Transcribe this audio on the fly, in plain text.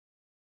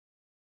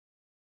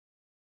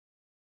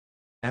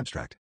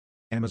Abstract.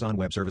 Amazon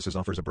Web Services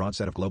offers a broad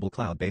set of global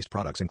cloud-based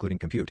products including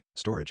compute,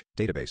 storage,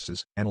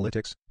 databases,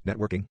 analytics,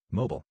 networking,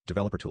 mobile,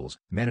 developer tools,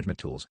 management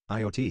tools,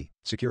 IoT,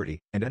 security,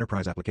 and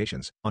enterprise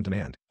applications, on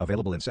demand,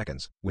 available in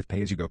seconds, with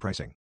pay-as-you-go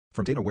pricing.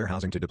 From data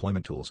warehousing to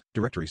deployment tools,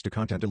 directories to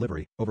content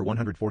delivery, over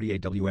 140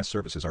 AWS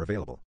services are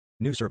available.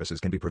 New services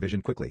can be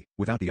provisioned quickly,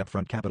 without the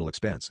upfront capital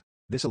expense.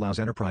 This allows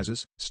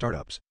enterprises,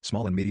 startups,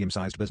 small and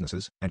medium-sized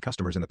businesses, and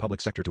customers in the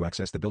public sector to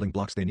access the building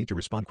blocks they need to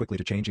respond quickly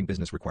to changing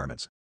business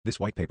requirements. This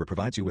white paper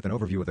provides you with an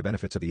overview of the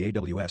benefits of the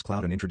AWS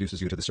cloud and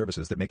introduces you to the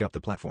services that make up the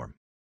platform.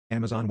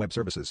 Amazon Web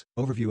Services,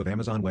 overview of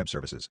Amazon Web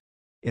Services.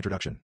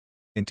 Introduction.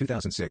 In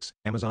 2006,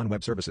 Amazon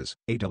Web Services,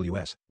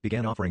 AWS,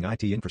 began offering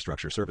IT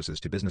infrastructure services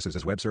to businesses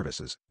as web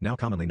services, now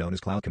commonly known as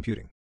cloud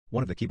computing.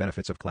 One of the key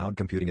benefits of cloud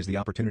computing is the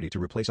opportunity to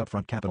replace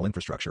upfront capital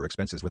infrastructure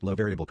expenses with low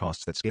variable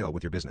costs that scale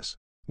with your business.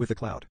 With the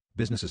cloud,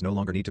 businesses no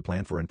longer need to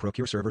plan for and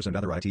procure servers and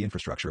other IT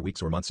infrastructure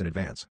weeks or months in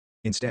advance.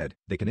 Instead,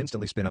 they can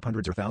instantly spin up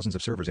hundreds or thousands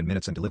of servers in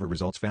minutes and deliver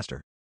results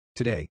faster.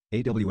 Today,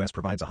 AWS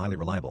provides a highly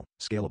reliable,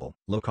 scalable,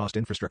 low-cost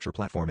infrastructure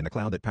platform in the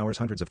cloud that powers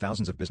hundreds of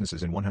thousands of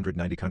businesses in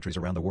 190 countries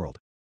around the world.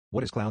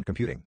 What is cloud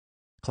computing?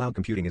 Cloud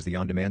computing is the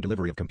on-demand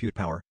delivery of compute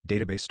power,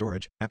 database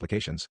storage,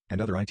 applications, and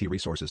other IT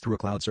resources through a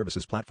cloud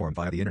services platform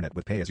via the internet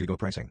with pay-as-you-go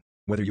pricing.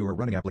 Whether you are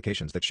running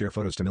applications that share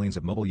photos to millions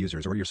of mobile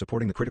users or you're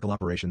supporting the critical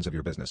operations of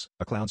your business,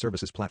 a cloud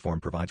services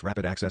platform provides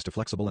rapid access to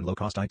flexible and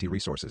low-cost IT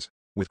resources.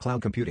 With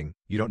cloud computing,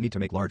 you don't need to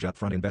make large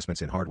upfront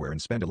investments in hardware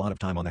and spend a lot of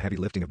time on the heavy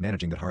lifting of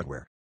managing that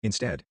hardware.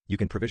 Instead, you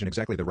can provision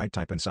exactly the right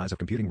type and size of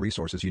computing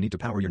resources you need to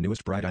power your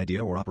newest bright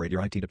idea or operate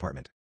your IT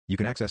department. You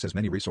can access as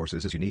many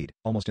resources as you need,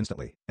 almost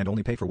instantly, and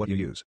only pay for what you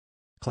use.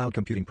 Cloud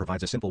computing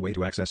provides a simple way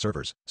to access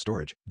servers,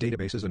 storage,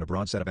 databases and a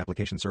broad set of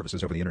application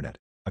services over the internet.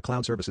 A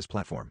cloud services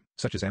platform,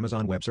 such as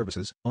Amazon Web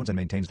Services, owns and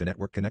maintains the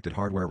network-connected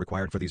hardware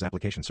required for these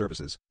application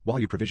services, while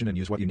you provision and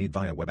use what you need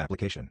via web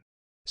application.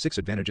 6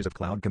 advantages of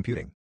cloud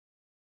computing.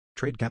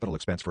 Trade capital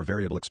expense for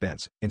variable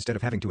expense. Instead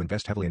of having to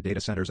invest heavily in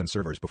data centers and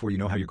servers before you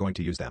know how you're going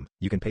to use them,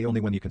 you can pay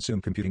only when you consume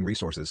computing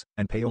resources,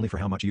 and pay only for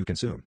how much you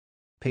consume.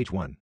 Page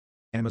 1.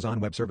 Amazon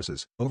Web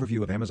Services,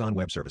 overview of Amazon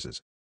Web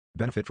Services.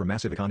 Benefit from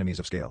massive economies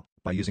of scale.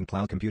 By using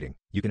cloud computing,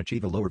 you can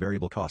achieve a lower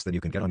variable cost than you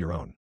can get on your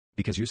own.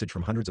 Because usage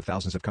from hundreds of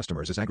thousands of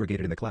customers is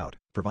aggregated in the cloud,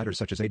 providers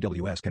such as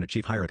AWS can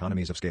achieve higher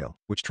economies of scale,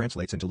 which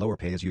translates into lower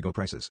pay-as-you-go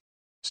prices.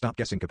 Stop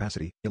guessing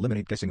capacity.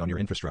 Eliminate guessing on your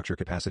infrastructure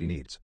capacity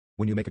needs.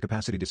 When you make a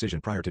capacity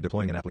decision prior to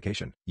deploying an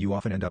application, you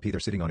often end up either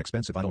sitting on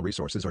expensive idle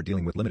resources or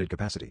dealing with limited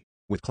capacity.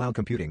 With cloud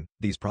computing,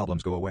 these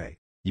problems go away.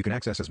 You can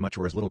access as much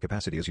or as little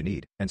capacity as you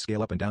need, and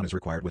scale up and down as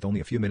required with only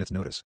a few minutes'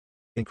 notice.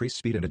 Increase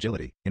speed and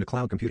agility. In a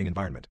cloud computing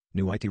environment,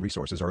 new IT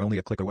resources are only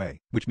a click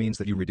away, which means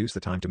that you reduce the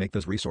time to make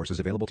those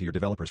resources available to your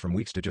developers from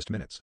weeks to just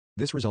minutes.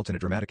 This results in a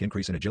dramatic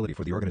increase in agility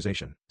for the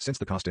organization, since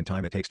the cost and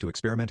time it takes to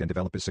experiment and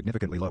develop is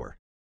significantly lower.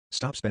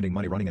 Stop spending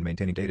money running and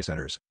maintaining data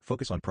centers.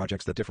 Focus on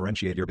projects that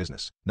differentiate your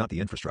business, not the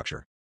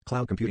infrastructure.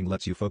 Cloud computing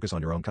lets you focus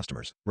on your own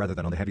customers, rather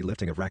than on the heavy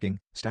lifting of racking,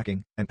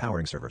 stacking, and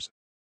powering servers.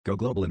 Go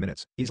global in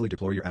minutes. Easily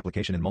deploy your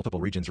application in multiple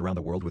regions around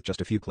the world with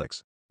just a few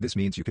clicks. This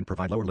means you can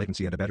provide lower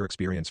latency and a better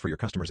experience for your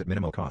customers at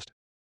minimal cost.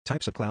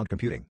 Types of cloud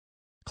computing.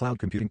 Cloud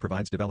computing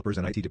provides developers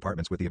and IT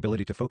departments with the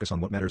ability to focus on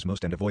what matters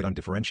most and avoid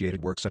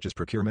undifferentiated work such as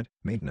procurement,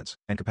 maintenance,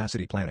 and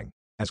capacity planning.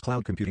 As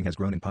cloud computing has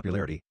grown in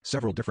popularity,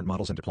 several different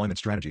models and deployment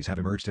strategies have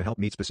emerged to help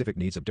meet specific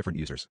needs of different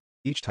users.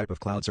 Each type of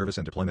cloud service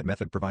and deployment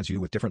method provides you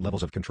with different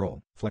levels of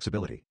control,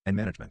 flexibility, and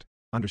management.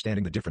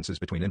 Understanding the differences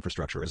between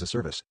infrastructure as a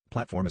service,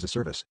 platform as a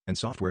service, and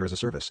software as a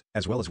service,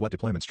 as well as what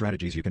deployment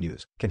strategies you can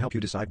use, can help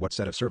you decide what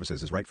set of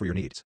services is right for your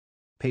needs.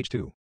 Page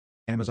 2.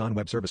 Amazon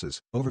Web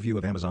Services, overview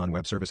of Amazon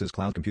Web Services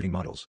cloud computing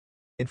models.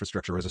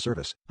 Infrastructure as a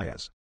service,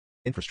 IaaS.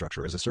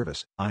 Infrastructure as a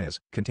service, IaaS,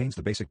 contains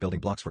the basic building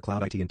blocks for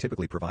cloud IT and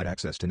typically provide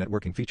access to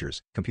networking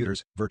features,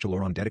 computers, virtual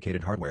or on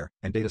dedicated hardware,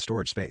 and data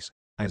storage space.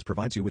 IaaS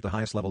provides you with the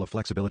highest level of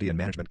flexibility and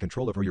management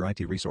control over your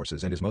IT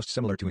resources and is most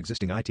similar to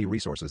existing IT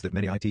resources that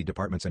many IT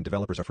departments and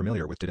developers are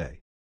familiar with today.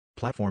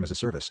 Platform as a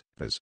service,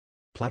 PaaS.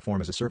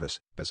 Platform as a service,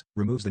 PaaS,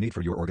 removes the need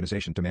for your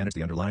organization to manage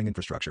the underlying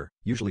infrastructure,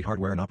 usually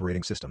hardware and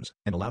operating systems,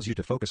 and allows you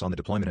to focus on the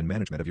deployment and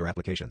management of your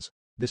applications.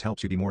 This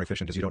helps you be more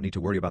efficient as you don't need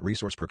to worry about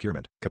resource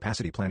procurement,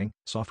 capacity planning,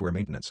 software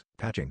maintenance,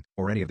 patching,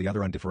 or any of the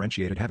other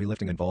undifferentiated heavy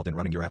lifting involved in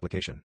running your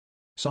application.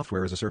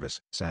 Software as a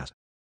service, SaaS.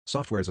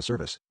 Software as a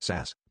service,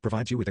 SaaS,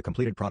 provides you with a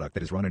completed product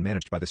that is run and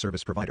managed by the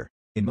service provider.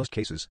 In most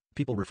cases,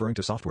 people referring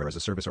to software as a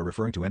service are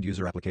referring to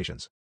end-user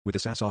applications. With a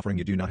SaaS offering,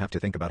 you do not have to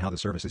think about how the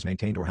service is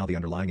maintained or how the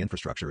underlying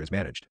infrastructure is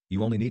managed.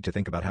 You only need to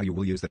think about how you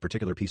will use that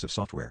particular piece of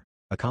software.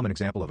 A common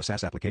example of a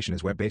SaaS application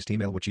is web-based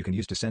email, which you can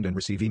use to send and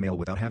receive email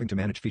without having to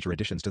manage feature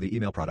additions to the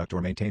email product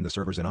or maintain the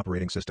servers and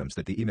operating systems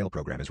that the email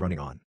program is running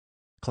on.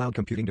 Cloud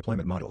computing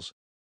deployment models.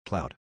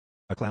 Cloud.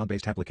 A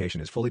cloud-based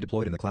application is fully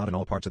deployed in the cloud and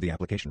all parts of the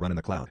application run in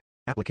the cloud.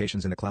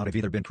 Applications in the cloud have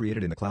either been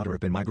created in the cloud or have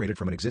been migrated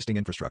from an existing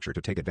infrastructure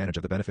to take advantage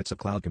of the benefits of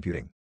cloud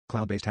computing.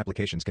 Cloud-based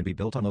applications can be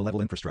built on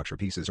low-level infrastructure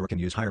pieces or can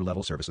use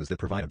higher-level services that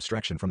provide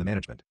abstraction from the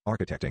management,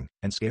 architecting,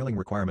 and scaling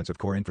requirements of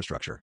core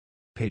infrastructure.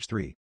 Page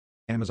 3.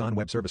 Amazon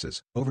Web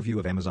Services, overview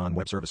of Amazon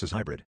Web Services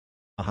hybrid.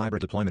 A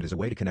hybrid deployment is a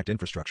way to connect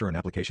infrastructure and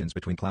applications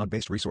between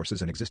cloud-based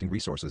resources and existing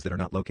resources that are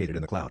not located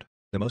in the cloud.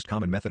 The most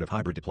common method of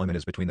hybrid deployment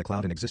is between the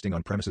cloud and existing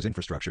on-premises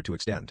infrastructure to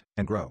extend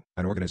and grow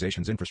an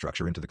organization's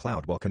infrastructure into the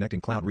cloud while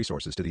connecting cloud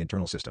resources to the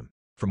internal system.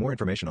 For more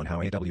information on how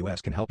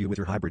AWS can help you with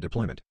your hybrid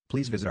deployment,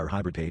 please visit our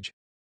hybrid page.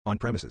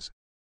 On-premises.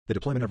 The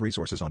deployment of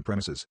resources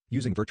on-premises,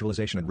 using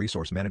virtualization and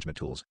resource management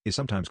tools, is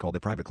sometimes called the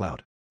private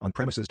cloud.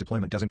 On-premises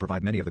deployment doesn't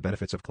provide many of the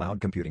benefits of cloud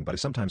computing but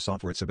is sometimes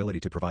sought for its ability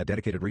to provide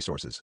dedicated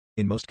resources.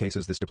 In most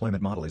cases this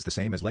deployment model is the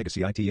same as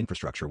legacy IT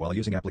infrastructure while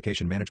using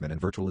application management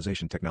and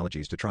virtualization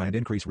technologies to try and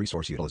increase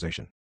resource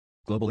utilization.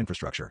 Global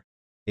infrastructure.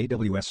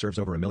 AWS serves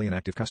over 1 million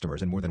active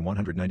customers in more than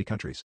 190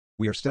 countries.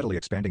 We are steadily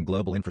expanding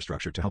global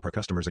infrastructure to help our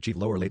customers achieve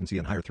lower latency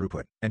and higher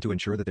throughput, and to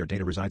ensure that their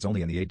data resides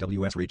only in the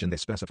AWS region they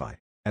specify.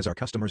 As our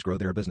customers grow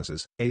their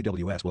businesses,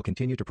 AWS will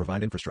continue to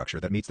provide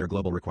infrastructure that meets their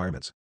global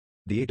requirements.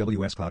 The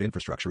AWS cloud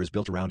infrastructure is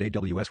built around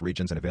AWS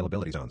regions and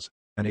availability zones.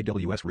 An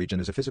AWS region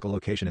is a physical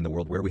location in the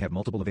world where we have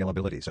multiple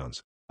availability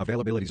zones.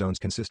 Availability zones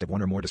consist of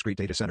one or more discrete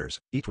data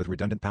centers, each with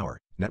redundant power,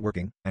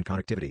 networking, and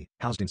connectivity,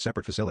 housed in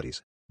separate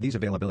facilities. These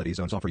availability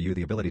zones offer you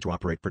the ability to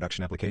operate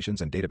production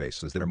applications and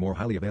databases that are more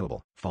highly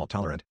available,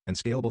 fault-tolerant, and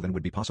scalable than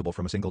would be possible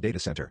from a single data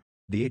center.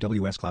 The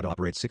AWS cloud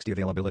operates 60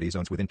 availability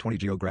zones within 20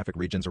 geographic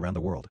regions around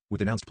the world,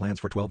 with announced plans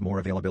for 12 more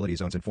availability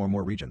zones in 4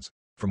 more regions.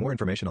 For more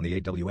information on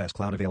the AWS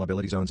cloud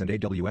availability zones and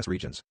AWS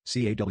regions,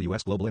 see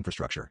AWS Global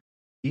Infrastructure.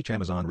 Each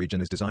Amazon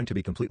region is designed to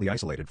be completely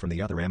isolated from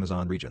the other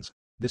Amazon regions.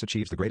 This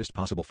achieves the greatest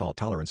possible fault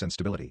tolerance and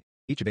stability.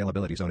 Each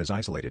availability zone is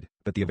isolated,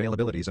 but the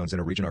availability zones in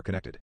a region are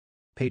connected.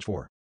 Page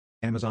 4.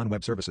 Amazon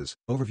Web Services.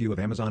 Overview of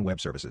Amazon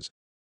Web Services.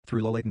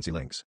 Through low latency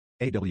links,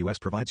 AWS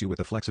provides you with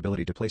the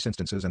flexibility to place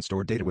instances and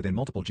store data within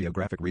multiple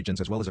geographic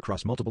regions as well as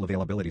across multiple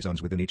availability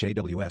zones within each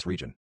AWS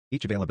region.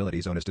 Each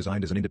availability zone is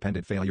designed as an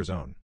independent failure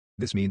zone.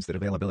 This means that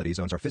availability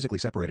zones are physically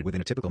separated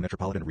within a typical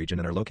metropolitan region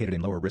and are located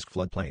in lower risk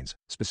floodplains.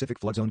 Specific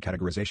flood zone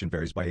categorization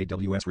varies by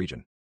AWS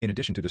region. In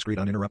addition to discrete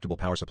uninterruptible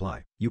power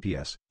supply,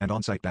 UPS, and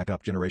on-site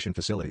backup generation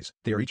facilities,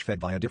 they are each fed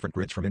via different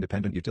grids from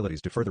independent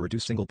utilities to further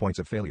reduce single points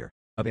of failure.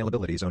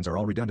 Availability zones are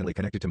all redundantly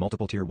connected to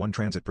multiple Tier 1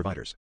 transit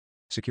providers.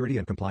 Security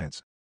and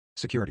compliance.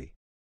 Security.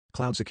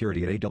 Cloud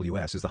security at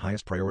AWS is the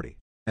highest priority.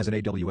 As an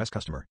AWS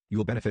customer, you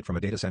will benefit from a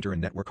data center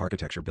and network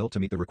architecture built to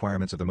meet the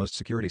requirements of the most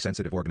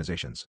security-sensitive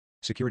organizations.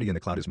 Security in the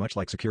cloud is much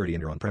like security in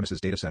your on-premises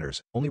data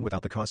centers, only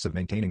without the costs of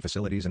maintaining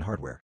facilities and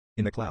hardware.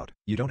 In the cloud,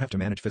 you don't have to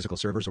manage physical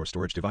servers or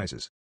storage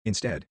devices.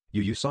 Instead,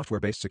 you use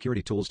software-based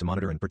security tools to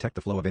monitor and protect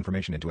the flow of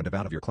information into and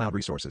out of your cloud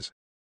resources.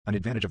 An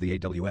advantage of the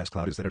AWS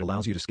cloud is that it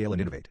allows you to scale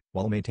and innovate,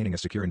 while maintaining a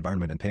secure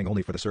environment and paying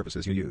only for the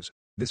services you use.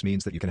 This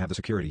means that you can have the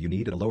security you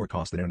need at a lower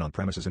cost than in an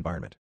on-premises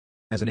environment.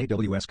 As an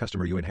AWS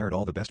customer, you inherit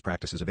all the best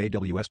practices of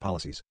AWS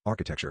policies,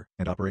 architecture,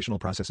 and operational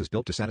processes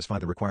built to satisfy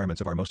the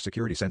requirements of our most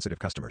security-sensitive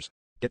customers.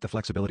 Get the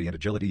flexibility and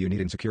agility you need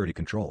in security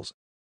controls.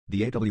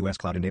 The AWS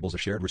cloud enables a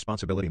shared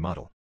responsibility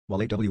model. While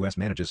AWS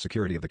manages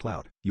security of the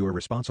cloud, you are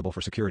responsible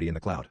for security in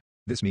the cloud.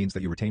 This means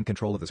that you retain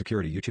control of the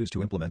security you choose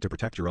to implement to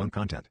protect your own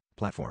content,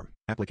 platform,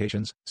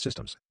 applications,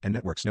 systems, and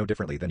networks no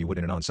differently than you would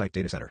in an on-site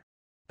data center.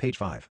 Page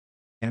 5.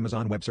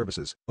 Amazon Web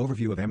Services.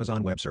 Overview of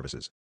Amazon Web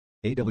Services.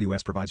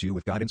 AWS provides you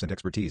with guidance and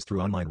expertise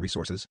through online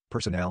resources,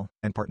 personnel,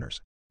 and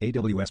partners.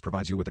 AWS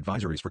provides you with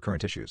advisories for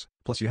current issues,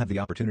 plus you have the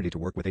opportunity to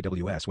work with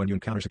AWS when you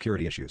encounter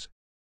security issues.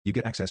 You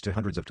get access to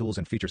hundreds of tools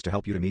and features to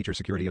help you to meet your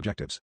security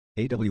objectives.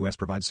 AWS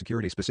provides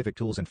security-specific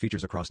tools and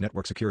features across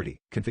network security,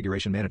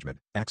 configuration management,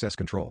 access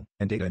control,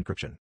 and data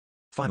encryption.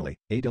 Finally,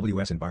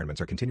 AWS environments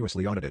are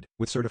continuously audited,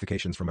 with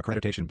certifications from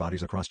accreditation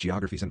bodies across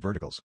geographies and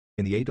verticals.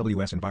 In the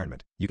AWS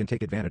environment, you can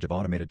take advantage of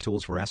automated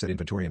tools for asset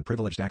inventory and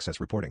privileged access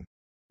reporting.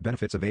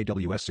 Benefits of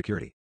AWS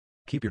security.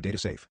 Keep your data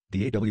safe.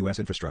 The AWS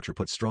infrastructure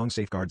puts strong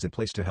safeguards in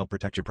place to help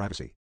protect your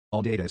privacy.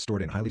 All data is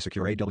stored in highly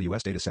secure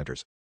AWS data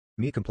centers.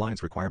 Meet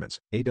compliance requirements.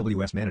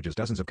 AWS manages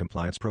dozens of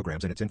compliance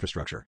programs in its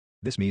infrastructure.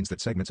 This means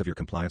that segments of your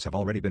compliance have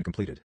already been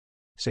completed.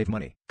 Save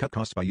money. Cut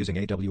costs by using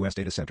AWS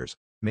data centers.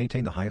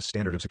 Maintain the highest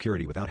standard of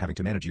security without having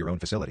to manage your own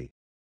facility.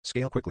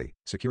 Scale quickly.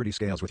 Security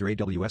scales with your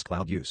AWS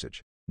cloud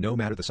usage. No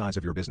matter the size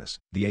of your business,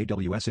 the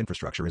AWS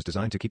infrastructure is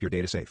designed to keep your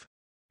data safe.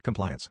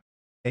 Compliance.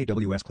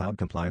 AWS Cloud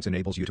Compliance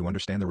enables you to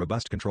understand the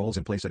robust controls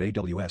in place at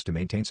AWS to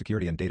maintain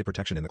security and data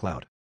protection in the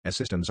cloud. As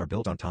systems are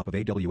built on top of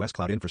AWS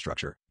cloud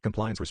infrastructure,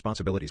 compliance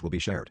responsibilities will be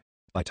shared.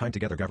 By tying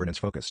together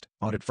governance-focused,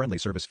 audit-friendly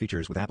service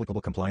features with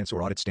applicable compliance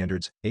or audit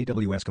standards,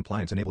 AWS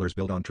compliance enablers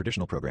build on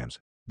traditional programs.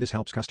 This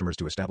helps customers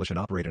to establish and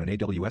operate in an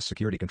AWS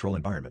security control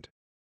environment.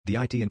 The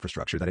IT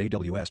infrastructure that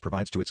AWS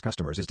provides to its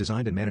customers is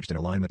designed and managed in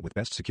alignment with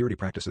best security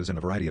practices and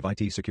a variety of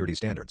IT security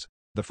standards.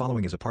 The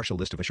following is a partial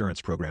list of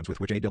assurance programs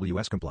with which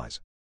AWS complies.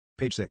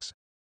 Page 6.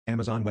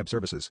 Amazon Web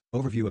Services.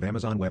 Overview of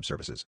Amazon Web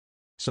Services.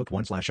 SOC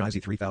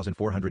 1/ISO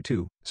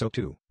 3402, SOC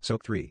 2,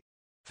 SOC 3.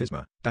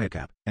 FISMA,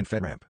 DIACAP, and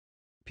FedRAMP.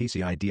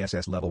 PCI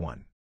DSS Level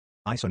 1.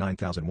 ISO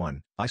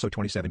 9001, ISO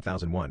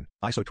 27001,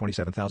 ISO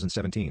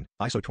 27017,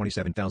 ISO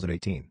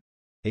 27018.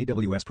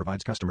 AWS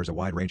provides customers a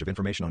wide range of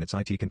information on its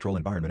IT control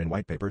environment in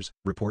white papers,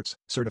 reports,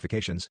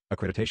 certifications,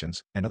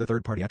 accreditations, and other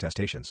third-party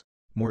attestations.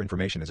 More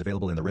information is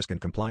available in the Risk and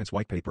Compliance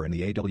White Paper in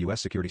the AWS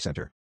Security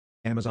Center.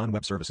 Amazon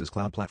Web Services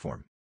Cloud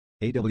Platform.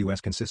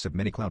 AWS consists of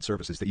many cloud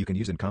services that you can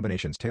use in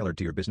combinations tailored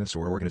to your business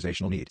or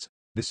organizational needs.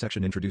 This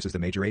section introduces the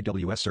major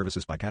AWS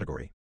services by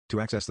category.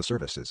 To access the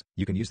services,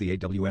 you can use the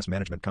AWS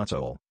Management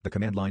Console, the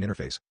command line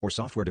interface, or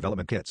software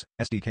development kits,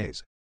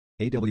 SDKs.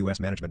 AWS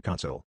Management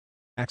Console.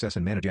 Access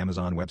and manage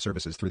Amazon Web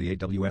Services through the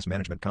AWS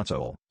Management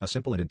Console, a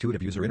simple and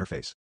intuitive user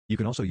interface. You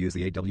can also use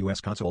the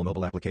AWS Console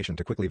mobile application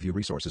to quickly view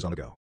resources on the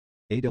go.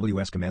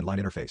 AWS Command Line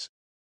Interface.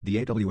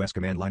 The AWS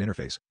Command Line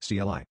Interface,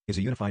 CLI, is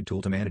a unified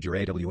tool to manage your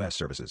AWS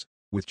services.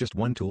 With just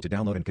one tool to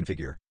download and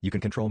configure, you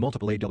can control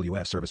multiple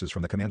AWS services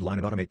from the command line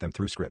and automate them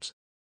through scripts.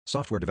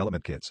 Software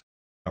Development Kits.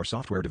 Our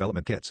software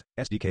development kits,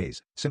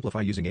 SDKs,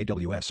 simplify using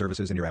AWS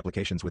services in your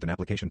applications with an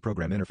application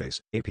program interface,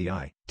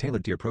 API,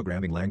 tailored to your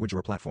programming language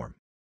or platform.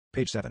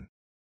 Page 7.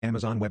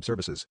 Amazon Web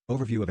Services,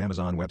 Overview of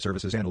Amazon Web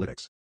Services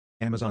Analytics.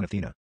 Amazon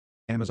Athena.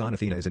 Amazon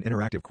Athena is an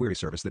interactive query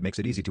service that makes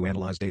it easy to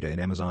analyze data in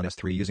Amazon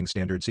S3 using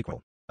standard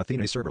SQL.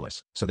 Athena is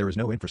serverless, so there is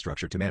no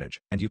infrastructure to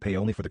manage, and you pay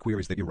only for the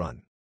queries that you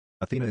run.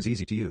 Athena is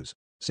easy to use.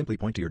 Simply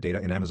point to your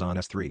data in Amazon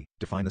S3,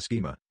 define the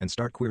schema, and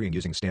start querying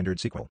using standard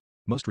SQL.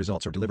 Most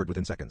results are delivered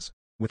within seconds.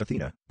 With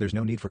Athena, there's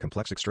no need for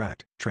complex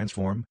extract,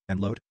 transform, and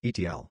load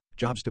 (ETL)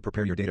 jobs to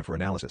prepare your data for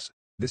analysis.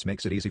 This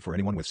makes it easy for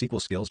anyone with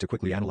SQL skills to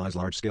quickly analyze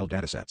large-scale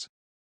datasets.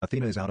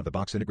 Athena is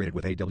out-of-the-box integrated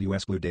with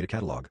AWS Glue Data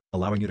Catalog,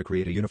 allowing you to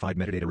create a unified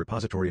metadata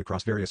repository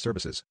across various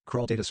services,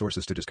 crawl data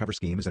sources to discover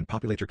schemas and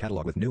populate your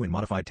catalog with new and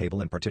modified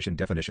table and partition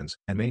definitions,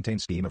 and maintain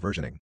schema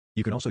versioning.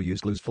 You can also use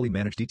Glue's fully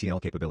managed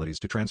ETL capabilities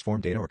to transform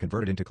data or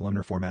convert it into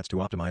columnar formats to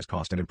optimize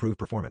cost and improve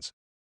performance.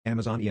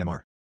 Amazon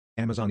EMR.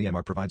 Amazon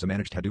EMR provides a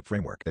managed Hadoop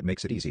framework that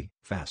makes it easy,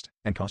 fast,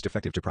 and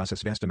cost-effective to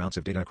process vast amounts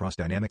of data across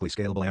dynamically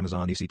scalable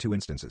Amazon EC2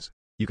 instances.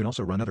 You can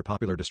also run other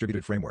popular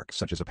distributed frameworks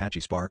such as Apache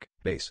Spark,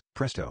 Base,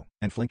 Presto,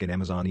 and Flink in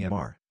Amazon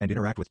EMR, and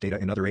interact with data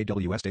in other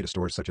AWS data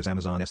stores such as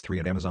Amazon S3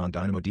 and Amazon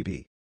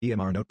DynamoDB.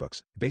 EMR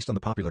notebooks, based on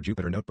the popular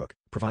Jupyter Notebook,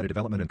 provide a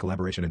development and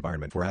collaboration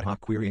environment for ad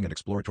hoc querying and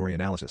exploratory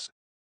analysis.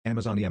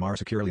 Amazon EMR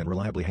securely and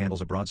reliably handles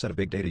a broad set of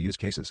big data use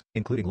cases,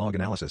 including log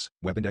analysis,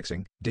 web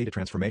indexing, data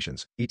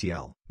transformations,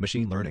 ETL,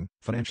 machine learning,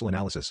 financial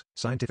analysis,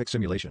 scientific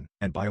simulation,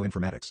 and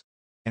bioinformatics.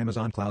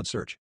 Amazon Cloud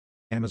Search.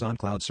 Amazon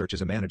Cloud Search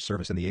is a managed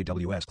service in the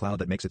AWS cloud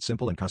that makes it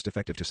simple and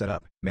cost-effective to set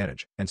up,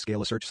 manage, and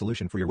scale a search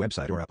solution for your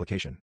website or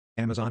application.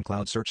 Amazon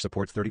Cloud Search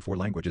supports 34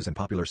 languages and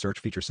popular search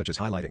features such as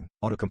highlighting,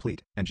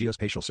 autocomplete, and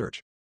geospatial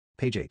search.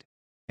 Page 8.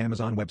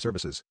 Amazon Web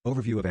Services,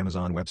 Overview of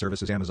Amazon Web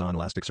Services. Amazon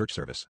Elasticsearch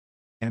Service.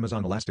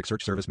 Amazon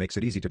Elasticsearch Service makes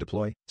it easy to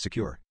deploy,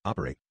 secure,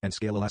 operate, and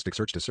scale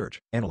Elasticsearch to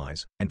search,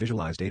 analyze, and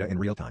visualize data in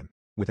real time.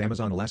 With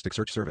Amazon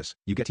Elasticsearch Service,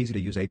 you get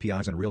easy-to-use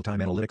APIs and real-time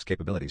analytics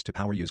capabilities to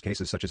power use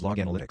cases such as log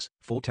analytics,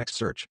 full-text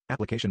search,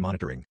 application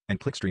monitoring, and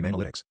clickstream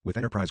analytics, with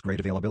enterprise-grade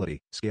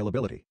availability,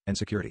 scalability, and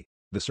security.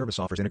 The service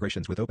offers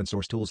integrations with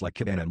open-source tools like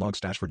Kibana and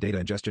Logstash for data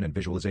ingestion and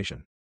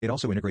visualization. It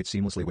also integrates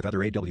seamlessly with other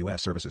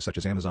AWS services such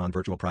as Amazon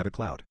Virtual Private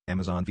Cloud,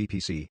 Amazon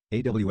VPC,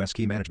 AWS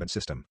Key Management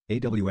System,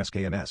 AWS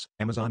KMS,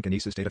 Amazon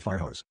Kinesis Data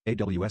Firehose,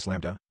 AWS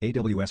Lambda,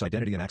 AWS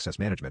Identity and Access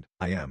Management,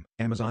 IAM,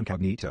 Amazon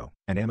Cognito,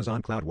 and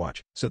Amazon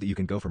CloudWatch, so that you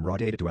can go from raw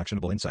data to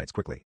actionable insights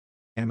quickly.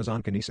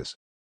 Amazon Kinesis.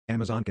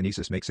 Amazon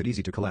Kinesis makes it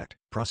easy to collect,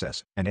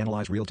 process, and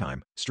analyze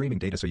real-time, streaming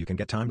data so you can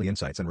get timely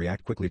insights and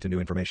react quickly to new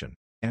information.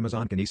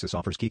 Amazon Kinesis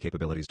offers key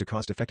capabilities to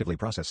cost-effectively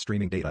process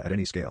streaming data at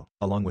any scale,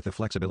 along with the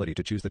flexibility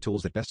to choose the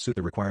tools that best suit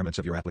the requirements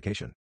of your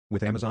application.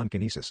 With Amazon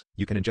Kinesis,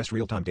 you can ingest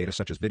real-time data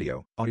such as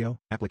video, audio,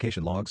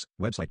 application logs,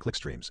 website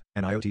clickstreams,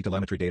 and IoT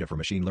telemetry data for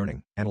machine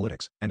learning,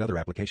 analytics, and other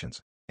applications.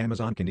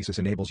 Amazon Kinesis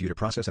enables you to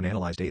process and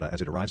analyze data as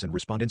it arrives and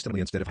respond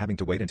instantly instead of having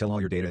to wait until all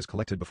your data is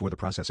collected before the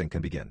processing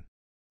can begin.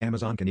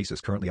 Amazon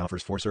Kinesis currently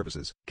offers 4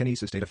 services: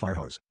 Kinesis Data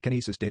Firehose,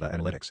 Kinesis Data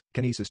Analytics,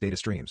 Kinesis Data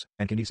Streams,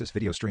 and Kinesis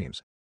Video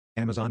Streams.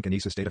 Amazon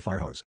Kinesis Data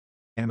Firehose.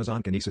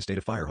 Amazon Kinesis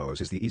Data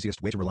Firehose is the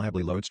easiest way to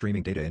reliably load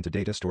streaming data into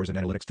data stores and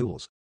analytics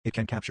tools. It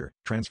can capture,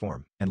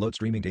 transform, and load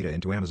streaming data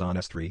into Amazon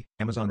S3,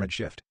 Amazon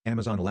Redshift,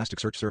 Amazon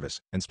Elasticsearch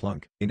Service, and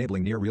Splunk,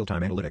 enabling near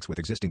real-time analytics with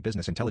existing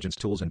business intelligence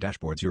tools and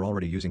dashboards you're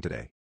already using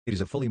today. It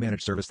is a fully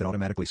managed service that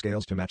automatically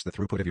scales to match the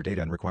throughput of your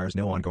data and requires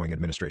no ongoing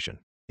administration.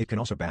 It can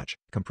also batch,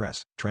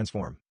 compress,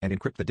 transform, and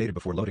encrypt the data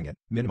before loading it,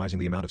 minimizing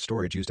the amount of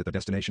storage used at the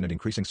destination and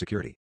increasing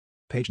security.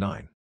 Page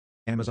 9.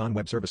 Amazon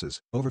Web Services,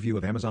 Overview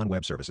of Amazon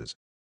Web Services.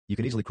 You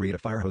can easily create a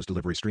Firehose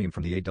delivery stream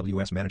from the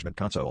AWS Management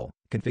Console,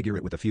 configure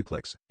it with a few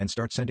clicks, and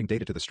start sending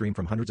data to the stream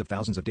from hundreds of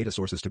thousands of data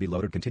sources to be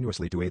loaded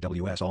continuously to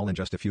AWS all in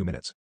just a few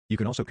minutes. You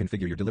can also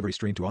configure your delivery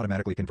stream to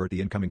automatically convert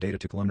the incoming data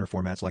to columnar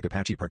formats like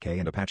Apache Parquet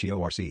and Apache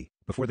ORC,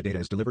 before the data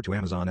is delivered to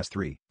Amazon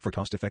S3, for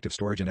cost-effective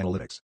storage and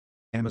analytics.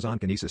 Amazon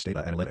Kinesis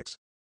Data Analytics.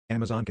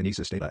 Amazon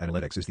Kinesis Data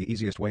Analytics is the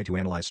easiest way to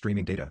analyze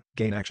streaming data,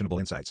 gain actionable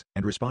insights,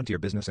 and respond to your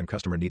business and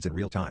customer needs in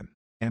real time.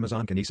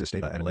 Amazon Kinesis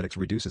Data Analytics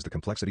reduces the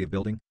complexity of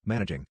building,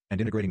 managing, and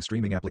integrating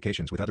streaming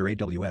applications with other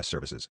AWS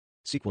services.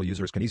 SQL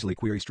users can easily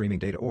query streaming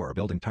data or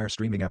build entire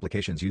streaming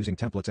applications using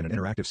templates and an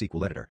interactive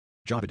SQL editor.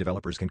 Java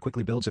developers can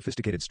quickly build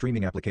sophisticated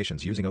streaming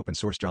applications using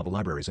open-source Java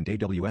libraries and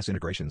AWS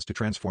integrations to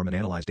transform and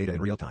analyze data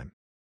in real time.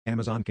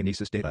 Amazon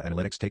Kinesis Data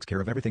Analytics takes care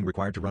of everything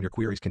required to run your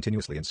queries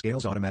continuously and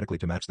scales automatically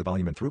to match the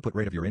volume and throughput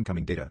rate of your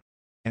incoming data.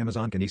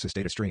 Amazon Kinesis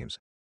Data Streams.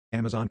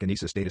 Amazon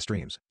Kinesis Data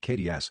Streams,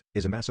 KDS,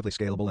 is a massively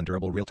scalable and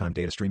durable real-time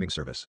data streaming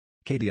service.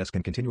 KDS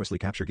can continuously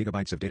capture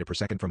gigabytes of data per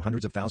second from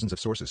hundreds of thousands of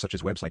sources such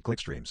as website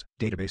clickstreams,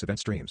 database event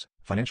streams,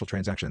 financial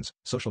transactions,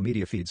 social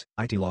media feeds,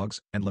 IT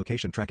logs, and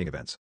location tracking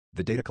events.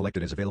 The data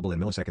collected is available in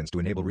milliseconds to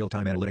enable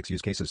real-time analytics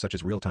use cases such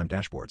as real-time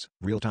dashboards,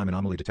 real-time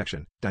anomaly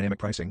detection, dynamic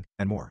pricing,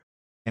 and more.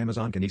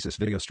 Amazon Kinesis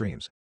Video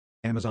Streams.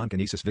 Amazon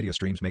Kinesis Video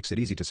Streams makes it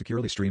easy to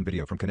securely stream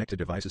video from connected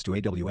devices to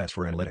AWS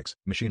for analytics,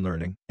 machine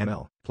learning,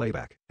 ML,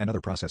 playback, and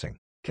other processing.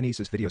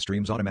 Kinesis Video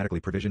Streams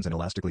automatically provisions and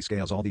elastically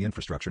scales all the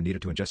infrastructure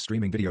needed to ingest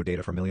streaming video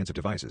data from millions of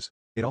devices.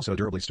 It also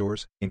durably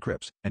stores,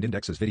 encrypts, and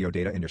indexes video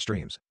data in your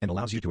streams, and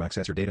allows you to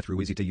access your data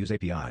through easy-to-use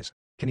APIs.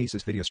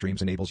 Kinesis Video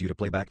Streams enables you to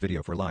play back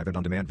video for live and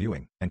on-demand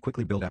viewing, and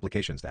quickly build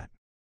applications that.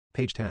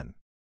 Page 10.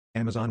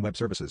 Amazon Web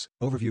Services.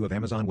 Overview of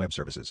Amazon Web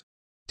Services.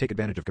 Take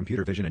advantage of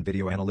computer vision and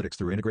video analytics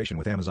through integration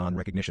with Amazon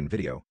Rekognition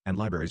Video, and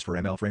libraries for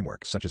ML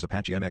frameworks such as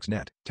Apache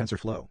MXNet,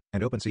 TensorFlow,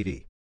 and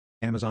OpenCV.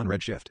 Amazon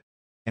Redshift.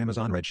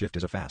 Amazon Redshift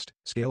is a fast,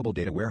 scalable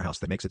data warehouse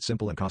that makes it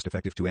simple and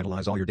cost-effective to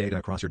analyze all your data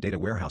across your data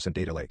warehouse and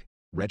data lake.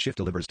 Redshift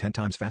delivers 10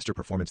 times faster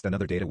performance than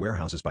other data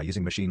warehouses by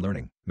using machine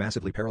learning,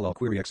 massively parallel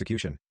query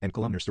execution, and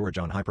columnar storage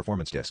on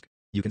high-performance disk.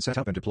 You can set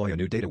up and deploy a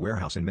new data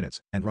warehouse in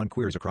minutes, and run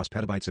queries across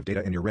petabytes of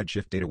data in your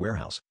Redshift data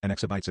warehouse, and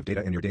exabytes of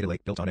data in your data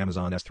lake built on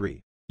Amazon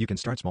S3. You can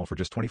start small for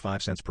just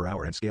 25 cents per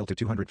hour and scale to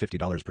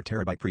 $250 per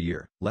terabyte per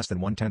year, less than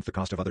 1/10 the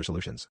cost of other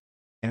solutions.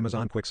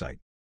 Amazon QuickSight.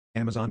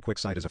 Amazon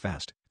QuickSight is a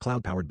fast,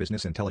 cloud-powered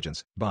business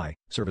intelligence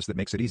service that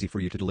makes it easy for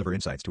you to deliver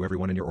insights to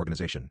everyone in your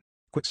organization.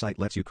 QuickSight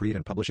lets you create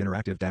and publish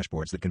interactive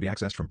dashboards that can be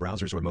accessed from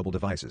browsers or mobile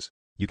devices.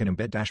 You can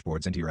embed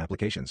dashboards into your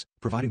applications,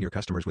 providing your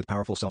customers with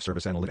powerful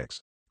self-service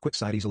analytics.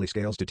 QuickSight easily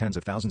scales to tens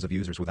of thousands of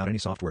users without any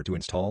software to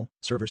install,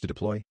 servers to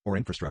deploy, or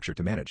infrastructure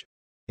to manage.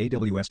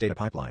 AWS Data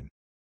Pipeline.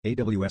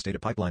 AWS Data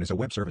Pipeline is a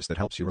web service that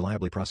helps you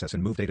reliably process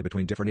and move data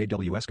between different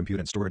AWS compute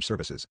and storage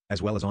services,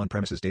 as well as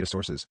on-premises data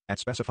sources, at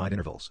specified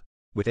intervals.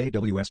 With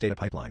AWS Data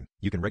Pipeline,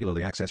 you can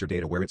regularly access your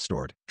data where it's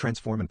stored,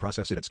 transform and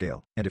process it at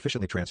scale, and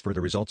efficiently transfer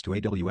the results to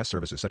AWS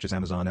services such as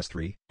Amazon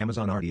S3,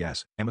 Amazon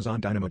RDS,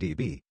 Amazon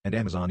DynamoDB, and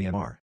Amazon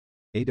EMR.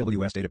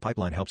 AWS Data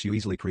Pipeline helps you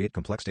easily create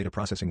complex data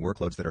processing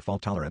workloads that are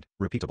fault-tolerant,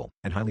 repeatable,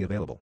 and highly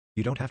available.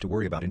 You don't have to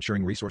worry about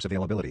ensuring resource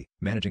availability,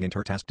 managing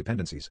inter-task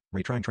dependencies,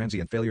 retrying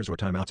transient failures or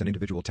timeouts in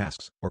individual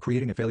tasks, or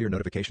creating a failure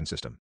notification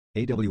system.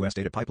 AWS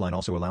Data Pipeline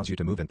also allows you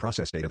to move and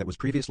process data that was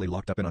previously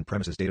locked up in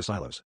on-premises data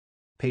silos.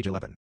 Page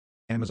 11.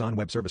 Amazon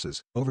Web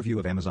Services. Overview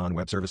of Amazon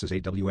Web Services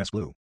AWS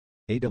Glue.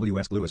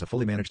 AWS Glue is a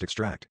fully managed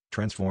extract,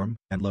 transform,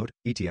 and load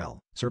 (ETL)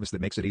 service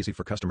that makes it easy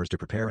for customers to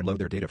prepare and load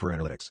their data for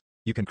analytics.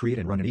 You can create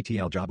and run an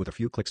ETL job with a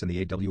few clicks in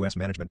the AWS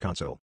Management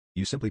Console.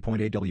 You simply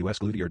point AWS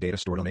Glue to your data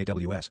stored on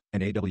AWS,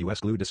 and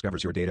AWS Glue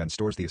discovers your data and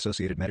stores the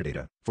associated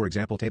metadata, for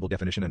example table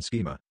definition and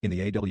schema, in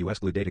the AWS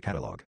Glue data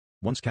catalog.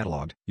 Once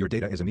cataloged, your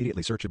data is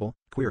immediately searchable,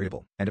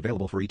 queryable, and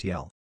available for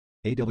ETL.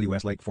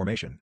 AWS Lake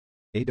Formation.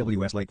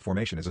 AWS Lake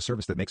Formation is a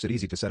service that makes it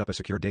easy to set up a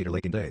secure data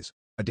lake in days.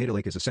 A data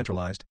lake is a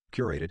centralized,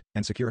 curated,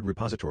 and secured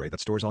repository that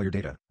stores all your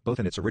data, both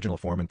in its original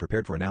form and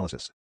prepared for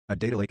analysis. A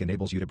data lake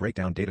enables you to break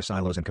down data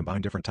silos and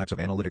combine different types of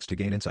analytics to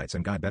gain insights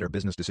and guide better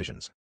business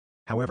decisions.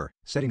 However,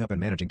 setting up and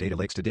managing data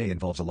lakes today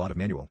involves a lot of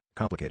manual,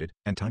 complicated,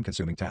 and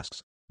time-consuming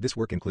tasks. This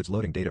work includes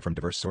loading data from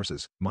diverse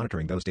sources,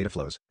 monitoring those data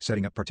flows,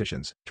 setting up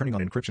partitions, turning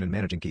on encryption and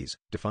managing keys,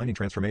 defining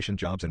transformation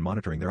jobs and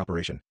monitoring their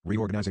operation,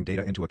 reorganizing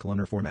data into a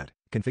columnar format,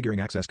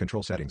 configuring access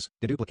control settings,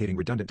 deduplicating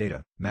redundant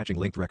data, matching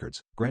linked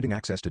records, granting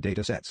access to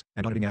data sets,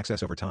 and auditing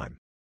access over time.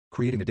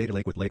 Creating a data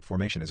lake with Lake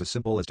Formation is as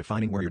simple as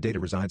defining where your data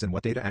resides and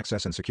what data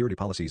access and security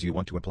policies you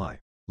want to apply.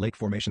 Lake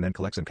Formation then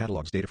collects and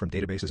catalogs data from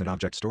databases and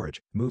object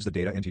storage, moves the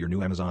data into your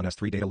new Amazon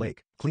S3 data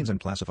lake, cleans and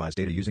classifies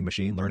data using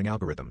machine learning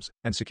algorithms,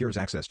 and secures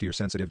access to your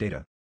sensitive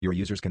data. Your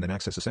users can then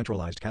access a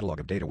centralized catalog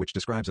of data which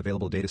describes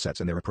available datasets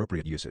and their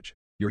appropriate usage.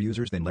 Your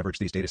users then leverage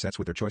these datasets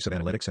with their choice of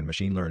analytics and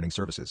machine learning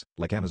services,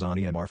 like Amazon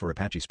EMR for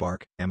Apache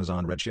Spark,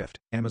 Amazon Redshift,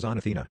 Amazon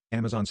Athena,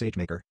 Amazon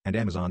SageMaker, and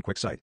Amazon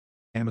QuickSight.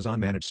 Amazon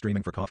Managed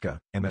Streaming for Kafka,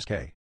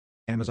 MSK.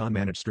 Amazon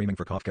Managed Streaming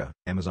for Kafka,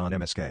 Amazon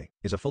MSK,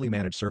 is a fully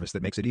managed service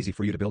that makes it easy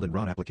for you to build and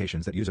run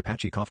applications that use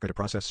Apache Kafka to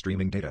process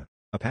streaming data.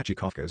 Apache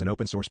Kafka is an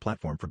open-source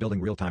platform for building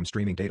real-time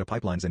streaming data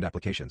pipelines and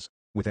applications.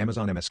 With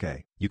Amazon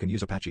MSK, you can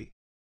use Apache.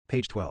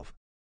 Page 12.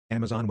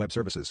 Amazon Web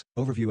Services.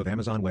 Overview of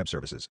Amazon Web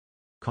Services.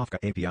 Kafka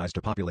APIs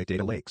to populate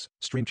data lakes,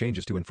 stream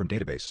changes to and from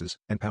databases,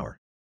 and power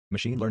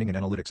machine learning and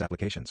analytics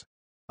applications.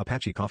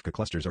 Apache Kafka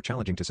clusters are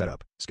challenging to set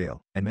up,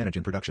 scale, and manage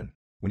in production.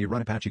 When you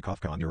run Apache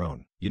Kafka on your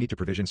own, you need to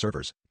provision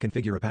servers,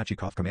 configure Apache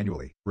Kafka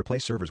manually,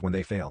 replace servers when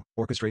they fail,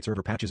 orchestrate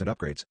server patches and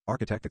upgrades,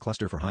 architect the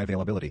cluster for high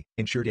availability,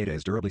 ensure data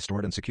is durably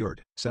stored and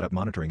secured, set up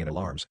monitoring and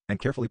alarms, and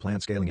carefully plan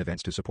scaling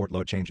events to support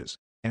load changes.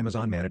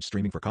 Amazon Managed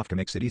Streaming for Kafka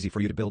makes it easy for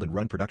you to build and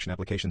run production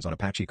applications on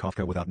Apache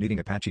Kafka without needing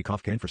Apache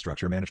Kafka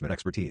infrastructure management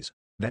expertise.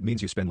 That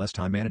means you spend less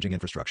time managing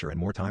infrastructure and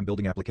more time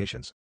building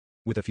applications.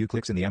 With a few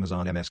clicks in the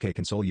Amazon MSK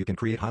console, you can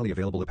create highly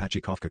available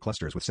Apache Kafka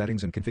clusters with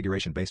settings and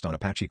configuration based on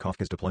Apache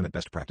Kafka's deployment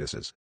best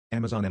practices.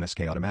 Amazon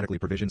MSK automatically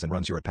provisions and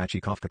runs your Apache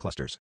Kafka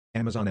clusters.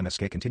 Amazon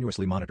MSK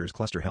continuously monitors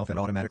cluster health and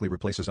automatically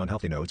replaces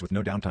unhealthy nodes with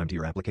no downtime to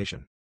your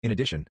application. In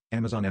addition,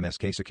 Amazon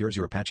MSK secures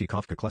your Apache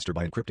Kafka cluster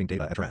by encrypting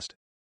data at rest.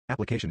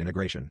 Application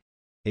integration.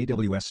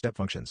 AWS Step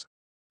Functions.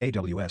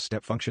 AWS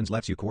Step Functions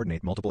lets you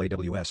coordinate multiple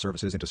AWS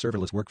services into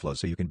serverless workflows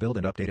so you can build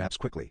and update apps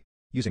quickly.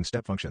 Using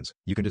Step Functions,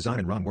 you can design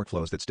and run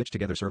workflows that stitch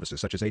together services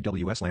such as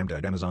AWS Lambda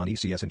and Amazon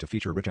ECS into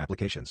feature-rich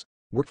applications.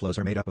 Workflows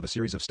are made up of a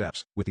series of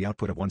steps, with the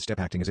output of one step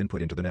acting as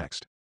input into the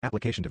next.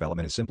 Application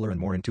development is simpler and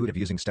more intuitive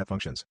using Step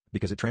Functions,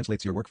 because it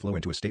translates your workflow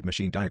into a state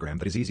machine diagram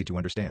that is easy to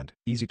understand,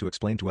 easy to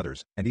explain to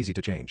others, and easy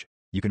to change.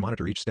 You can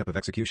monitor each step of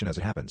execution as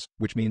it happens,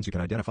 which means you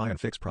can identify and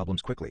fix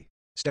problems quickly.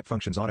 Step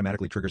Functions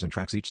automatically triggers and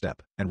tracks each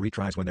step, and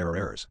retries when there are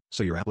errors,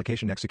 so your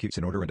application executes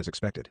in order and as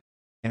expected.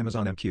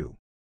 Amazon MQ.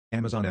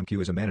 Amazon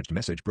MQ is a managed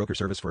message broker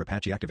service for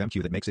Apache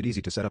ActiveMQ that makes it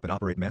easy to set up and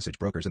operate message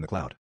brokers in the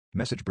cloud.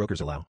 Message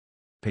brokers allow.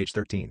 Page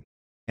 13.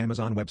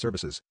 Amazon Web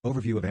Services.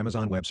 Overview of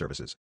Amazon Web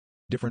Services.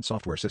 Different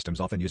software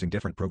systems often using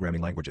different programming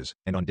languages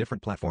and on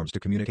different platforms to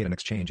communicate and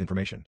exchange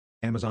information.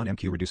 Amazon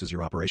MQ reduces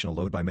your operational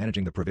load by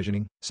managing the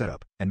provisioning,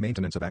 setup, and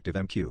maintenance of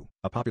ActiveMQ,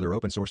 a popular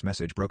open-source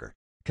message broker.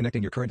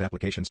 Connecting your current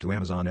applications to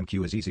Amazon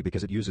MQ is easy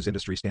because it uses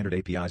industry-standard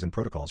APIs and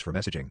protocols for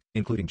messaging,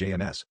 including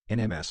JMS,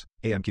 NMS,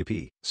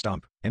 AMQP,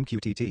 STOMP,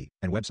 MQTT,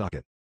 and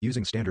WebSocket.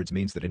 Using standards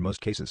means that in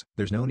most cases,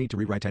 there's no need to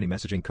rewrite any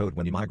messaging code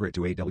when you migrate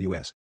to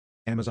AWS.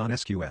 Amazon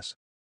SQS.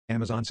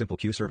 Amazon Simple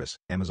Queue Service,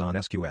 Amazon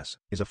SQS,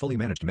 is a fully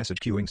managed message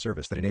queuing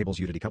service that enables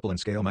you to decouple and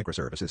scale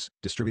microservices,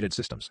 distributed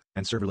systems,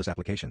 and serverless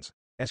applications.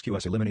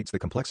 SQS eliminates the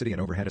complexity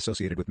and overhead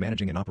associated with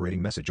managing and operating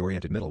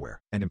message-oriented middleware,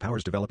 and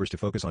empowers developers to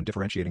focus on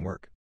differentiating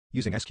work.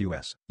 Using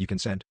SQS, you can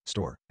send,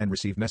 store, and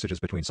receive messages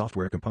between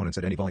software components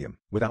at any volume,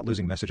 without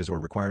losing messages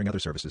or requiring other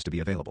services to be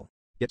available.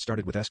 Get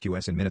started with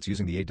SQS in minutes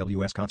using the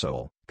AWS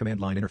console, command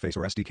line interface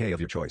or SDK of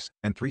your choice,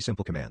 and 3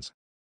 simple commands.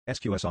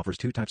 SQS offers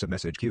 2 types of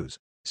message queues.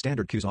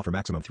 Standard queues offer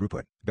maximum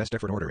throughput, best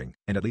effort ordering,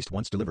 and at least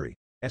once delivery.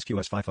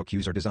 SQS FIFO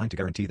queues are designed to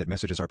guarantee that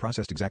messages are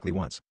processed exactly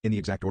once, in the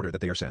exact order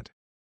that they are sent.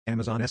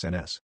 Amazon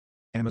SNS.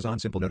 Amazon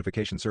Simple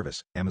Notification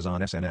Service,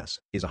 Amazon SNS,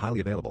 is a highly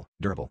available,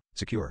 durable,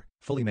 secure,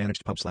 fully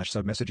managed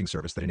pub/sub messaging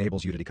service that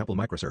enables you to decouple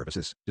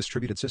microservices,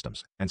 distributed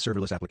systems, and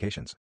serverless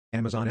applications.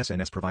 Amazon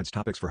SNS provides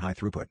topics for high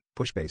throughput,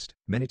 push-based,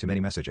 many-to-many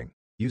messaging.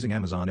 Using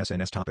Amazon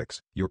SNS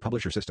topics, your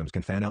publisher systems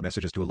can fan out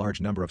messages to a large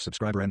number of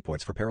subscriber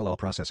endpoints for parallel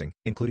processing,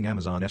 including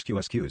Amazon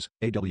SQS queues,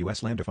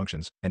 AWS Lambda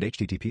functions, and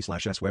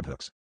HTTP/S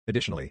webhooks.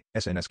 Additionally,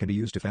 SNS can be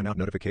used to fan out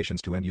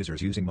notifications to end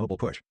users using mobile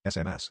push,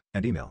 SMS,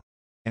 and email.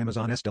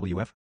 Amazon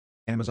SWF.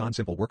 Amazon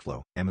Simple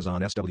Workflow,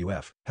 Amazon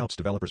SWF, helps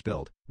developers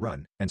build,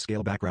 run, and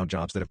scale background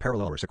jobs that have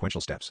parallel or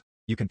sequential steps.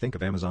 You can think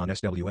of Amazon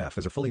SWF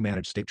as a fully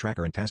managed state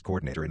tracker and task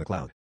coordinator in the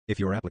cloud. If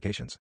your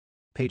applications.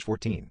 Page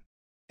 14.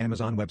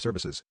 Amazon Web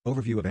Services,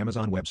 overview of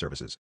Amazon Web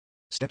Services.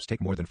 Steps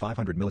take more than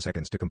 500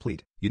 milliseconds to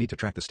complete. You need to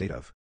track the state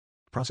of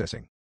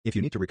processing. If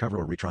you need to recover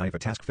or retry if a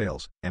task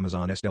fails,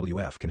 Amazon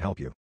SWF can help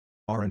you.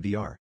 R and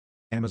VR.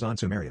 Amazon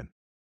Sumerian.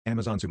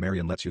 Amazon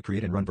Sumerian lets you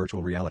create and run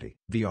virtual reality,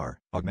 VR,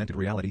 augmented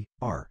reality,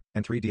 AR,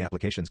 and 3D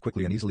applications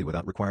quickly and easily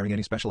without requiring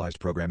any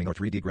specialized programming or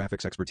 3D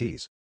graphics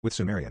expertise. With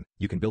Sumerian,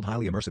 you can build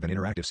highly immersive and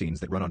interactive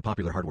scenes that run on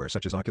popular hardware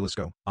such as Oculus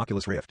Go,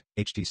 Oculus Rift,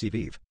 HTC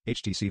Vive,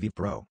 HTC Vive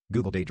Pro,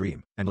 Google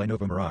Daydream, and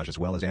Lenovo Mirage, as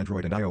well as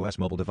Android and iOS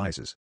mobile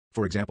devices.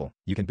 For example,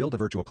 you can build a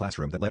virtual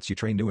classroom that lets you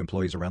train new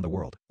employees around the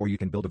world, or you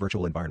can build a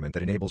virtual environment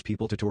that enables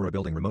people to tour a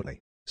building remotely.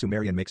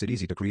 Sumerian makes it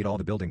easy to create all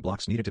the building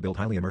blocks needed to build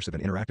highly immersive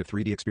and interactive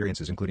 3D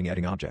experiences, including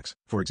adding objects,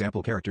 for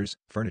example characters,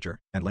 furniture,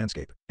 and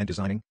landscape, and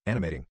designing,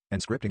 animating,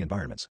 and scripting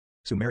environments.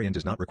 Sumerian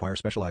does not require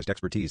specialized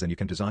expertise and you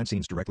can design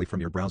scenes directly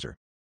from your browser.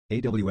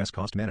 AWS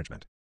Cost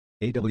Management.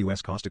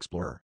 AWS Cost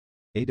Explorer.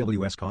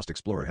 AWS Cost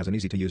Explorer has an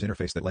easy-to-use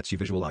interface that lets you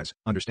visualize,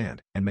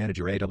 understand, and manage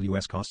your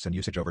AWS costs and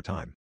usage over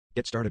time.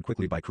 Get started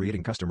quickly by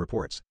creating custom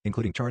reports,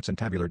 including charts and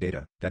tabular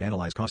data, that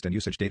analyze cost and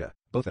usage data,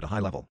 both at a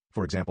high level,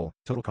 for example,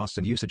 total costs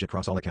and usage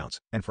across all accounts,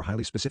 and for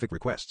highly specific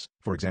requests,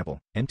 for example,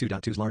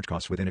 N2.2's large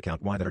costs within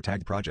account Y that are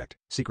tagged project,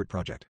 secret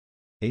project.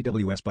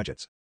 AWS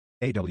Budgets.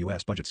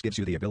 AWS Budgets gives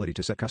you the ability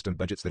to set custom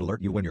budgets that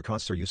alert you when your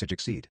costs or usage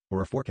exceed, or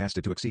are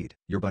forecasted to exceed,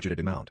 your budgeted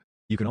amount.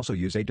 You can also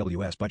use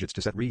AWS Budgets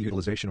to set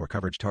reutilization or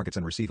coverage targets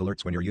and receive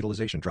alerts when your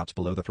utilization drops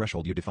below the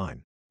threshold you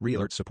define.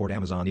 Re-alerts support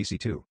Amazon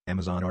EC2,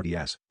 Amazon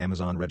RDS,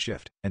 Amazon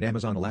Redshift, and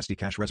Amazon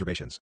Elasticache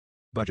reservations.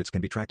 Budgets can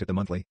be tracked at the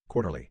monthly,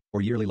 quarterly,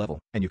 or yearly level,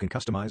 and you can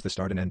customize the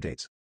start and end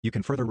dates. You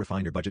can further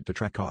refine your budget to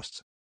track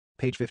costs.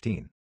 Page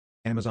 15.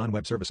 Amazon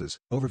Web Services,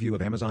 overview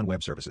of Amazon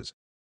Web Services.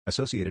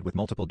 Associated with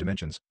multiple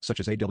dimensions, such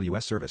as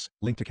AWS Service,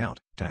 Linked Account,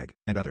 Tag,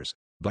 and others.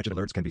 Budget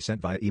alerts can be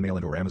sent via email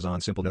and/or Amazon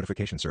Simple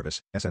Notification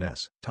Service,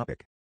 SNS,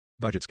 topic.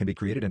 Budgets can be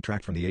created and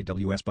tracked from the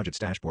AWS Budgets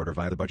dashboard or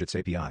via the Budgets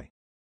API.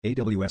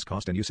 AWS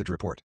Cost and Usage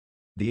Report.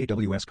 The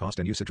AWS Cost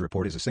and Usage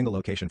Report is a single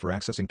location for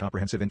accessing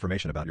comprehensive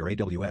information about your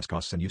AWS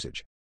costs and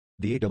usage.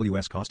 The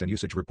AWS Cost and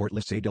Usage Report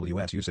lists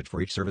AWS usage for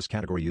each service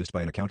category used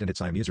by an account and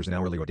its IAM users in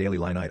hourly or daily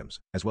line items,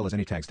 as well as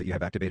any tags that you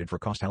have activated for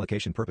cost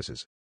allocation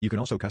purposes. You can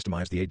also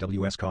customize the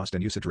AWS Cost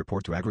and Usage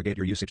Report to aggregate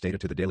your usage data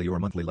to the daily or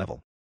monthly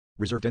level.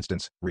 Reserved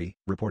Instance,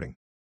 reporting.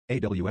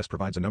 AWS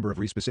provides a number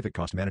of specific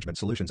cost management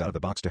solutions out of the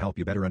box to help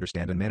you better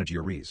understand and manage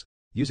your REs.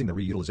 Using the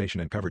reutilization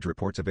and coverage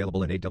reports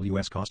available in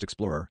AWS Cost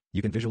Explorer,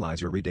 you can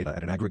visualize your data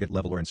at an aggregate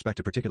level or inspect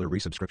a particular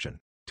subscription.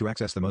 To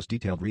access the most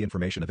detailed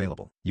information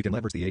available, you can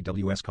leverage the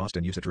AWS Cost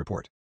and Usage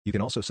Report. You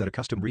can also set a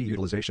custom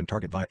reutilization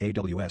target via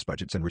AWS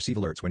budgets and receive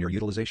alerts when your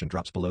utilization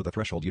drops below the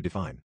threshold you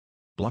define.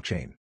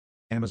 Blockchain.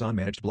 Amazon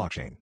Managed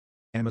Blockchain.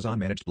 Amazon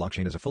Managed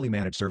Blockchain is a fully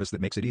managed service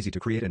that makes it easy to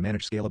create and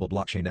manage scalable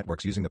blockchain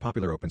networks using the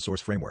popular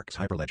open-source frameworks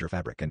Hyperledger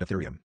Fabric and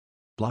Ethereum.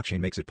 Blockchain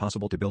makes it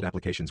possible to build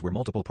applications where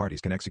multiple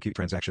parties can execute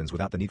transactions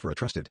without the need for a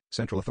trusted,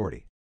 central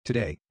authority.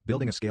 Today,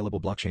 building a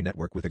scalable blockchain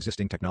network with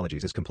existing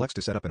technologies is complex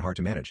to set up and hard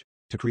to manage.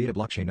 To create a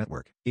blockchain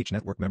network, each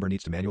network member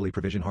needs to manually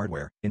provision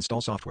hardware,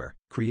 install software,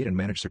 create and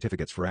manage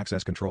certificates for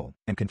access control,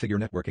 and configure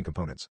networking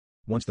components.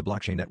 Once the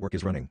blockchain network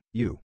is running,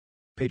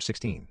 Page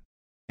 16.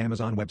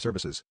 Amazon Web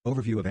Services,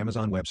 Overview of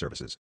Amazon Web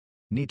Services.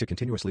 Need to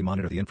continuously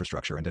monitor the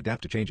infrastructure and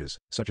adapt to changes,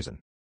 such as an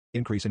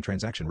increase in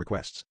transaction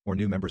requests, or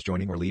new members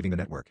joining or leaving the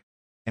network.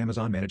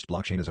 Amazon Managed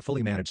Blockchain is a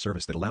fully managed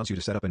service that allows you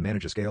to set up and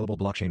manage a scalable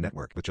blockchain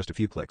network with just a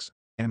few clicks.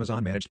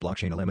 Amazon Managed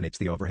Blockchain eliminates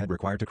the overhead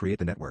required to create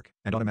the network,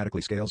 and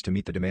automatically scales to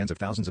meet the demands of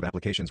thousands of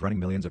applications running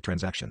millions of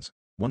transactions.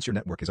 Once your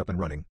network is up and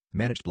running,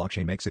 Managed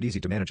Blockchain makes it easy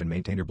to manage and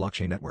maintain your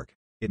blockchain network.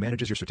 It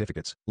manages your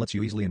certificates, lets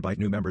you easily invite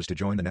new members to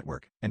join the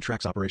network, and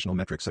tracks operational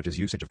metrics such as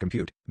usage of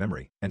compute,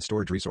 memory, and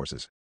storage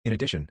resources. In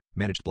addition,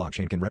 Managed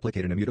Blockchain can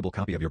replicate an immutable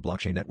copy of your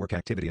blockchain network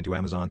activity into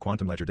Amazon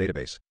Quantum Ledger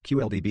Database,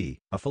 QLDB,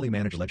 a fully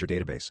managed ledger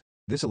database.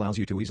 This allows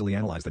you to easily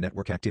analyze the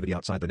network activity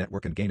outside the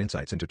network and gain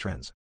insights into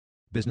trends.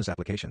 Business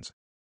applications.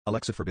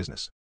 Alexa for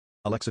Business.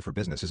 Alexa for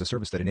Business is a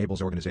service that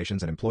enables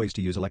organizations and employees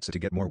to use Alexa to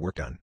get more work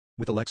done.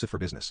 With Alexa for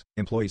Business,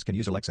 employees can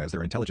use Alexa as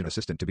their intelligent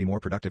assistant to be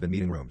more productive in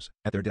meeting rooms,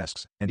 at their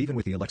desks, and even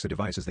with the Alexa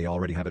devices they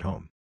already have at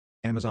home.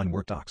 Amazon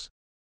WorkDocs.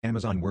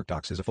 Amazon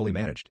WorkDocs is a fully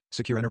managed,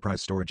 secure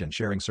enterprise storage and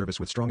sharing service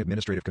with strong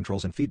administrative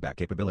controls and feedback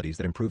capabilities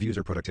that improve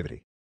user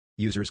productivity.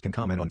 Users can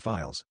comment on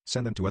files,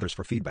 send them to others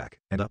for feedback,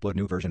 and upload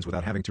new versions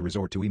without having to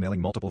resort to emailing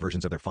multiple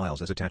versions of their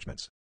files as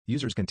attachments.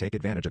 Users can take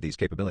advantage of these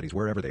capabilities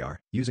wherever they are,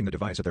 using the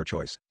device of their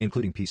choice,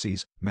 including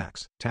PCs,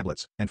 Macs,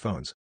 tablets, and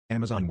phones.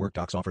 Amazon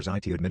WorkDocs offers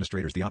IT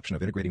administrators the option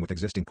of integrating with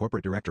existing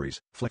corporate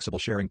directories, flexible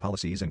sharing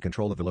policies, and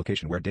control of the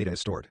location where data is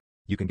stored.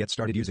 You can get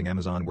started using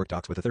Amazon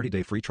WorkDocs with a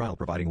 30-day free trial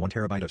providing 1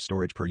 terabyte of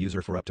storage per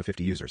user for up to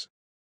 50 users.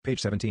 Page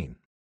 17.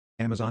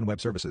 Amazon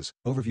Web Services,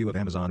 Overview of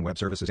Amazon Web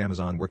Services.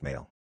 Amazon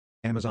Workmail.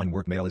 Amazon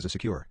Workmail is a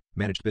secure,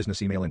 managed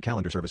business email and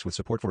calendar service with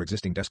support for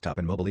existing desktop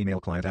and mobile email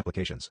client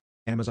applications.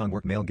 Amazon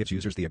Workmail gives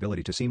users the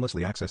ability to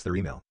seamlessly access their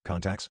email,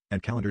 contacts,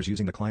 and calendars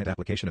using the client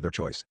application of their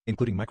choice,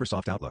 including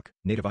Microsoft Outlook,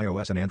 native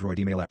iOS and Android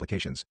email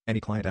applications, any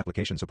client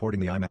application supporting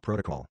the IMAP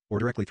protocol, or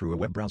directly through a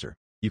web browser.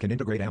 You can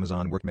integrate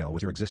Amazon Workmail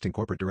with your existing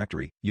corporate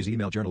directory, use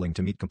email journaling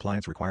to meet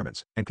compliance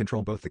requirements, and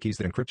control both the keys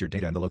that encrypt your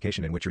data and the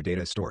location in which your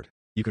data is stored.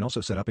 You can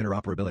also set up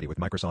interoperability with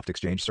Microsoft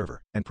Exchange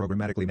Server, and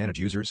programmatically manage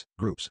users,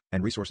 groups,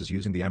 and resources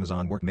using the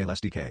Amazon Workmail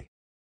SDK.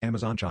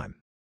 Amazon Chime.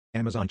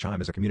 Amazon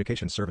Chime is a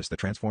communication service that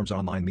transforms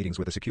online meetings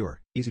with a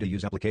secure,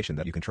 easy-to-use application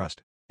that you can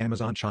trust.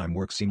 Amazon Chime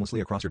works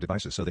seamlessly across your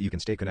devices so that you can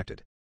stay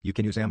connected. You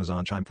can use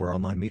Amazon Chime for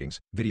online meetings,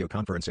 video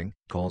conferencing,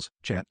 calls,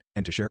 chat,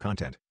 and to share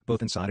content,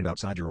 both inside and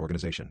outside your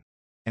organization.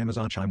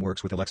 Amazon Chime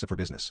works with Alexa for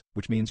Business,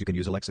 which means you can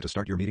use Alexa to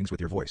start your meetings with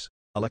your voice.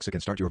 Alexa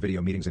can start your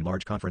video meetings in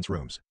large conference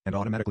rooms, and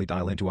automatically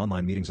dial into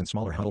online meetings in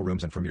smaller huddle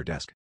rooms and from your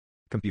desk.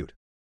 Compute.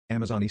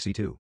 Amazon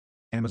EC2.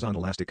 Amazon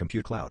Elastic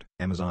Compute Cloud,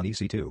 Amazon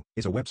EC2,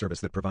 is a web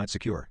service that provides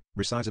secure,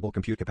 resizable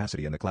compute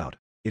capacity in the cloud.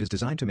 It is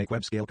designed to make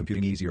web-scale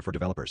computing easier for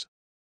developers.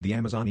 The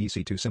Amazon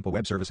EC2 Simple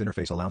Web Service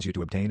interface allows you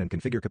to obtain and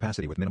configure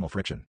capacity with minimal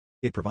friction.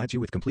 It provides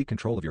you with complete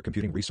control of your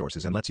computing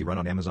resources and lets you run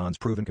on Amazon's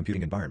proven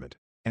computing environment.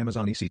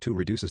 Amazon EC2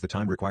 reduces the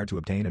time required to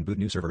obtain and boot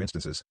new server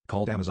instances,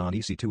 called Amazon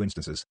EC2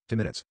 instances, to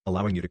minutes,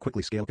 allowing you to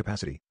quickly scale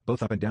capacity,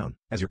 both up and down,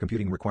 as your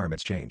computing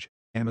requirements change.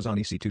 Amazon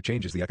EC2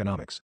 changes the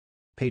economics.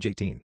 Page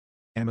 18.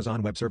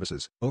 Amazon Web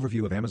Services,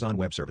 Overview of Amazon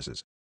Web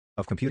Services.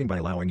 Of computing by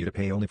allowing you to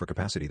pay only for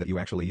capacity that you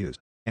actually use.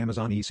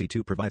 Amazon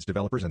EC2 provides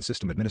developers and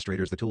system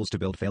administrators the tools to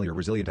build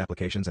failure-resilient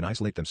applications and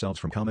isolate themselves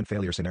from common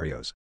failure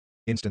scenarios.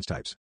 Instance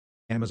types.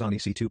 Amazon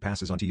EC2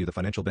 passes on to you the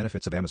financial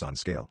benefits of Amazon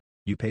scale.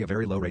 You pay a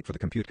very low rate for the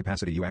compute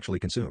capacity you actually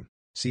consume.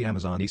 See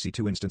Amazon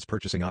EC2 instance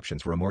purchasing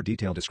options for a more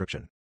detailed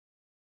description.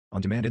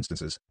 On-demand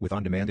instances. With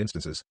on-demand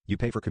instances, you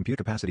pay for compute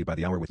capacity by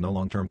the hour with no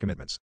long-term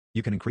commitments.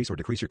 You can increase or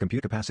decrease your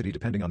compute capacity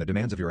depending on the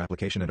demands of your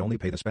application and only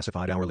pay the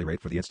specified hourly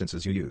rate for the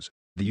instances you use.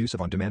 The use of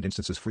on-demand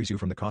instances frees you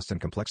from the costs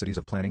and complexities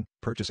of planning,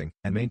 purchasing,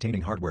 and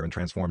maintaining hardware and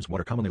transforms what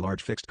are commonly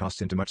large fixed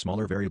costs into much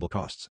smaller variable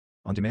costs.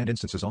 On-demand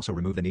instances also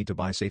remove the need to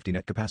buy safety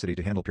net capacity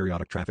to handle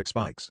periodic traffic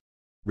spikes.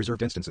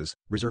 Reserved instances.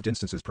 Reserved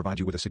instances provide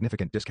you with a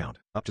significant discount,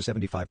 up to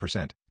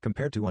 75%,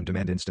 compared to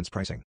on-demand instance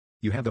pricing.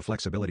 You have the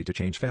flexibility to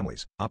change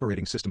families,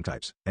 operating system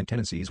types, and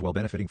tenancies while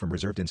benefiting from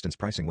reserved instance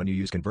pricing when you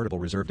use convertible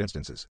reserved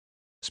instances.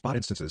 Spot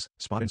instances.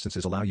 Spot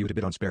instances allow you to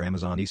bid on spare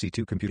Amazon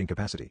EC2 computing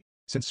capacity.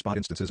 Since spot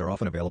instances are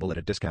often available at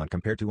a discount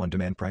compared to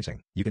on-demand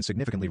pricing, you can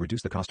significantly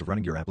reduce the cost of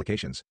running your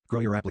applications, grow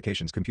your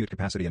application's compute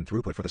capacity and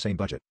throughput for the same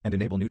budget, and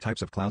enable new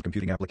types of cloud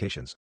computing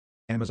applications.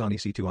 Amazon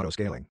EC2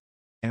 Auto-Scaling.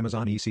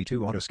 Amazon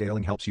EC2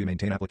 Auto-Scaling helps you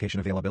maintain application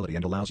availability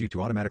and allows you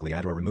to automatically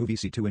add or remove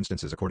EC2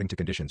 instances according to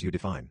conditions you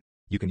define.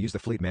 You can use the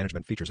fleet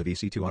management features of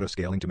EC2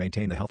 Auto-Scaling to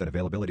maintain the health and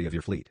availability of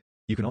your fleet.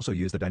 You can also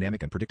use the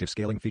dynamic and predictive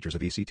scaling features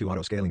of EC2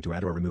 Auto-Scaling to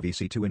add or remove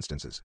EC2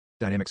 instances.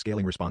 Dynamic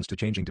scaling responds to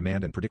changing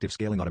demand and predictive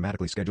scaling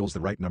automatically schedules the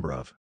right number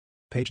of.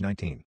 Page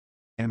 19.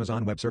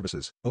 Amazon Web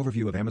Services.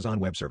 Overview of Amazon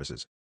Web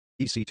Services.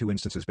 EC2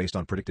 instances based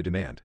on predicted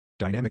demand.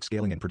 Dynamic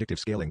scaling and predictive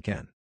scaling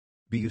can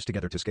be used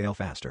together to scale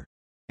faster.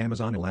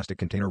 Amazon Elastic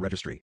Container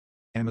Registry.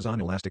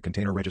 Amazon Elastic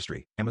Container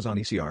Registry, Amazon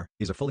ECR,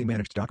 is a fully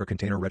managed Docker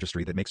container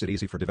registry that makes it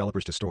easy for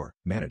developers to store,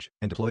 manage,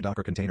 and deploy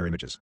Docker container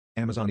images.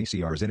 Amazon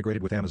ECR is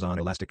integrated with Amazon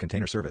Elastic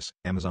Container Service,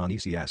 Amazon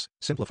ECS,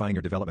 simplifying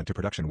your development to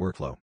production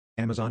workflow.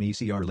 Amazon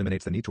ECR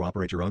eliminates the need to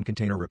operate your own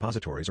container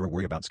repositories or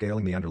worry about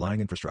scaling the underlying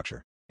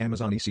infrastructure.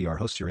 Amazon ECR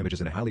hosts your images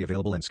in a highly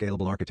available and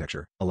scalable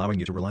architecture, allowing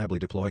you to reliably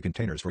deploy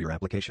containers for your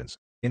applications.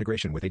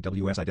 Integration with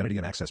AWS Identity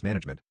and Access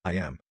Management,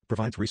 IAM,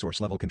 provides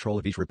resource-level control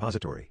of each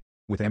repository.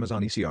 With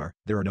Amazon ECR,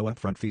 there are no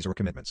upfront fees or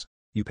commitments.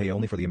 You pay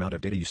only for the amount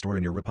of data you store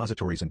in your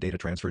repositories and data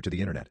transferred to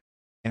the internet.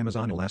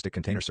 Amazon Elastic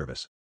Container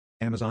Service.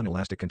 Amazon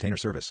Elastic Container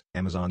Service,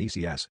 Amazon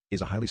ECS,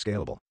 is a highly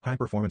scalable,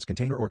 high-performance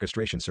container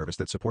orchestration service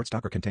that supports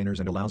Docker containers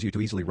and allows you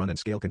to easily run and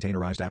scale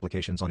containerized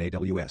applications on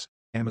AWS.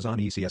 Amazon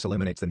ECS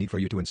eliminates the need for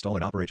you to install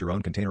and operate your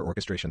own container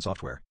orchestration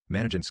software,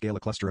 manage and scale a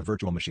cluster of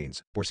virtual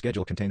machines, or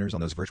schedule containers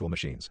on those virtual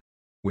machines.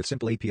 With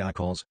simple API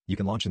calls, you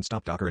can launch and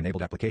stop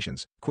Docker-enabled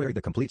applications, query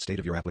the complete state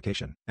of your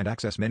application, and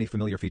access many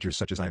familiar features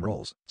such as IAM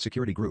roles,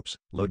 security groups,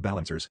 load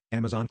balancers,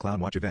 Amazon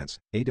CloudWatch events,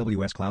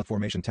 AWS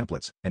CloudFormation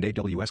templates, and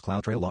AWS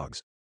CloudTrail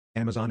logs.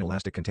 Amazon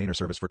Elastic Container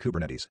Service for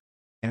Kubernetes.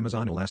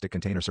 Amazon Elastic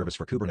Container Service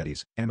for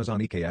Kubernetes, Amazon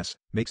EKS,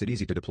 makes it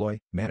easy to deploy,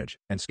 manage,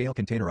 and scale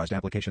containerized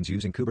applications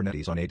using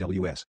Kubernetes on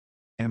AWS.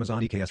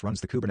 Amazon EKS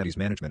runs the Kubernetes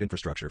management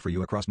infrastructure for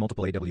you across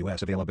multiple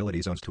AWS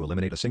availability zones to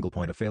eliminate a single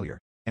point of failure.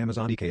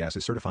 Amazon EKS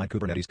is certified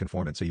Kubernetes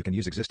conformant so you can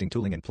use existing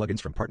tooling and plugins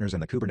from partners in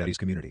the Kubernetes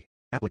community.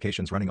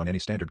 Applications running on any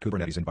standard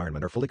Kubernetes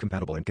environment are fully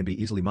compatible and can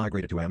be easily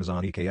migrated to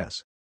Amazon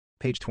EKS.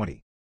 Page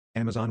 20.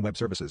 Amazon Web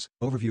Services.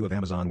 Overview of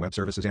Amazon Web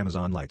Services.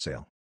 Amazon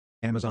Lightsail.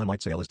 Amazon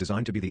Lightsail is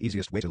designed to be the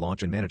easiest way to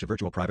launch and manage a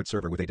virtual private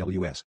server with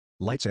AWS.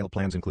 Lightsail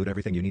plans include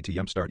everything you need to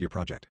jumpstart your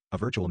project: a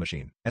virtual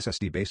machine,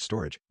 SSD-based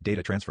storage,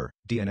 data transfer,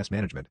 DNS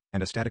management,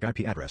 and a static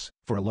IP address,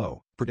 for a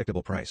low,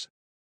 predictable price.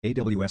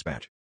 AWS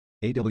Batch.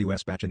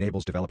 AWS Batch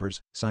enables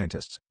developers,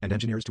 scientists, and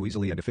engineers to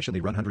easily and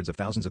efficiently run hundreds of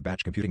thousands of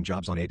batch computing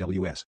jobs on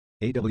AWS.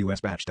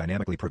 AWS Batch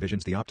dynamically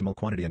provisions the optimal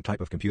quantity and type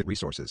of compute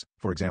resources,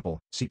 for example,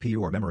 CPU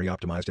or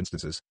memory-optimized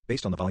instances,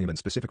 based on the volume and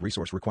specific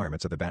resource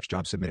requirements of the batch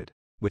job submitted.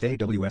 With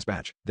AWS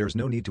Batch, there is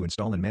no need to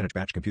install and manage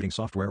batch computing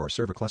software or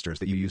server clusters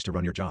that you use to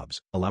run your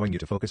jobs, allowing you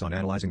to focus on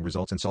analyzing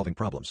results and solving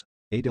problems.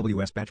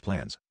 AWS Batch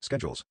plans,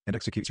 schedules, and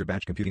executes your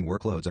batch computing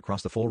workloads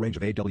across the full range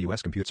of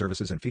AWS compute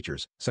services and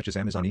features, such as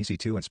Amazon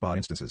EC2 and Spot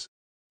instances.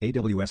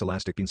 AWS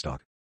Elastic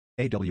Beanstalk.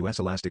 AWS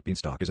Elastic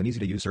Beanstalk is an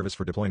easy-to-use service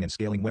for deploying and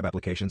scaling web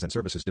applications and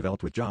services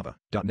developed with Java,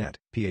 .NET,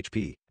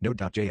 PHP,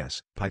 Node.js,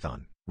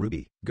 Python,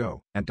 Ruby,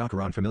 Go, and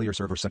Docker on familiar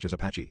servers such as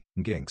Apache,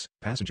 Nginx,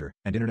 Passenger,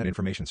 and Internet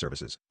Information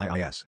Services,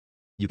 IIS.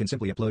 You can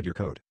simply upload your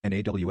code, and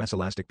AWS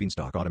Elastic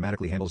Beanstalk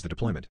automatically handles the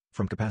deployment,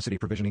 from capacity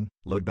provisioning,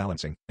 load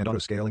balancing, and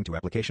auto-scaling to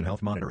application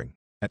health monitoring.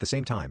 At the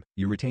same time,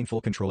 you retain full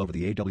control over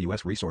the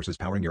AWS resources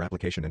powering your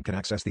application and can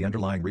access the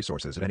underlying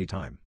resources at any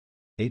time.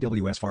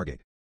 AWS Fargate.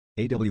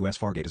 AWS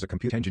Fargate is a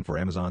compute engine for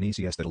Amazon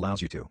ECS that allows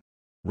you to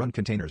run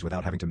containers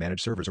without having to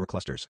manage servers or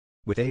clusters.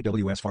 With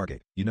AWS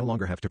Fargate, you no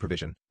longer have to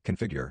provision,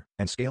 configure,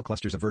 and scale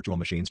clusters of virtual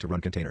machines to run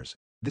containers.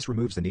 This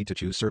removes the need to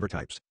choose server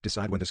types,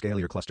 decide when to scale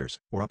your clusters,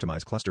 or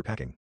optimize cluster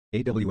packing.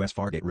 AWS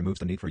Fargate removes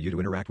the need for you to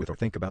interact with or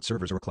think about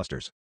servers or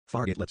clusters.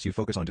 Fargate lets you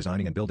focus on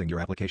designing and building your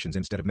applications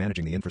instead of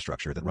managing the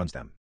infrastructure that runs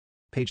them.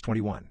 Page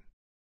 21.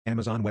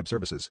 Amazon Web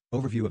Services.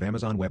 Overview of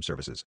Amazon Web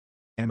Services.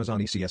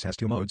 Amazon ECS has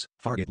two modes: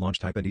 Fargate Launch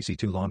Type and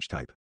EC2 Launch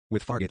Type.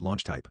 With Fargate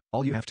Launch Type,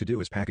 all you have to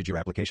do is package your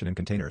application in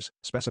containers,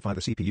 specify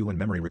the CPU and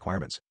memory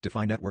requirements,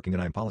 define networking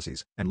and IAM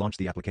policies, and launch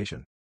the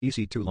application.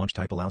 EC2 Launch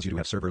Type allows you to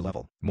have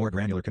server-level, more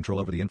granular control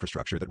over the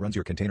infrastructure that runs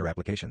your container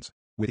applications.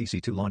 With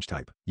EC2 Launch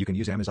Type, you can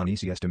use Amazon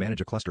ECS to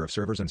manage a cluster of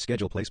servers and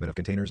schedule placement of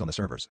containers on the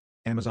servers.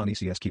 Amazon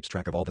ECS keeps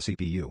track of all the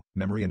CPU,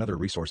 memory and other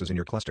resources in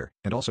your cluster,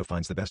 and also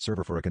finds the best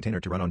server for a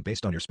container to run on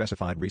based on your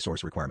specified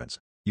resource requirements.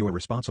 You are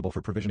responsible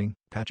for provisioning,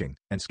 patching,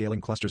 and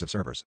scaling clusters of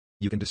servers.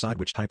 You can decide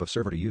which type of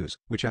server to use,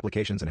 which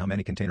applications and how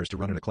many containers to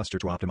run in a cluster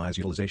to optimize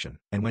utilization,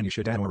 and when you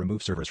should add or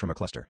remove servers from a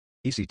cluster.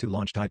 EC2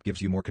 Launch Type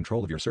gives you more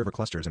control of your server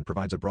clusters and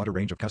provides a broader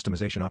range of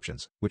customization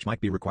options, which might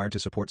be required to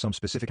support some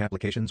specific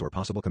applications or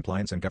possible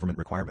compliance and government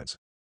requirements.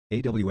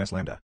 AWS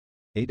Lambda.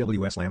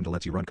 AWS Lambda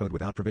lets you run code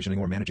without provisioning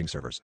or managing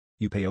servers.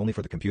 You pay only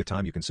for the compute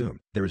time you consume.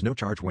 There is no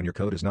charge when your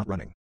code is not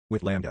running.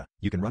 With Lambda,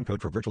 you can run code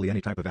for virtually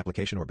any type of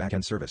application or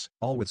backend service,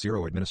 all with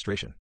zero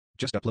administration.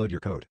 Just upload your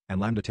code,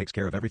 and Lambda takes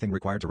care of everything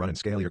required to run and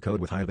scale your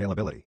code with high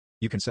availability.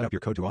 You can set up your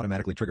code to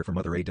automatically trigger from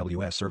other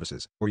AWS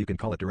services, or you can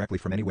call it directly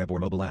from any web or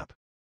mobile app.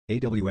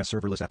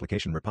 AWS Serverless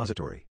Application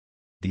Repository.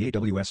 The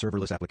AWS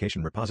Serverless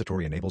Application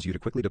Repository enables you to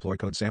quickly deploy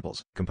code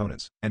samples,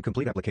 components, and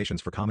complete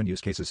applications for common use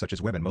cases such as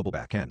web and mobile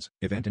backends,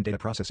 event and data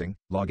processing,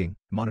 logging,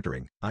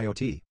 monitoring,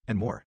 IoT, and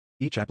more.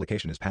 Each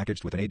application is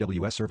packaged with an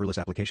AWS Serverless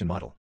Application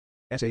Model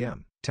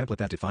 (SAM) template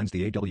that defines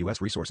the AWS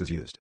resources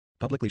used.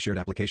 Publicly shared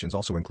applications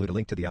also include a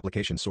link to the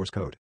application source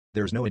code.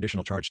 There is no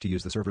additional charge to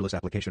use the Serverless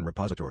Application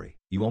Repository.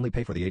 You only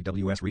pay for the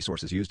AWS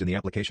resources used in the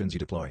applications you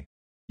deploy.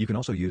 You can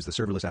also use the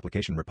Serverless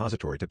Application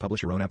Repository to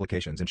publish your own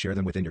applications and share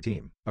them within your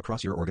team,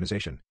 across your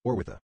organization, or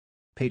with the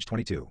Page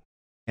 22.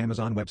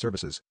 Amazon Web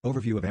Services.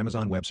 Overview of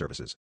Amazon Web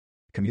Services.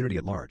 Community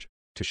at large.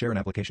 To share an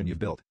application you've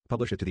built,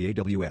 publish it to the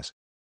AWS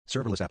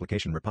Serverless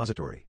Application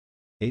Repository.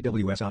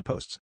 AWS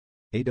Outposts.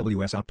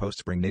 AWS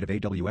Outposts bring native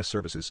AWS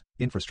services,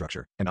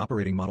 infrastructure, and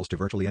operating models to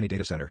virtually any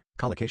data center,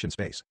 colocation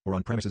space, or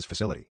on-premises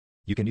facility.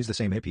 You can use the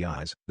same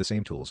APIs, the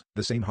same tools,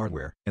 the same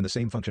hardware, and the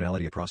same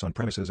functionality across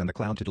on-premises and the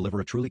cloud to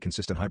deliver a truly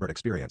consistent hybrid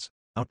experience.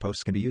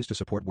 Outposts can be used to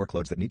support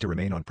workloads that need to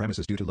remain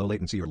on-premises due to low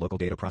latency or local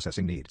data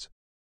processing needs.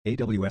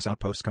 AWS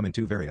Outposts come in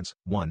two variants.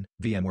 1.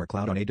 VMware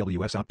Cloud on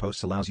AWS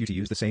Outposts allows you to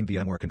use the same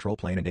VMware control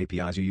plane and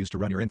APIs you use to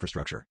run your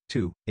infrastructure.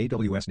 2.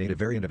 AWS native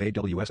variant of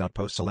AWS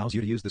Outposts allows you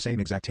to use the same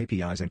exact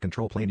APIs and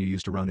control plane you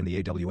use to run in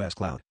the AWS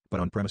cloud, but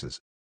on premises.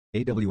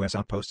 AWS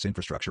Outposts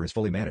infrastructure is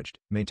fully managed,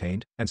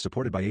 maintained, and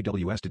supported by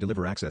AWS to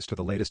deliver access to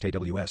the latest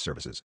AWS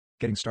services.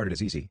 Getting started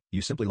is easy.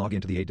 You simply log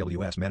into the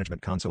AWS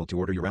Management Console to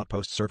order your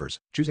Outpost servers,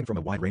 choosing from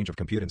a wide range of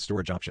compute and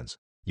storage options.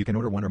 You can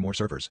order one or more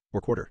servers, or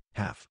quarter,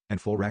 half,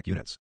 and full rack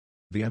units.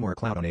 VMware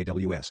Cloud on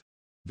AWS.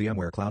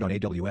 VMware Cloud on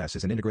AWS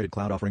is an integrated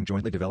cloud offering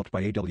jointly developed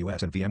by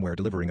AWS and VMware,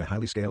 delivering a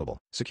highly scalable,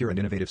 secure and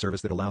innovative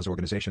service that allows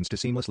organizations to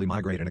seamlessly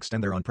migrate and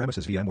extend their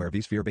on-premises VMware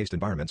vSphere-based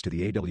environments to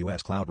the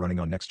AWS cloud running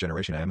on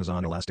next-generation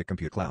Amazon Elastic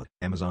Compute Cloud,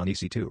 Amazon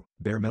EC2,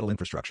 bare metal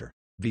infrastructure.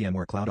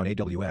 VMware Cloud on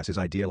AWS is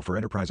ideal for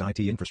enterprise IT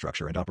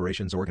infrastructure and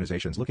operations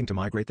organizations looking to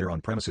migrate their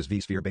on-premises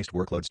vSphere-based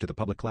workloads to the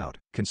public cloud,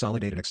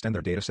 consolidate and extend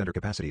their data center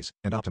capacities,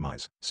 and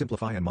optimize,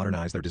 simplify and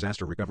modernize their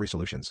disaster recovery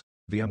solutions.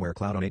 VMware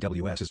Cloud on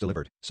AWS is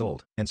delivered,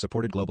 sold, and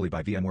supported globally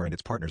by VMware and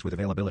its partners with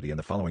availability in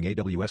the following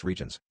AWS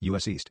regions: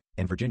 US East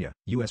and Virginia,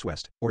 US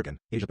West, Oregon,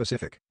 Asia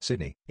Pacific,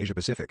 Sydney, Asia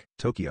Pacific,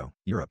 Tokyo,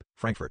 Europe,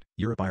 Frankfurt,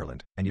 Europe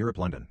Ireland, and Europe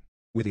London.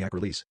 With the ACK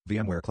release,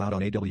 VMware Cloud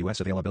on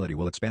AWS availability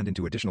will expand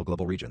into additional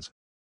global regions.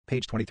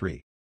 Page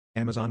 23.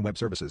 Amazon Web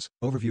Services.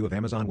 Overview of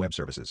Amazon Web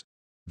Services.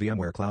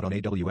 VMware Cloud on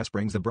AWS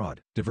brings the broad,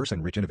 diverse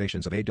and rich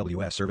innovations of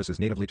AWS services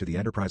natively to the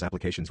enterprise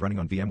applications running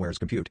on VMware's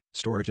compute,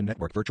 storage and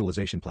network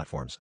virtualization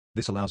platforms.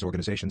 This allows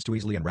organizations to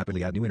easily and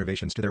rapidly add new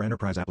innovations to their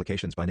enterprise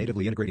applications by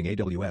natively integrating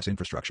AWS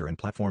infrastructure and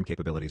platform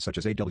capabilities such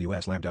as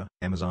AWS Lambda,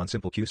 Amazon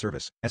Simple Queue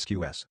Service,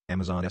 SQS,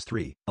 Amazon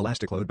S3,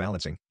 Elastic Load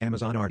Balancing,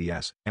 Amazon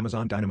RDS,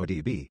 Amazon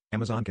DynamoDB,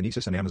 Amazon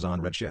Kinesis and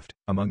Amazon Redshift,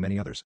 among many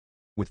others.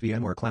 With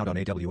VMware Cloud on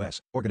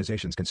AWS,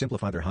 organizations can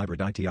simplify their hybrid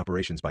IT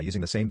operations by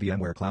using the same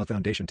VMware Cloud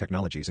Foundation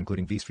technologies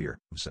including vSphere,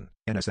 vSAN,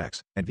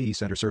 NSX, and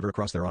vCenter Server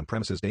across their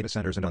on-premises data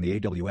centers and on the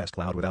AWS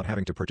cloud without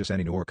having to purchase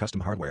any new or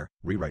custom hardware,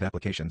 rewrite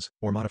applications,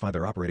 or modify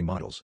their operating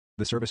models.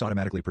 The service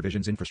automatically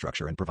provisions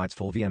infrastructure and provides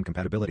full VM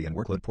compatibility and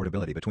workload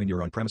portability between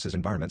your on-premises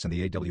environments and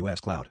the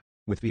AWS cloud.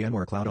 With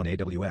VMware Cloud on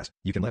AWS,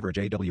 you can leverage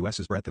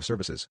AWS's breadth of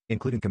services,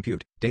 including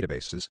compute,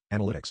 databases,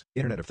 analytics,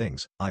 Internet of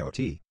Things,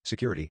 IoT,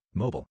 security,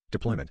 mobile,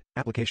 deployment,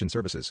 application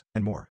services,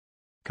 and more.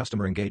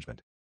 Customer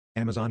engagement.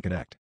 Amazon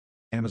Connect.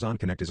 Amazon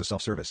Connect is a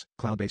self-service,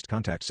 cloud-based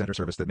contact center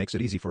service that makes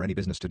it easy for any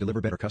business to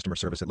deliver better customer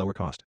service at lower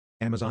cost.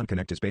 Amazon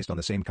Connect is based on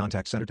the same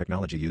contact center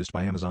technology used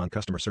by Amazon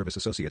customer service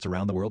associates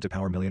around the world to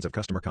power millions of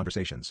customer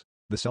conversations.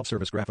 The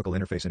self-service graphical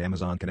interface in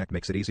Amazon Connect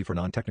makes it easy for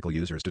non-technical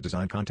users to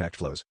design contact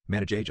flows,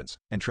 manage agents,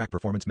 and track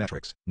performance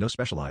metrics. No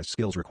specialized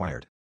skills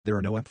required. There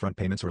are no upfront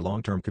payments or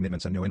long-term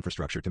commitments and no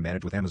infrastructure to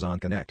manage with Amazon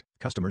Connect.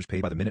 Customers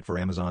pay by the minute for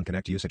Amazon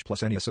Connect usage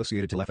plus any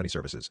associated telephony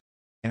services.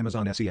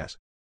 Amazon SES.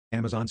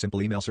 Amazon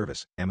Simple Email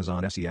Service,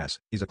 Amazon SES,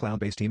 is a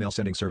cloud-based email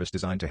sending service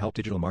designed to help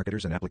digital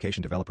marketers and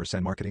application developers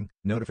send marketing,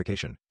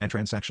 notification, and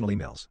transactional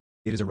emails.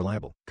 It is a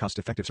reliable,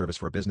 cost-effective service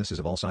for businesses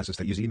of all sizes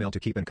that use email to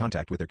keep in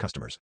contact with their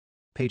customers.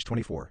 Page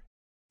 24.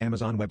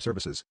 Amazon Web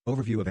Services.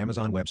 Overview of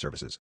Amazon Web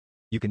Services.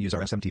 You can use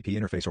our SMTP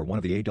interface or one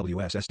of the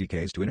AWS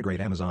SDKs to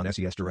integrate Amazon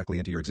SES directly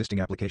into your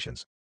existing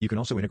applications. You can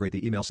also integrate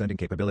the email sending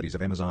capabilities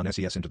of Amazon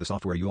SES into the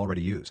software you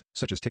already use,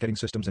 such as ticketing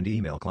systems and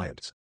email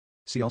clients.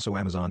 See also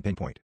Amazon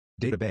Pinpoint.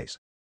 Database.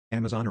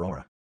 Amazon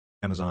Aurora.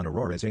 Amazon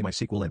Aurora is a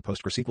MySQL and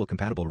PostgreSQL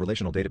compatible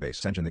relational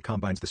database engine that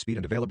combines the speed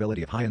and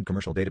availability of high-end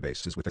commercial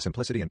databases with the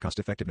simplicity and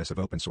cost-effectiveness of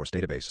open-source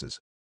databases.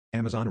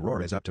 Amazon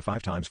Aurora is up to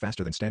 5 times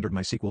faster than standard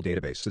MySQL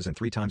databases and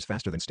 3 times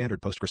faster than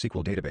standard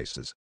PostgreSQL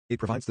databases. It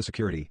provides the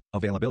security,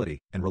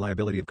 availability, and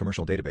reliability of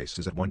commercial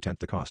databases at 1/10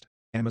 the cost.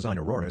 Amazon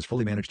Aurora is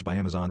fully managed by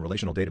Amazon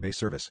Relational Database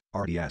Service,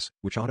 RDS,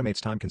 which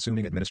automates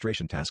time-consuming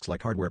administration tasks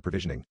like hardware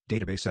provisioning,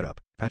 database setup,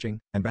 patching,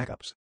 and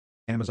backups.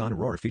 Amazon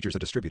Aurora features a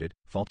distributed,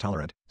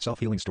 fault-tolerant,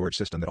 self-healing storage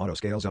system that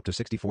auto-scales up to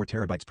 64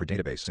 terabytes per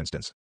database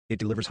instance. It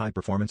delivers high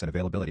performance and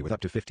availability with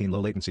up to 15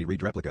 low-latency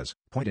read replicas,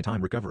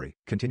 point-in-time recovery,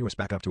 continuous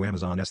backup to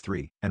Amazon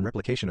S3, and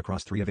replication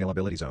across 3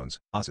 availability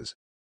zones, AZs.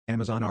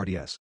 Amazon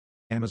RDS.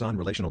 Amazon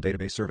Relational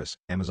Database Service,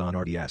 Amazon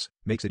RDS,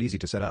 makes it easy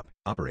to set up,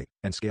 operate,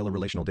 and scale a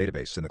relational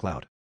database in the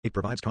cloud. It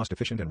provides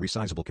cost-efficient and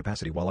resizable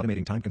capacity while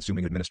automating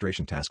time-consuming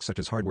administration tasks such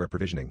as hardware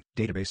provisioning,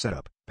 database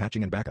setup,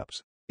 patching and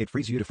backups. It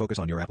frees you to focus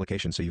on your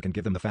application so you can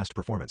give them the fast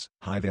performance,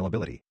 high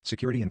availability,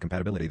 security and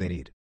compatibility they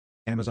need.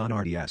 Amazon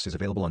RDS is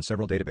available on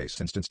several database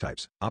instance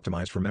types,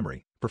 optimized for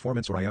memory,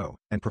 performance or I/O,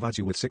 and provides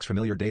you with 6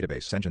 familiar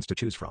database engines to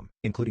choose from,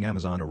 including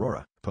Amazon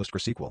Aurora,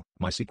 PostgreSQL,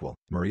 MySQL,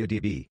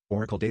 MariaDB,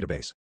 Oracle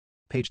Database.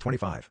 Page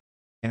 25.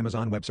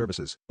 Amazon Web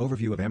Services,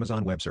 Overview of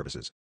Amazon Web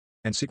Services.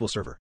 And SQL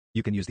Server.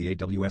 You can use the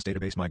AWS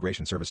Database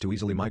Migration Service to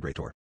easily migrate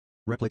or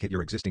replicate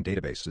your existing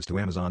databases to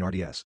Amazon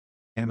RDS.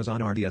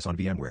 Amazon RDS on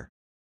VMware.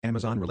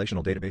 Amazon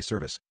Relational Database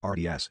Service,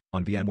 RDS,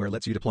 on VMware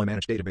lets you deploy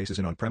managed databases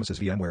in on-premises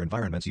VMware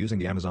environments using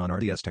the Amazon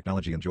RDS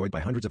technology enjoyed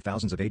by hundreds of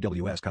thousands of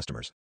AWS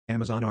customers.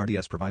 Amazon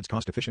RDS provides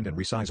cost-efficient and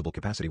resizable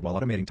capacity while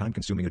automating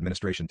time-consuming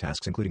administration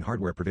tasks including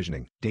hardware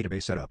provisioning,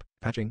 database setup,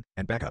 patching,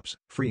 and backups,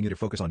 freeing you to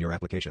focus on your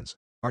applications.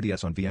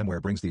 RDS on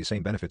VMware brings these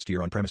same benefits to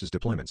your on-premises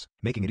deployments,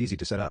 making it easy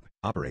to set up,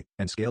 operate,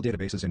 and scale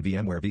databases in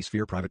VMware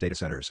vSphere private data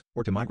centers,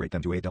 or to migrate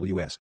them to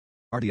AWS.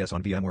 RDS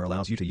on VMware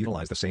allows you to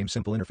utilize the same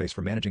simple interface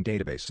for managing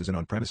databases in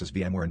on-premises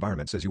VMware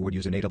environments as you would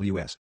use in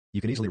AWS.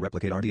 You can easily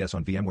replicate RDS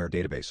on VMware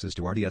databases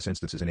to RDS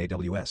instances in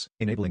AWS,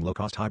 enabling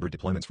low-cost hybrid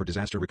deployments for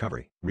disaster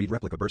recovery, read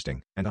replica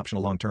bursting, and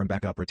optional long-term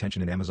backup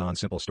retention in Amazon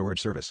Simple Storage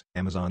Service,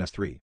 Amazon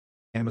S3.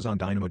 Amazon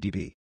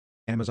DynamoDB.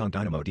 Amazon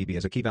DynamoDB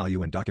is a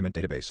key-value and document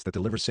database that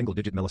delivers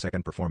single-digit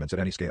millisecond performance at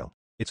any scale.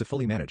 It's a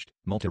fully managed,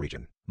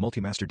 multi-region,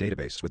 multi-master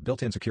database with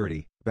built-in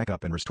security,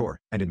 backup and restore,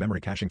 and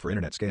in-memory caching for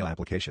internet-scale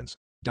applications.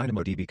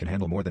 DynamoDB can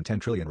handle more than 10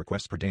 trillion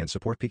requests per day and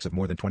support peaks of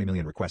more than 20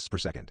 million requests per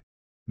second.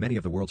 Many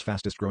of the world's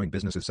fastest-growing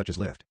businesses such as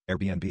Lyft,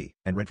 Airbnb,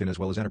 and Redfin as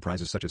well as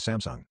enterprises such as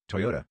Samsung,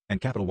 Toyota, and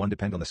Capital One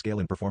depend on the scale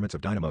and performance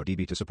of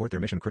DynamoDB to support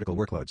their mission-critical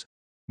workloads.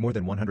 More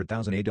than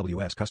 100,000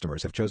 AWS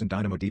customers have chosen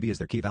DynamoDB as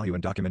their key value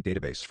and document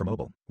database for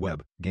mobile,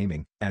 web,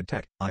 gaming, ad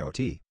tech,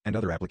 IoT, and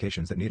other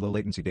applications that need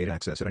low-latency data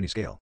access at any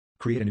scale.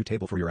 Create a new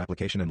table for your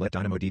application and let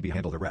DynamoDB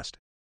handle the rest.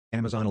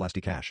 Amazon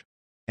ElastiCache.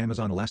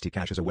 Amazon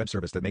ElastiCache is a web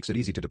service that makes it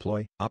easy to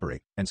deploy,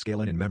 operate, and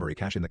scale in-memory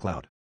cache in the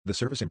cloud. The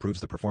service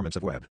improves the performance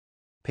of web.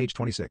 Page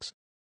 26.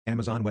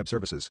 Amazon Web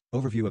Services,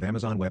 Overview of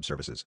Amazon Web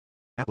Services.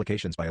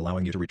 Applications by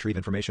allowing you to retrieve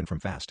information from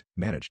fast,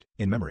 managed,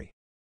 in-memory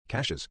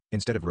caches,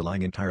 instead of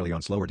relying entirely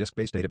on slower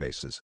disk-based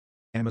databases.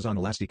 Amazon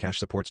ElastiCache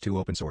supports 2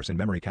 open-source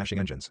in-memory caching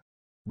engines.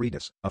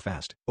 Redis, a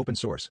fast,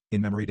 open-source,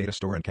 in-memory data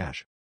store and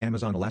cache.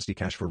 Amazon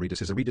ElastiCache for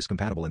Redis is a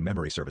Redis-compatible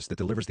in-memory service that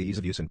delivers the ease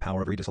of use and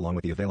power of Redis along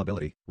with the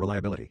availability,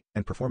 reliability,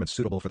 and performance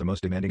suitable for the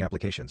most demanding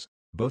applications.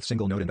 Both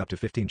single-node and up to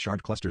 15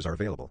 shard clusters are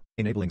available,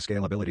 enabling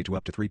scalability to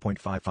up to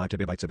 3.55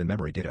 TB of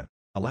in-memory data.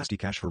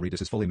 ElastiCache for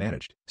Redis is fully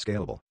managed,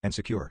 scalable, and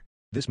secure.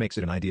 This makes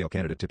it an ideal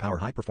candidate to power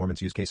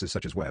high-performance use cases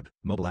such as web,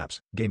 mobile apps,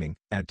 gaming,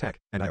 ad tech,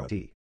 and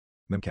IoT.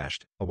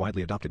 Memcached, a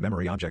widely adopted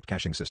memory object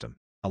caching system.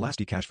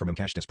 ElastiCache for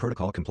Memcached is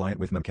protocol compliant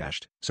with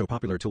Memcached, so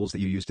popular tools that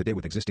you use today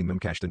with existing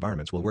Memcached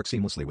environments will work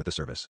seamlessly with the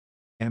service.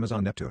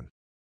 Amazon Neptune.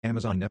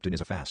 Amazon Neptune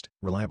is a fast,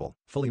 reliable,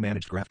 fully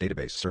managed graph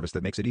database service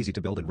that makes it easy to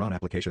build and run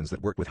applications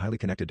that work with highly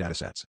connected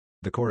datasets.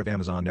 The core of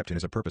Amazon Neptune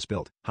is a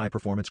purpose-built,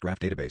 high-performance graph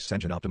database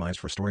engine optimized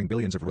for storing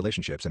billions of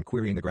relationships and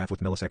querying the graph with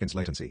milliseconds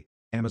latency.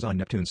 Amazon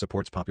Neptune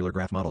supports popular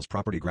graph models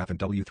Property Graph and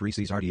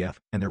W3C's RDF,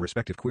 and their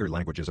respective query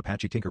languages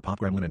Apache Tinkerpop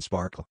Gremlin and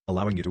Spark,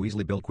 allowing you to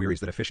easily build queries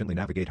that efficiently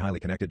navigate highly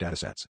connected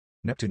datasets.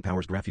 Neptune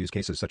powers graph use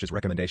cases such as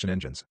recommendation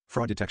engines,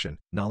 fraud detection,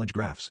 knowledge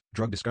graphs,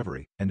 drug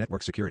discovery, and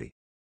network security.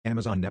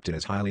 Amazon Neptune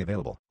is highly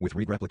available, with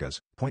read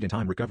replicas,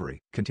 point-in-time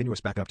recovery, continuous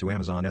backup to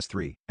Amazon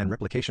S3, and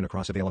replication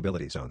across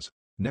availability zones.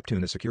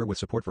 Neptune is secure with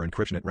support for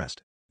encryption at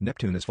rest.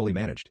 Neptune is fully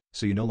managed,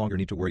 so you no longer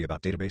need to worry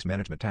about database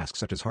management tasks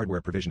such as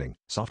hardware provisioning,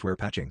 software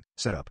patching,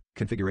 setup,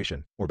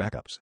 configuration, or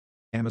backups.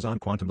 Amazon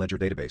Quantum Ledger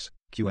Database,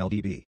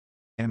 QLDB.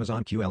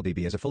 Amazon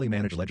QLDB is a fully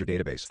managed ledger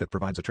database that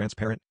provides a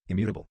transparent,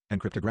 immutable,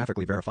 and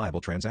cryptographically verifiable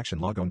transaction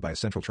log owned by a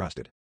central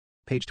trusted.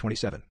 Page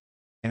 27.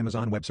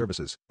 Amazon Web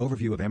Services,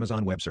 Overview of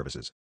Amazon Web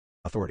Services.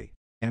 Authority.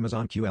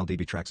 Amazon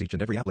QLDB tracks each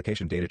and every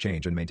application data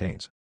change and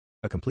maintains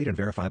a complete and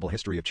verifiable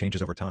history of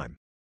changes over time.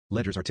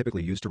 Ledgers are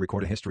typically used to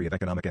record a history of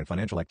economic and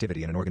financial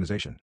activity in an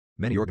organization.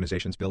 Many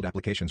organizations build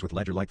applications with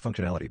ledger-like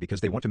functionality because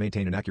they want to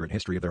maintain an accurate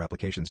history of their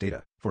application's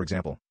data. For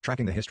example,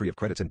 tracking the history of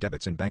credits and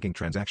debits in banking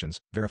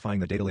transactions, verifying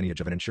the data lineage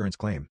of an insurance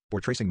claim,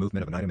 or tracing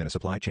movement of an item in a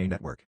supply chain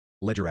network.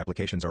 Ledger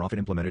applications are often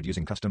implemented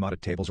using custom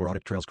audit tables or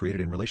audit trails created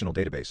in relational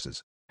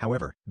databases.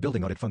 However,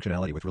 building audit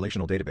functionality with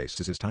relational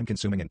databases is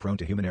time-consuming and prone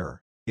to human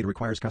error. It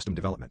requires custom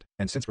development,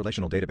 and since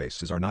relational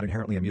databases are not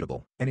inherently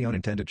immutable, any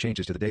unintended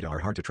changes to the data are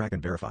hard to track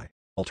and verify.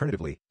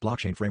 Alternatively,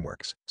 blockchain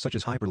frameworks, such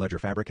as Hyperledger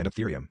Fabric and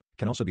Ethereum,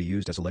 can also be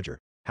used as a ledger.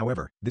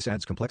 However, this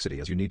adds complexity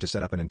as you need to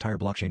set up an entire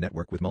blockchain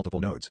network with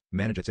multiple nodes,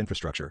 manage its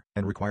infrastructure,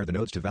 and require the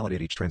nodes to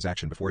validate each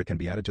transaction before it can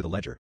be added to the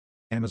ledger.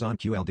 Amazon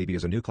QLDB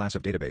is a new class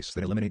of database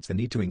that eliminates the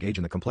need to engage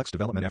in the complex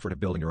development effort of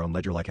building your own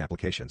ledger-like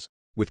applications.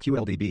 With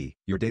QLDB,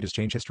 your data's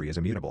change history is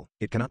immutable,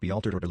 it cannot be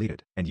altered or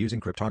deleted, and using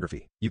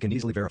cryptography, you can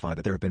easily verify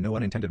that there have been no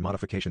unintended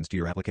modifications to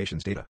your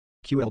application's data.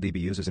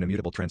 QLDB uses an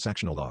immutable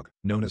transactional log,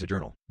 known as a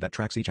journal, that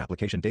tracks each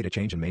application data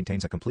change and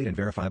maintains a complete and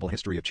verifiable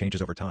history of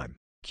changes over time.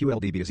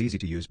 QLDB is easy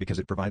to use because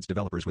it provides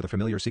developers with a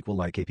familiar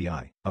SQL-like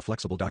API, a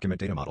flexible document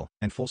data model,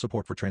 and full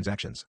support for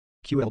transactions.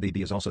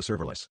 QLDB is also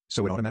serverless,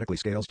 so it automatically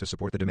scales to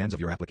support the demands of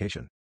your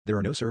application. There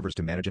are no servers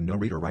to manage and no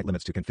read or write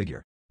limits to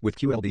configure. With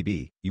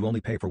QLDB, you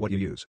only pay for what you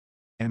use.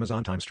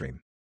 Amazon TimeStream.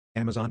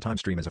 Amazon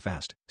TimeStream is a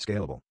fast,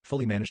 scalable,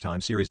 fully managed time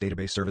series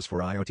database service for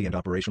IoT and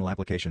operational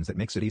applications that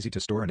makes it easy to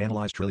store and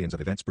analyze trillions of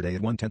events per day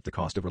at 1/10 the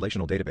cost of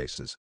relational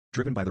databases.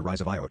 Driven by the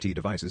rise of IoT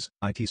devices,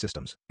 IT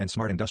systems, and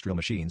smart industrial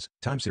machines,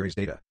 time series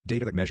data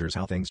that measures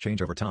how things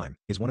change over time,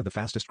 is one of the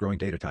fastest growing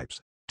data types.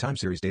 Time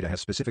series data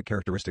has specific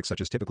characteristics such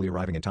as typically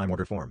arriving in time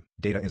order form,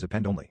 data is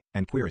append-only,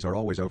 and queries are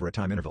always over a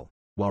time interval.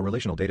 While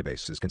relational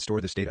databases can store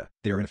this data,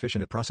 they are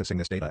inefficient at processing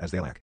this data as they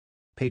lack.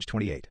 Page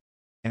 28.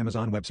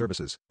 Amazon Web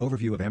Services.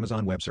 Overview of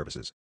Amazon Web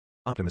Services.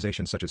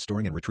 Optimization such as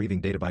storing and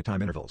retrieving data by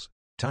time intervals.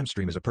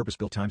 TimeStream is a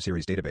purpose-built time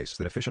series database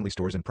that efficiently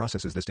stores and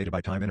processes this data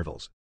by time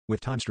intervals.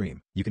 With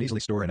TimeStream, you can easily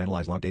store and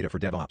analyze log data for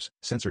DevOps,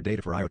 sensor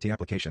data for IoT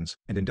applications,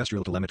 and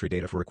industrial telemetry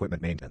data for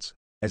equipment maintenance.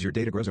 As your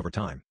data grows over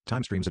time,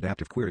 TimeStream's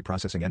adaptive query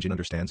processing engine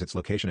understands its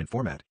location and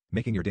format,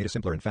 making your data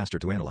simpler and faster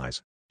to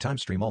analyze.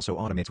 TimeStream also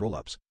automates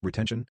rollups,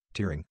 retention,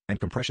 tiering, and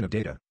compression of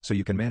data, so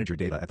you can manage your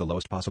data at the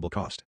lowest possible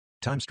cost.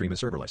 TimeStream is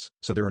serverless,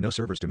 so there are no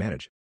servers to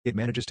manage. It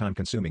manages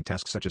time-consuming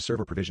tasks such as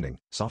server provisioning,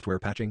 software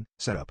patching,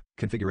 setup,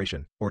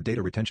 configuration, or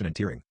data retention and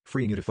tiering,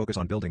 freeing you to focus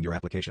on building your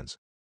applications.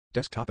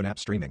 Desktop and app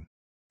streaming.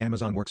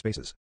 Amazon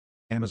Workspaces.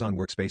 Amazon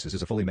Workspaces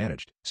is a fully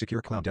managed,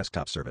 secure cloud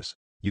desktop service.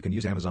 You can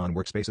use Amazon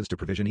Workspaces to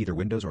provision either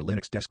Windows or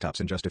Linux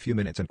desktops in just a few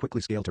minutes and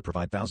quickly scale to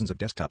provide thousands of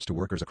desktops to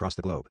workers across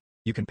the globe.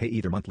 You can pay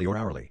either monthly or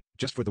hourly,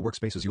 just for the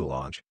workspaces you'll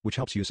launch, which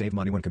helps you save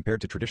money when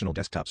compared to traditional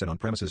desktops and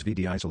on-premises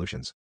VDI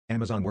solutions.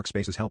 Amazon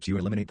Workspaces helps you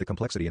eliminate the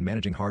complexity in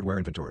managing hardware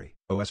inventory,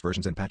 OS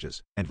versions and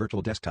patches, and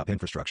virtual desktop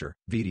infrastructure,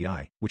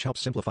 VDI, which helps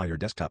simplify your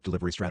desktop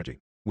delivery strategy.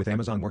 With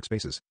Amazon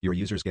Workspaces, your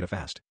users get a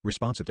fast,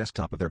 responsive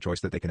desktop of their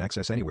choice that they can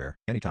access anywhere,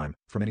 anytime,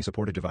 from any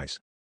supported device.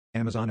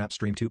 Amazon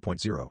AppStream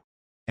 2.0.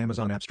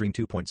 Amazon AppStream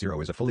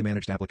 2.0 is a fully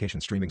managed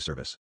application streaming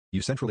service.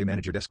 You centrally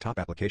manage your desktop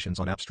applications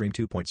on AppStream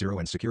 2.0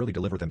 and securely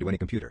deliver them to any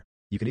computer.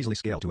 You can easily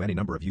scale to any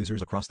number of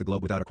users across the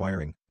globe without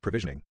acquiring,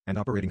 provisioning, and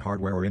operating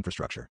hardware or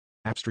infrastructure.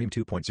 AppStream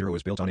 2.0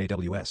 is built on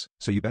AWS,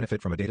 so you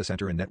benefit from a data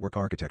center and network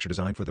architecture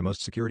designed for the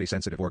most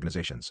security-sensitive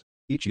organizations.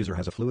 Each user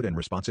has a fluid and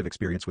responsive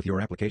experience with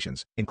your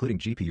applications, including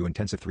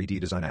GPU-intensive 3D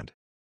design and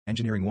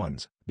engineering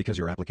ones, because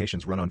your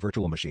applications run on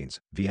virtual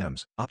machines,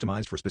 VMs,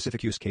 optimized for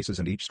specific use cases,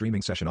 and each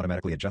streaming session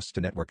automatically adjusts to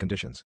network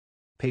conditions.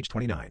 Page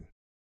 29.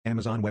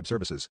 Amazon Web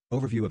Services.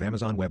 Overview of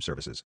Amazon Web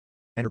Services.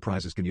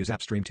 Enterprises can use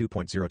AppStream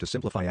 2.0 to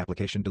simplify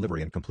application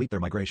delivery and complete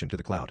their migration to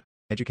the cloud.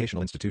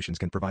 Educational institutions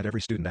can provide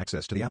every student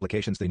access to the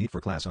applications they need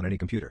for class on any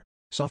computer.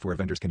 Software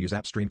vendors can use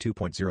AppStream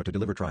 2.0 to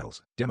deliver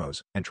trials,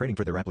 demos, and training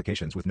for their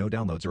applications with no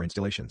downloads or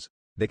installations.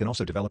 They can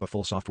also develop a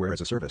full software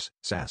as a service,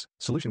 SaaS,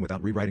 solution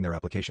without rewriting their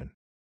application.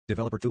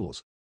 Developer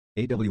tools.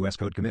 AWS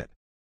Code Commit.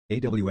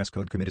 AWS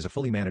Code Commit is a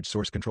fully managed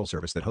source control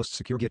service that hosts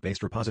secure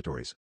Git-based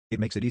repositories. It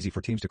makes it easy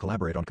for teams to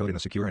collaborate on code in a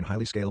secure and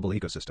highly scalable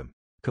ecosystem.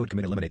 Code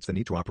Commit eliminates the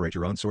need to operate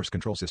your own source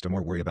control system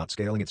or worry about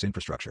scaling its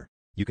infrastructure.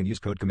 You can use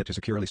Code Commit to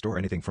securely store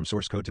anything from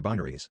source code to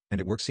binaries, and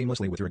it works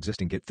seamlessly with your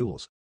existing Git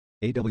tools.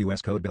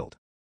 AWS Code Build.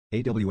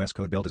 AWS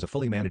Code Build is a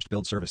fully managed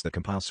build service that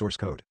compiles source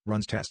code,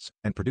 runs tests,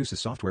 and produces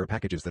software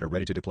packages that are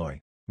ready to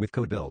deploy. With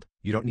Code Build,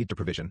 you don't need to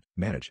provision,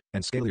 manage,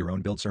 and scale your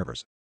own build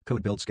servers.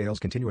 Code Build scales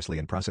continuously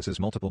and processes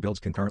multiple builds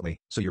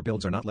concurrently, so your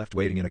builds are not left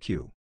waiting in a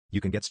queue.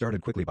 You can get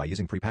started quickly by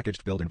using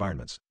prepackaged build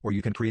environments, or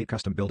you can create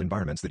custom build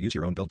environments that use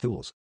your own build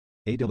tools.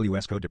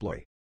 AWS Code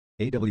Deploy.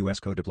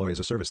 AWS Code Deploy is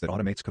a service that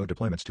automates code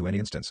deployments to any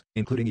instance,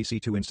 including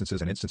EC2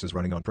 instances and instances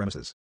running on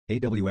premises.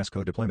 AWS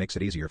Code Deploy makes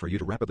it easier for you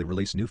to rapidly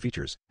release new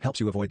features, helps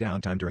you avoid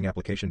downtime during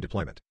application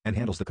deployment, and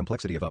handles the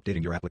complexity of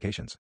updating your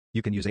applications.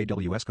 You can use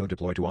AWS Code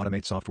Deploy to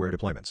automate software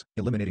deployments,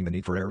 eliminating the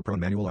need for error-prone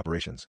manual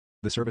operations.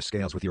 The service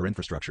scales with your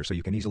infrastructure so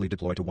you can easily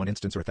deploy to one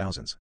instance or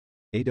thousands.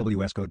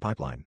 AWS Code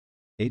Pipeline.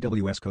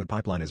 AWS Code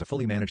Pipeline is a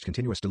fully managed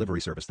continuous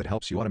delivery service that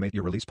helps you automate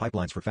your release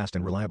pipelines for fast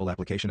and reliable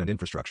application and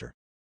infrastructure.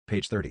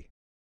 Page 30.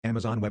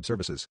 Amazon Web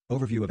Services.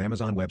 Overview of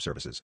Amazon Web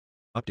Services.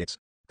 Updates.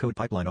 Code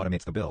Pipeline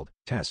automates the build,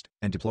 test,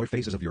 and deploy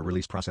phases of your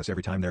release process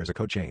every time there is a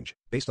code change,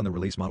 based on the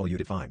release model you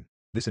define.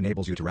 This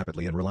enables you to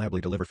rapidly and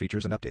reliably deliver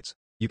features and updates.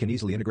 You can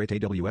easily integrate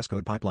AWS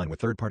Code Pipeline with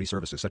third-party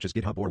services such as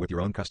GitHub or with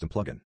your own custom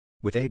plugin.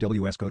 With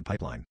AWS Code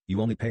Pipeline, you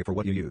only pay for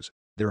what you use.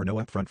 There are no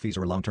upfront fees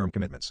or long-term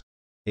commitments.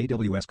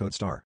 AWS Code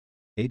Star.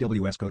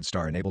 AWS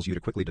CodeStar enables you to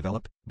quickly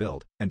develop,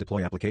 build, and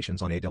deploy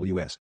applications on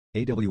AWS.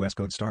 AWS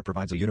CodeStar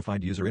provides a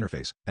unified user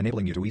interface,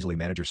 enabling you to easily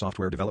manage your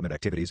software development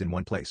activities in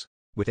one place.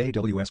 With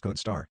AWS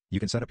CodeStar, you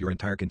can set up your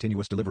entire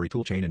continuous delivery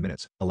toolchain in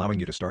minutes, allowing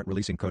you to start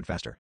releasing code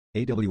faster.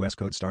 AWS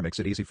CodeStar makes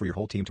it easy for your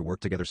whole team to work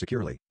together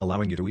securely,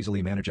 allowing you to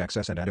easily manage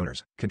access and add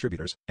owners,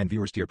 contributors, and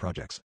viewers to your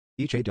projects.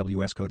 Each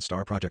AWS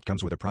CodeStar project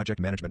comes with a project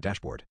management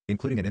dashboard,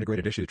 including an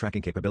integrated issue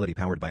tracking capability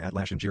powered by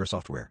Atlassian Jira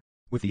software.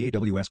 With the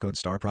AWS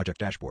CodeStar project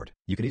dashboard,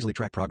 you can easily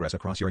track progress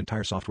across your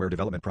entire software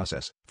development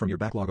process, from your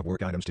backlog of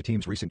work items to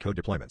teams' recent code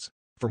deployments.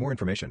 For more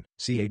information,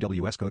 see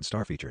AWS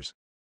CodeStar features.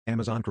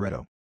 Amazon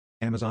Corretto.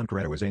 Amazon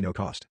Corretto is a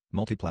no-cost,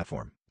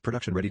 multi-platform,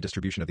 production-ready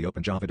distribution of the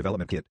Open Java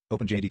Development Kit,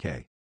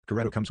 OpenJDK.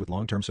 Corretto comes with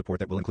long-term support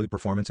that will include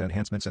performance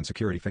enhancements and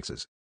security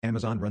fixes.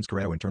 Amazon runs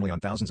Corretto internally on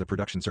thousands of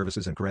production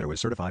services, and Corretto is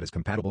certified as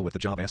compatible with the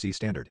Java SE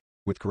standard.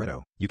 With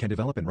Corretto, you can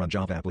develop and run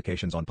Java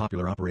applications on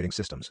popular operating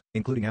systems,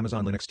 including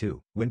Amazon Linux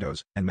 2,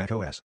 Windows, and Mac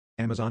OS.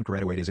 Amazon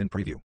Corretto 8 is in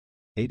preview.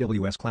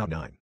 AWS Cloud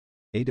 9.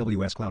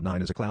 AWS Cloud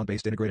 9 is a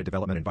cloud-based integrated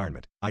development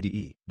environment,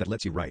 IDE, that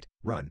lets you write,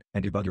 run,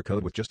 and debug your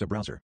code with just a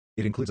browser.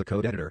 It includes a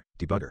code editor,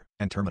 debugger,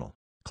 and terminal.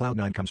 Cloud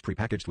 9 comes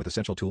prepackaged with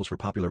essential tools for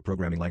popular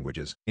programming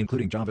languages,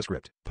 including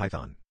JavaScript,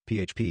 Python,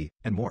 PHP,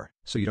 and more,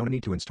 so you don't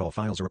need to install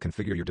files or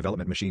configure your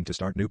development machine to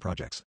start new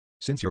projects.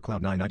 Since your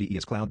Cloud 9 IDE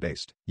is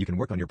cloud-based, you can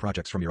work on your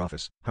projects from your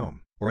office,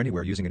 home, or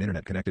anywhere using an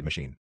internet-connected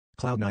machine.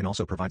 Cloud 9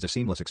 also provides a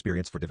seamless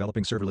experience for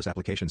developing serverless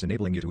applications,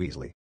 enabling you to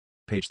easily.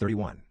 Page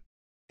 31.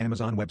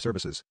 Amazon Web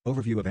Services.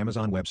 Overview of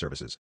Amazon Web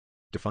Services.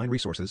 Define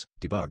resources,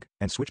 debug,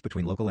 and switch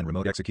between local and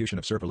remote execution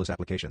of serverless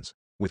applications.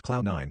 With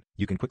Cloud 9,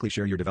 you can quickly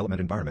share your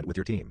development environment with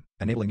your team,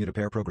 enabling you to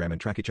pair program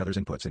and track each other's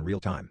inputs in real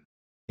time.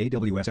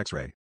 AWS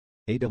X-Ray.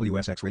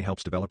 AWS X-Ray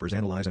helps developers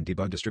analyze and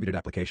debug distributed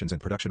applications in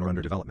production or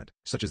under development,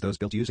 such as those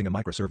built using a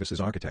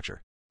microservices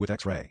architecture. With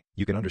X-Ray,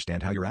 you can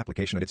understand how your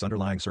application and its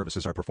underlying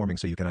services are performing,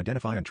 so you can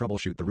identify and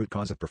troubleshoot the root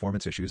cause of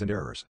performance issues and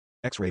errors.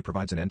 X-Ray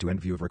provides an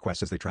end-to-end view of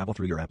requests as they travel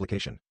through your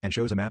application, and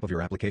shows a map of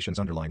your application's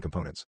underlying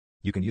components.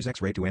 You can use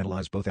X-Ray to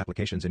analyze both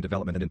applications in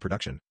development and in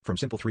production, from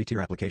simple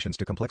 3-tier applications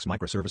to complex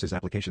microservices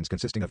applications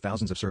consisting of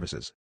thousands of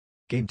services.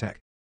 Game Tech.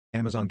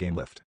 Amazon Game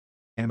Lift.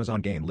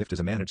 Amazon Game Lift is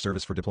a managed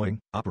service for deploying,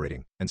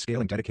 operating, and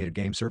scaling dedicated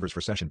game servers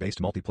for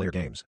session-based multiplayer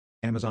games.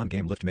 Amazon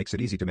Game Lift makes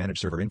it easy to manage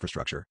server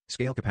infrastructure,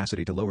 scale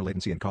capacity to lower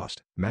latency and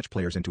cost, match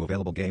players into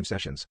available game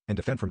sessions, and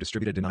defend from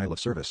distributed denial of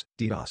service,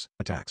 DDoS,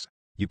 attacks.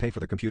 You pay for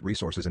the compute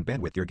resources and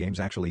bandwidth your games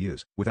actually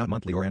use, without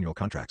monthly or annual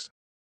contracts.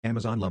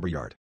 Amazon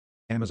Lumberyard.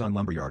 Amazon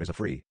Lumberyard is a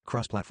free,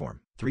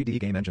 cross-platform, 3D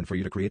game engine for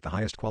you to create the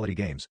highest quality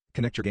games,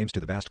 connect your games to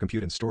the vast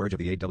compute and storage of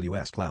the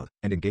AWS cloud,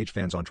 and engage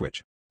fans on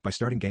Twitch. By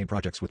starting game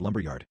projects with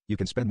Lumberyard, you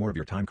can spend more of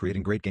your time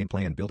creating great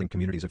gameplay and building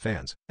communities of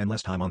fans, and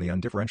less time on the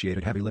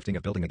undifferentiated heavy lifting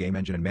of building a game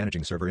engine and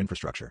managing server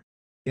infrastructure.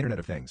 Internet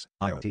of Things,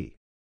 IoT.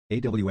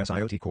 AWS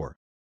IoT Core.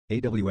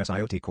 AWS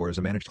IoT Core is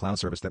a managed cloud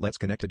service that lets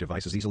connected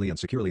devices easily and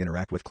securely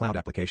interact with cloud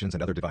applications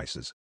and other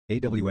devices.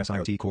 AWS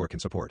IoT Core can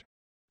support.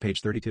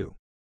 Page 32.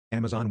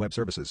 Amazon Web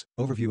Services.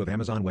 Overview of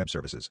Amazon Web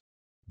Services.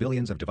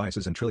 Billions of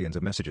devices and trillions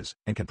of messages,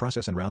 and can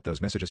process and route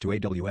those messages to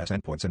AWS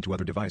endpoints and to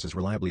other devices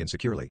reliably and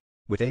securely.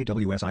 With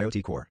AWS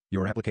IoT Core,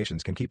 your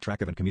applications can keep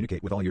track of and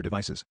communicate with all your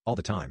devices, all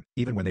the time,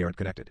 even when they aren't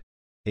connected.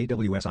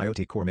 AWS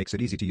IoT Core makes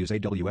it easy to use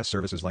AWS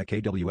services like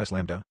AWS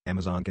Lambda,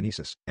 Amazon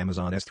Kinesis,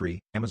 Amazon S3,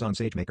 Amazon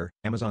SageMaker,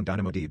 Amazon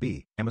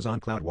DynamoDB, Amazon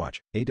CloudWatch,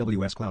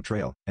 AWS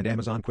CloudTrail, and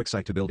Amazon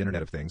QuickSight to build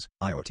Internet of Things,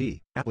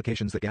 IoT,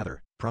 applications that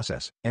gather,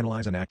 process,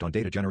 analyze and act on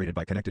data generated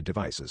by connected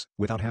devices,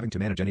 without having to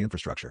manage any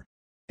infrastructure.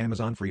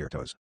 Amazon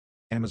FreeRTOS.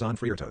 Amazon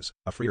FreeRTOS.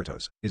 A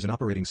FreeRTOS is an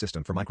operating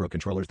system for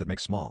microcontrollers that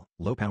makes small,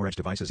 low-power edge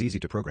devices easy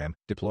to program,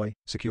 deploy,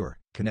 secure,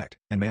 connect,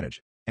 and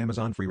manage.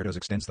 Amazon FreeRTOS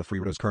extends the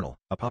FreeRTOS kernel,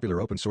 a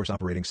popular open-source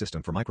operating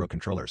system for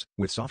microcontrollers,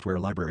 with software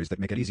libraries that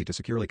make it easy to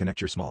securely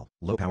connect your small,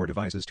 low-power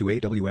devices to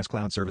AWS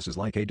cloud services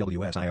like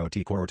AWS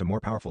IoT Core or to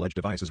more powerful edge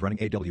devices running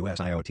AWS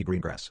IoT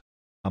Greengrass.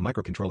 A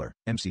microcontroller,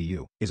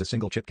 MCU, is a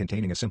single chip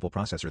containing a simple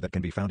processor that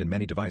can be found in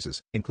many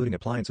devices, including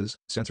appliances,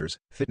 sensors,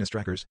 fitness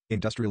trackers,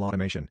 industrial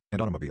automation, and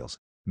automobiles.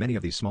 Many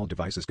of these small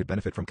devices could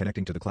benefit from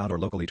connecting to the cloud or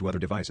locally to other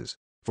devices.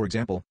 For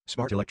example,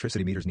 smart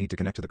electricity meters need to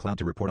connect to the cloud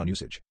to report on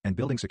usage, and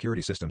building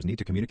security systems need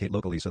to communicate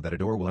locally so that a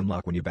door will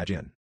unlock when you badge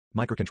in.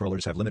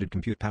 Microcontrollers have limited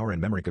compute power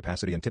and memory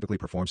capacity and typically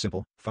perform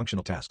simple,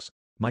 functional tasks.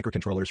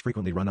 Microcontrollers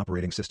frequently run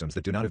operating systems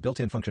that do not have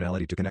built-in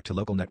functionality to connect to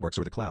local networks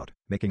or the cloud,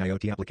 making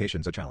IoT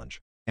applications a challenge.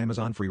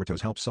 Amazon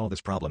FreeRTOS helps solve this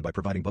problem by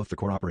providing both the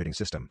core operating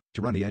system,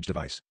 to run the edge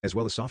device, as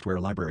well as software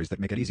libraries that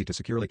make it easy to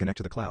securely connect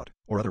to the cloud,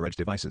 or other edge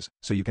devices,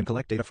 so you can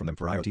collect data from them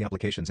for IoT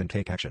applications and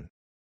take action.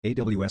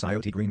 AWS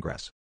IoT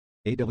Greengrass.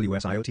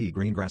 AWS IoT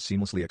Greengrass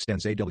seamlessly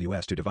extends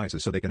AWS to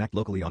devices so they can act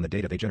locally on the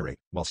data they generate,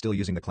 while still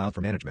using the cloud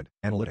for management,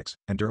 analytics,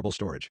 and durable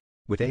storage.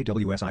 With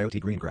AWS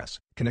IoT Greengrass,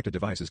 connected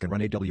devices can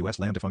run AWS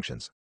Lambda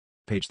functions.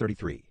 Page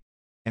 33.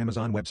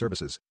 Amazon Web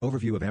Services.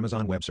 Overview of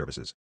Amazon Web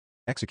Services.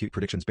 Execute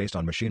predictions based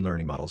on machine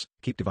learning models,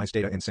 keep device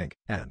data in sync,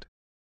 and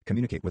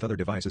communicate with other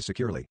devices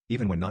securely,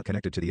 even when not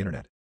connected to the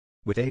internet.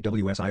 With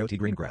AWS IoT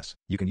Greengrass,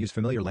 you can use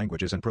familiar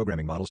languages and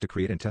programming models to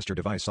create and test your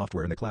device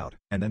software in the cloud,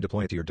 and then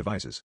deploy it to your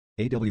devices.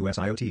 AWS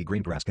IoT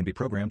Greengrass can be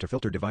programmed to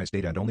filter device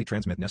data and only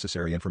transmit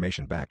necessary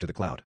information back to the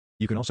cloud.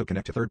 You can also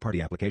connect to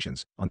third-party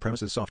applications,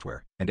 on-premises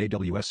software, and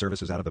AWS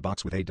services out of the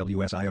box with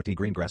AWS IoT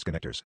Greengrass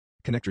connectors.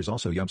 Connectors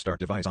also jumpstart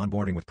device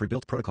onboarding with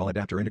pre-built protocol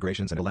adapter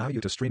integrations and allow you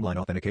to streamline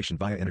authentication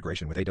via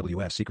integration with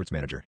AWS Secrets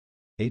Manager.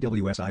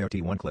 AWS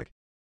IoT One-Click.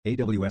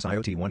 AWS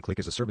IoT One-Click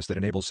is a service that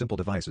enables simple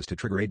devices to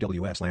trigger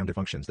AWS Lambda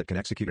functions that can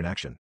execute an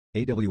action.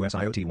 AWS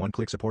IoT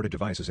One-Click supported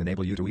devices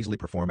enable you to easily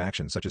perform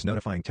actions such as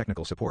notifying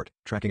technical support,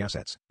 tracking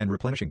assets, and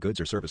replenishing goods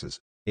or services.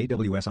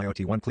 AWS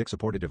IoT One-Click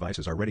supported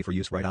devices are ready for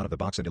use right out of the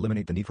box and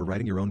eliminate the need for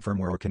writing your own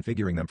firmware or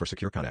configuring them for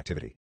secure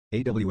connectivity.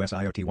 AWS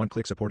IoT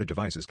One-Click supported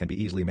devices can be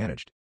easily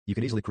managed. You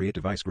can easily create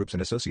device groups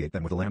and associate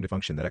them with a Lambda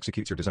function that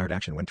executes your desired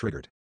action when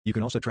triggered. You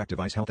can also track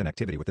device health and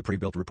activity with the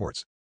pre-built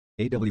reports.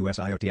 AWS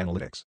IoT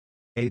Analytics.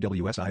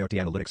 AWS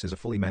IoT Analytics is a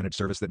fully managed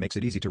service that makes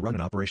it easy to run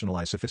and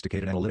operationalize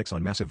sophisticated analytics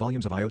on massive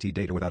volumes of IoT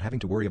data without having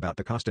to worry about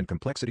the cost and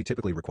complexity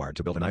typically required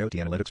to build an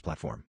IoT analytics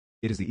platform.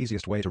 It is the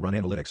easiest way to run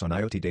analytics on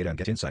IoT data and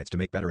get insights to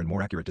make better and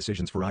more accurate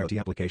decisions for IoT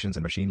applications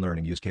and machine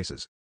learning use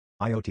cases.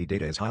 IoT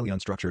data is highly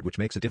unstructured, which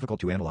makes it difficult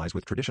to analyze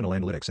with traditional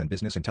analytics and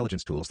business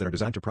intelligence tools that are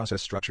designed to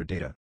process structured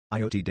data.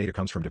 IoT data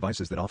comes from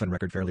devices that often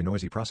record fairly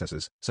noisy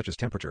processes, such as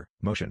temperature,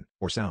 motion,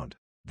 or sound.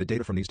 The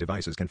data from these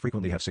devices can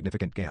frequently have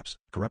significant gaps,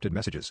 corrupted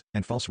messages,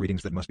 and false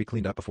readings that must be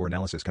cleaned up before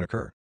analysis can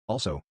occur.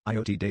 Also,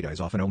 IoT data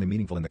is often only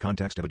meaningful in the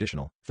context of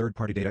additional,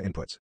 third-party data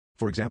inputs.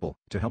 For example,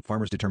 to help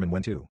farmers determine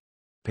when to.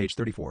 Page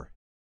 34.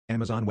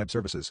 Amazon Web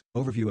Services.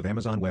 Overview of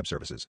Amazon Web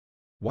Services.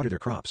 Water their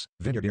crops.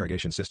 Vineyard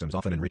irrigation systems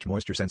often enrich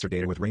moisture sensor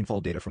data with rainfall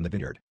data from the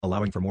vineyard,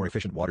 allowing for more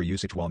efficient water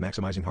usage while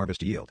maximizing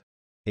harvest yield.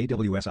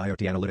 AWS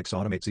IoT Analytics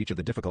automates each of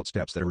the difficult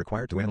steps that are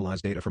required to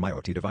analyze data from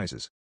IoT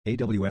devices.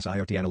 AWS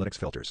IoT Analytics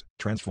filters,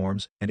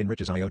 transforms, and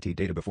enriches IoT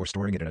data before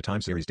storing it in a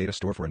time series data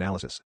store for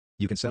analysis.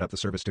 You can set up the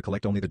service to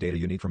collect only the data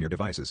you need from your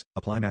devices,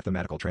 apply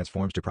mathematical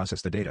transforms to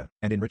process the data,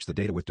 and enrich the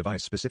data with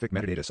device-specific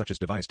metadata such as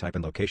device type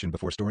and location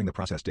before storing the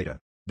processed data.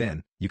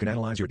 Then, you can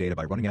analyze your data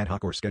by running ad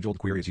hoc or scheduled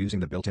queries using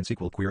the built-in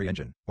SQL query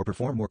engine, or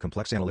perform more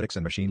complex analytics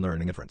and machine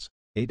learning inference.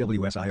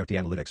 AWS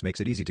IoT Analytics makes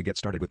it easy to get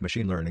started with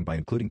machine learning by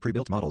including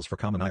pre-built models for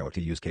common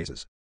IoT use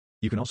cases.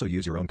 You can also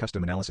use your own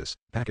custom analysis,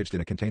 packaged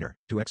in a container,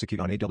 to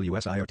execute on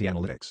AWS IoT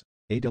Analytics.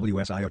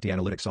 AWS IoT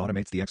Analytics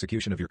automates the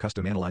execution of your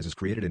custom analyses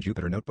created in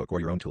Jupyter Notebook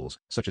or your own tools,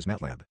 such as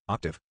MATLAB,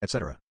 Octave,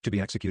 etc., to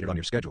be executed on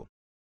your schedule.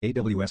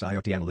 AWS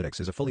IoT Analytics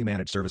is a fully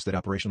managed service that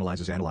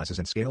operationalizes, analyzes,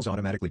 and scales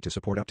automatically to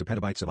support up to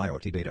petabytes of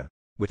IoT data.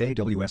 With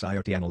AWS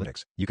IoT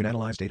Analytics, you can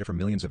analyze data from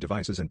millions of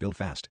devices and build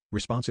fast,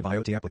 responsive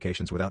IoT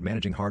applications without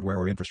managing hardware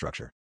or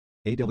infrastructure.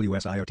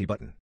 AWS IoT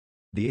Button.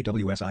 The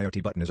AWS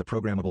IoT Button is a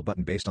programmable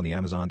button based on the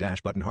Amazon Dash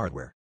button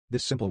hardware.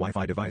 This simple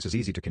Wi-Fi device is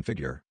easy to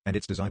configure, and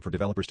it's designed for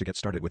developers to get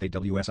started with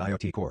AWS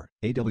IoT Core,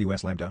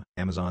 AWS Lambda,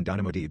 Amazon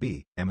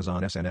DynamoDB,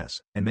 Amazon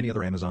SNS, and many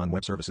other Amazon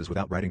Web Services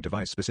without writing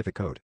device-specific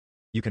code.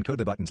 You can code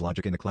the button's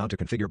logic in the cloud to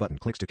configure button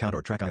clicks to count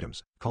or track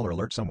items, call or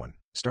alert someone,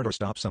 start or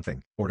stop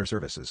something, order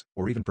services,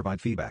 or even provide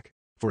feedback.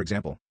 For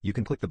example, you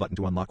can click the button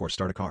to unlock or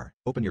start a car,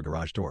 open your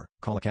garage door,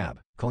 call a cab,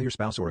 call your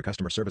spouse or a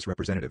customer service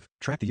representative,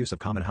 track the use of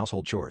common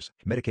household chores,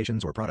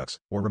 medications or products,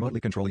 or remotely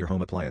control your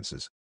home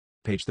appliances.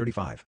 Page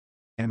 35.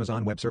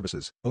 Amazon Web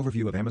Services.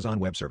 Overview of Amazon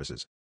Web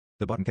Services.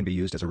 The button can be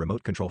used as a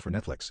remote control for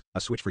Netflix,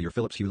 a switch for your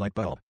Philips Hue light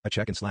bulb, a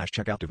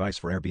check-in/check-out device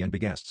for Airbnb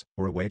guests,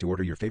 or a way to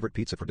order your favorite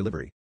pizza for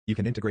delivery. You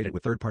can integrate it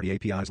with third-party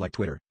APIs like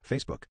Twitter,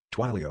 Facebook,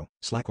 Twilio,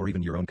 Slack, or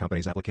even your own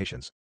company's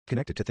applications.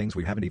 Connect it to things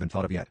we haven't even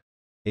thought of yet.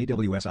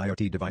 AWS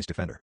IoT Device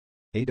Defender.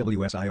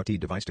 AWS IoT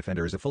Device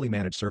Defender is a fully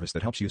managed service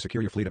that helps you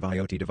secure your fleet of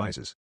IoT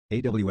devices.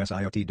 AWS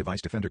IoT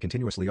Device Defender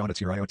continuously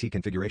audits your IoT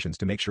configurations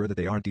to make sure that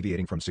they aren't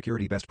deviating from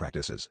security best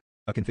practices.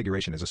 A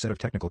configuration is a set of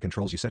technical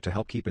controls you set to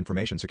help keep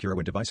information secure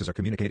when devices are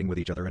communicating with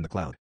each other in the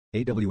cloud.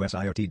 AWS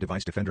IoT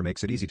Device Defender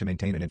makes it easy to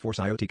maintain and enforce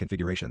IoT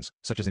configurations,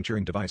 such as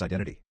ensuring device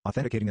identity,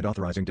 authenticating and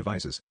authorizing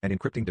devices, and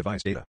encrypting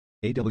device data.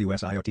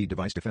 AWS IoT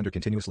Device Defender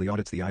continuously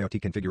audits the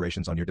IoT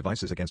configurations on your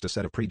devices against a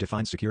set of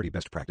predefined security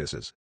best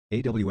practices.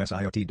 AWS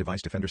IoT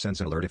Device Defender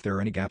sends an alert if there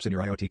are any gaps in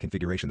your IoT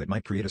configuration that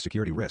might create a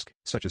security risk,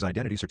 such as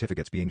identity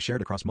certificates being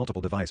shared across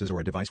multiple devices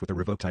or a device with a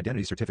revoked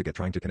identity certificate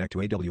trying to connect to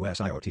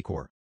AWS IoT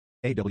Core.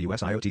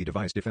 AWS IoT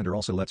Device Defender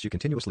also lets you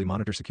continuously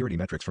monitor security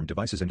metrics from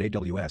devices and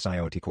AWS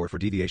IoT Core for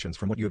deviations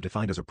from what you have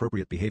defined as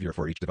appropriate behavior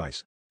for each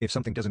device. If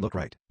something doesn't look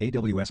right,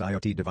 AWS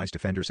IoT Device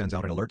Defender sends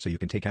out an alert so you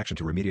can take action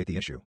to remediate the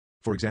issue.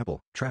 For example,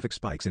 traffic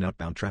spikes in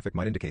outbound traffic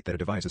might indicate that a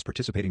device is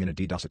participating in a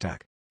DDoS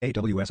attack.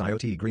 AWS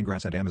IoT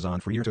Greengrass and Amazon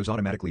FreeRTOS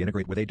automatically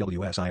integrate with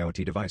AWS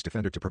IoT Device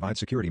Defender to provide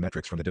security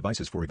metrics from the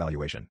devices for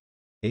evaluation.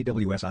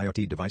 AWS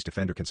IoT Device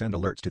Defender can send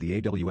alerts to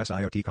the AWS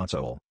IoT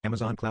Console,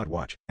 Amazon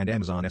CloudWatch, and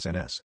Amazon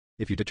SNS.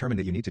 If you determine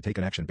that you need to take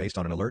an action based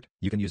on an alert,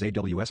 you can use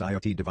AWS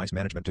IoT Device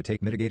Management to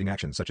take mitigating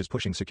actions such as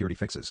pushing security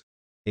fixes.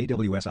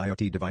 AWS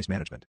IoT Device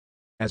Management.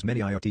 As many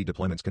IoT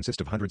deployments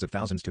consist of hundreds of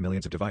thousands to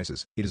millions of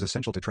devices, it is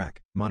essential to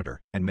track,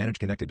 monitor, and manage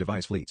connected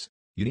device fleets.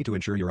 You need to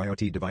ensure your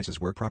IoT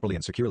devices work properly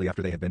and securely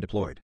after they have been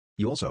deployed.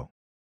 You also.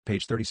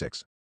 Page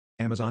 36.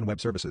 Amazon Web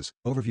Services,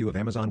 overview of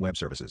Amazon Web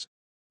Services.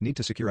 Need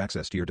to secure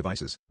access to your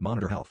devices,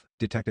 monitor health,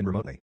 detect and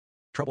remotely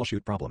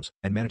troubleshoot problems,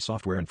 and manage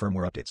software and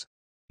firmware updates.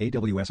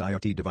 AWS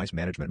IoT Device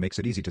Management makes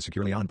it easy to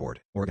securely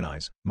onboard,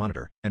 organize,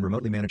 monitor, and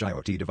remotely manage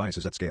IoT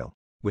devices at scale.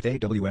 With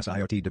AWS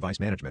IoT Device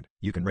Management,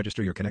 you can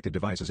register your connected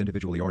devices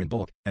individually or in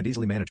bulk, and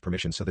easily manage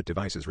permissions so that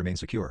devices remain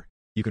secure.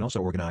 You can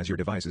also organize your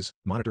devices,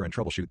 monitor and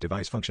troubleshoot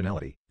device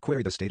functionality,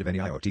 query the state of any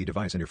IoT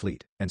device in your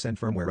fleet, and send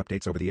firmware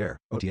updates over the air,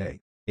 OTA.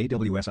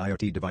 AWS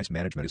IoT Device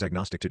Management is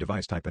agnostic to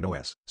device type and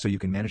OS, so you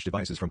can manage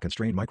devices from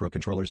constrained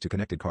microcontrollers to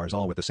connected cars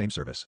all with the same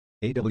service.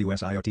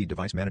 AWS IoT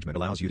Device Management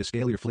allows you to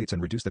scale your fleets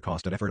and reduce the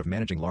cost and effort of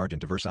managing large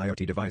and diverse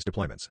IoT device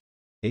deployments.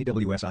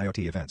 AWS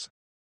IoT Events.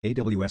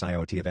 AWS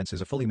IoT Events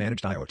is a fully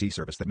managed IoT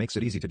service that makes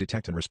it easy to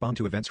detect and respond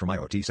to events from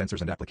IoT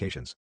sensors and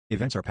applications.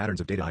 Events are patterns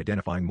of data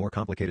identifying more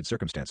complicated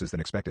circumstances than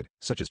expected,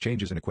 such as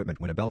changes in equipment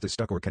when a belt is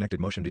stuck or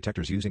connected motion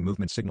detectors using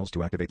movement signals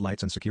to activate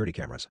lights and security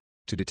cameras.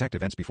 To detect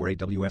events before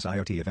AWS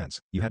IoT Events,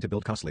 you had to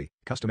build costly,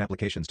 custom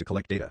applications to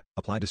collect data,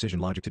 apply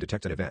decision logic to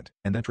detect an event,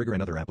 and then trigger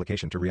another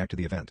application to react to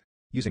the event.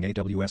 Using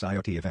AWS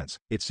IoT Events,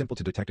 it's simple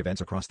to detect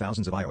events across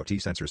thousands of IoT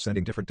sensors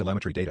sending different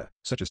telemetry data,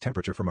 such as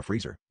temperature from a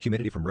freezer,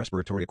 humidity from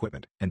respiratory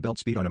equipment, and belt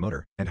speed on a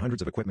motor, and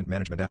hundreds of equipment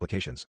management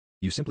applications.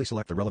 You simply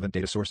select the relevant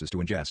data sources to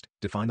ingest,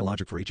 define the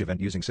logic for each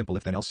event using simple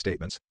if-then-else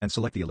statements, and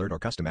select the alert or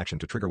custom action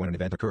to trigger when an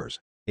event occurs.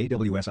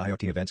 AWS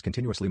IoT Events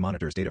continuously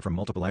monitors data from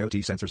multiple IoT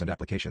sensors and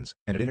applications,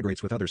 and it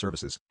integrates with other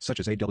services, such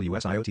as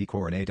AWS IoT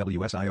Core and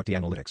AWS IoT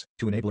Analytics,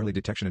 to enable early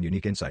detection and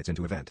unique insights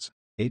into events.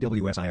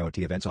 AWS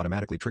IoT Events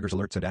automatically triggers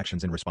alerts and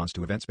actions in response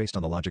to events based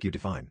on the logic you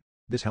define.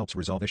 This helps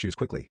resolve issues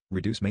quickly,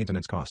 reduce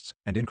maintenance costs,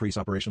 and increase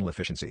operational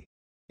efficiency.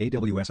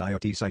 AWS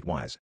IoT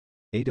Sitewise.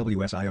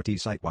 AWS IoT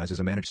Sitewise is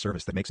a managed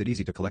service that makes it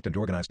easy to collect and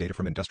organize data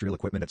from industrial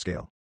equipment at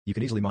scale. You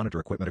can easily monitor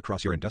equipment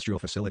across your industrial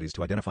facilities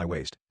to identify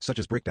waste, such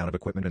as breakdown of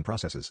equipment and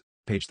processes.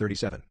 Page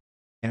 37.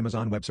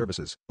 Amazon Web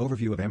Services,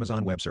 overview of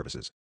Amazon Web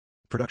Services.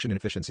 Production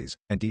inefficiencies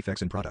and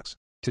defects in products.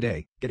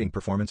 Today, getting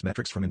performance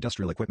metrics from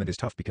industrial equipment is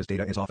tough because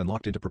data is often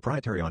locked into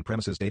proprietary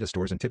on-premises data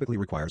stores and typically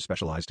requires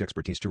specialized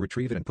expertise to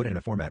retrieve it and put it in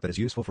a format that is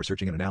useful for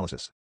searching and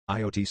analysis.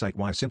 IoT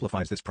Sitewise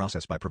simplifies this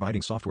process by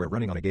providing software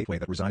running on a gateway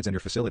that resides in your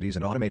facilities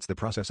and automates the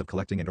process of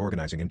collecting and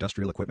organizing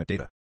industrial equipment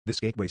data. This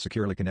gateway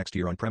securely connects to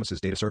your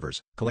on-premises data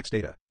servers, collects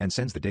data, and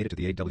sends the data to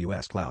the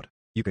AWS cloud.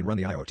 You can run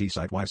the IoT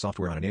Sitewise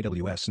software on an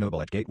AWS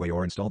Snowball Gateway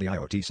or install the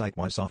IoT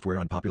Sitewise software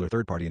on popular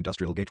third-party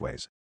industrial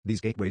gateways.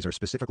 These gateways are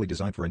specifically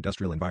designed for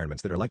industrial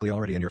environments that are likely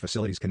already in your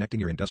facilities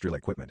connecting your industrial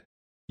equipment.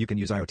 You can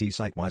use IoT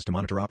Sitewise to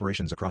monitor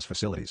operations across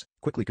facilities,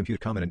 quickly compute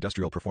common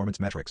industrial performance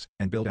metrics,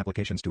 and build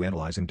applications to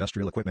analyze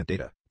industrial equipment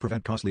data,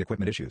 prevent costly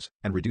equipment issues,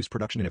 and reduce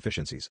production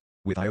inefficiencies.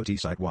 With IoT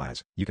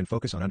Sitewise, you can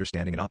focus on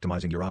understanding and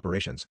optimizing your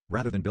operations,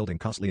 rather than building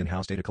costly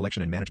in-house data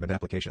collection and management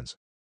applications.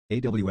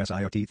 AWS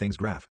IoT Things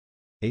Graph.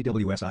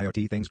 AWS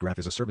IoT Things Graph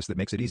is a service that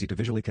makes it easy to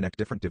visually connect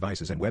different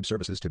devices and web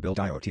services to build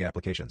IoT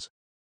applications.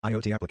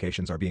 IoT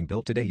applications are being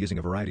built today using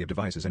a variety of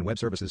devices and web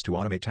services to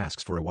automate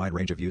tasks for a wide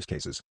range of use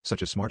cases,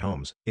 such as smart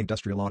homes,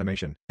 industrial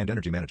automation, and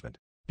energy management.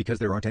 Because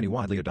there aren't any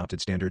widely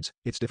adopted standards,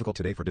 it's difficult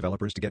today for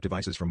developers to get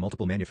devices from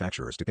multiple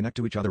manufacturers to connect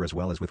to each other as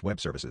well as with web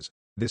services.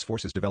 This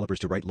forces developers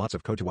to write lots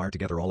of code to wire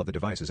together all of the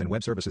devices and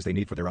web services they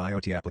need for their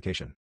IoT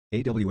application.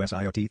 AWS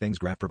IoT Things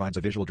Graph provides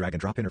a visual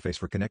drag-and-drop interface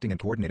for connecting and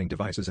coordinating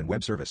devices and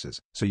web services,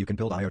 so you can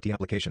build IoT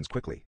applications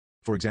quickly.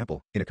 For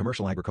example, in a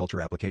commercial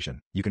agriculture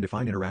application, you can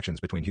define interactions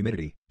between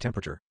humidity,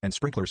 temperature, and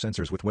sprinkler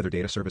sensors with weather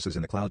data services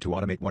in the cloud to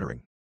automate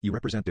watering. You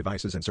represent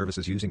devices and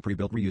services using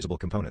pre-built reusable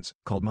components,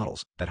 called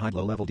models, that hide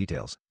low-level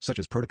details, such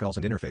as protocols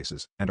and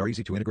interfaces, and are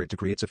easy to integrate to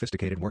create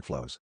sophisticated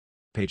workflows.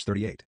 Page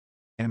 38.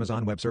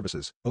 Amazon Web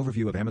Services,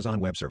 overview of Amazon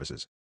Web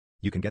Services.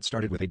 You can get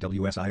started with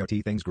AWS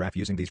IoT Things Graph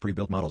using these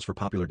pre-built models for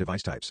popular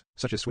device types,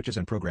 such as switches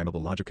and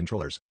programmable logic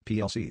controllers,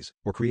 PLCs,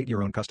 or create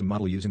your own custom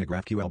model using a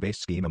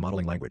GraphQL-based schema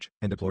modeling language,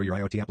 and deploy your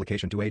IoT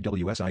application to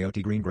AWS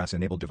IoT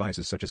Greengrass-enabled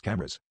devices such as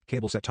cameras,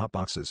 cable set-top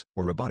boxes,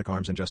 or robotic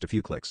arms in just a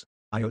few clicks.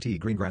 IoT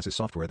Greengrass is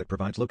software that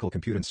provides local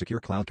compute and secure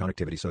cloud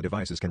connectivity so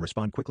devices can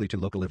respond quickly to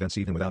local events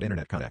even without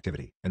internet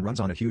connectivity, and runs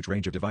on a huge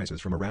range of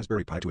devices from a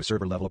Raspberry Pi to a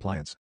server-level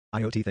appliance.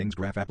 IoT Things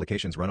Graph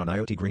applications run on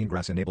IoT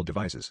Greengrass-enabled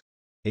devices.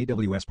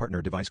 AWS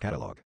Partner Device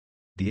Catalog.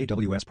 The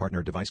AWS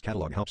Partner Device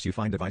Catalog helps you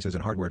find devices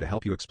and hardware to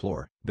help you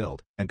explore,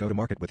 build, and go to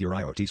market with your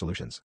IoT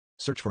solutions.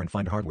 Search for and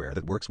find hardware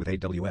that works with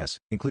AWS,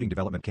 including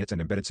development kits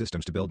and embedded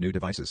systems to build new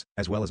devices,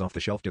 as well as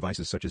off-the-shelf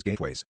devices such as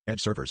gateways,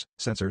 edge servers,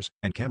 sensors,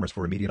 and cameras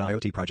for immediate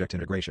IoT project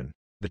integration.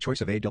 The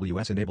choice of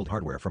AWS-enabled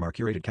hardware from our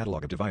curated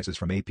catalog of devices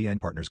from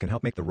APN partners can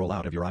help make the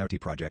rollout of your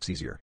IoT projects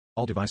easier.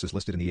 All devices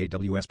listed in the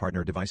AWS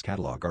Partner Device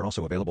Catalog are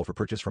also available for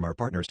purchase from our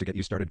partners to get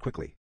you started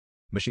quickly.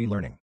 Machine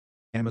Learning.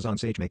 Amazon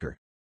SageMaker.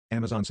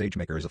 Amazon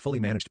SageMaker is a fully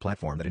managed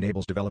platform that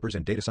enables developers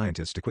and data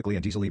scientists to quickly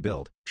and easily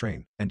build,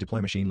 train, and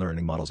deploy machine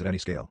learning models at any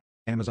scale.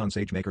 Amazon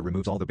SageMaker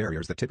removes all the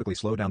barriers that typically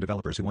slow down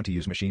developers who want to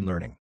use machine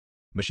learning.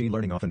 Machine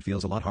learning often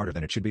feels a lot harder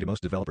than it should be to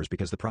most developers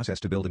because the process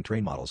to build and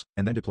train models,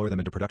 and then deploy them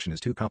into production is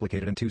too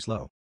complicated and too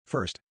slow.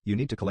 First, you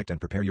need to collect and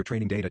prepare your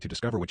training data to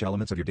discover which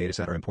elements of your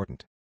dataset are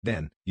important.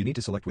 Then, you need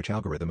to select which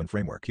algorithm and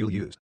framework you'll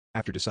use.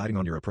 After deciding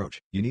on your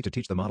approach, you need to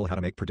teach the model how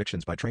to make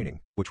predictions by training,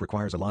 which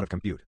requires a lot of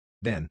compute.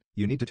 Then,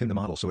 you need to tune the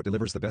model so it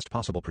delivers the best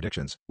possible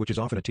predictions, which is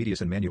often a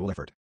tedious and manual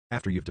effort.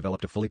 After you've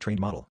developed a fully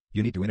trained model,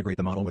 you need to integrate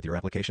the model with your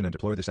application and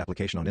deploy this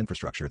application on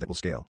infrastructure that will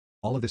scale.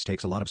 All of this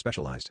takes a lot of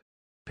specialized.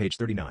 Page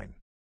 39.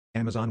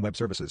 Amazon Web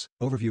Services.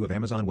 Overview of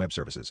Amazon Web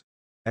Services.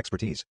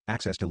 Expertise,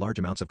 access to large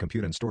amounts of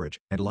compute and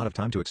storage, and a lot of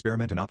time to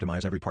experiment and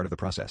optimize every part of the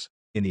process.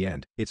 In the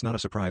end, it's not a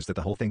surprise that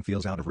the whole thing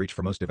feels out of reach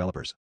for most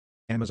developers.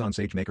 Amazon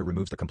SageMaker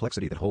removes the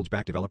complexity that holds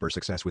back developer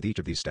success with each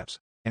of these steps.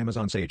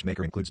 Amazon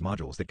SageMaker includes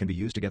modules that can be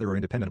used together or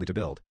independently to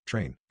build,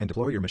 train, and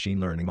deploy your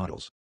machine learning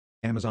models.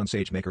 Amazon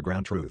SageMaker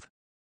Ground Truth.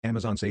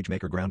 Amazon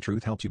SageMaker Ground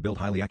Truth helps you build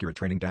highly accurate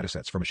training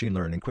datasets for machine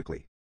learning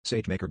quickly.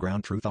 SageMaker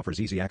Ground Truth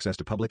offers easy access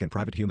to public and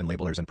private human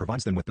labelers and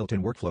provides them with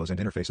built-in workflows and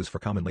interfaces for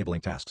common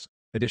labeling tasks.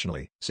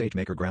 Additionally,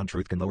 SageMaker Ground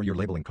Truth can lower your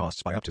labeling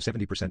costs by up to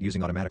 70%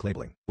 using automatic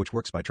labeling, which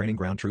works by training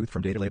ground truth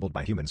from data labeled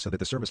by humans so that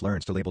the service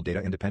learns to label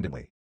data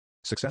independently.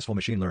 Successful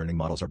machine learning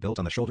models are built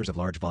on the shoulders of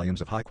large volumes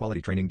of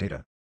high-quality training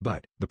data.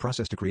 But, the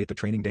process to create the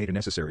training data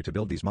necessary to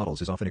build these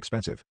models is often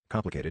expensive,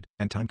 complicated,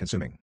 and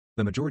time-consuming.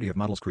 The majority of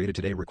models created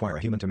today require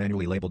a human to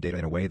manually label data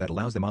in a way that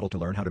allows the model to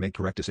learn how to make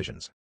correct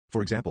decisions.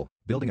 For example,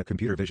 building a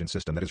computer vision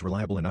system that is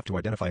reliable enough to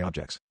identify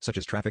objects, such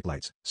as traffic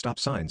lights, stop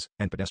signs,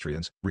 and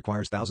pedestrians,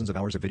 requires thousands of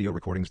hours of video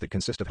recordings that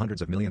consist of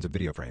hundreds of millions of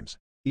video frames.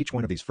 Each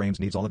one of these frames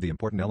needs all of the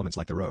important elements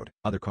like the road,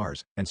 other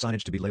cars, and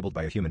signage to be labeled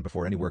by a human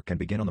before any work can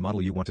begin on the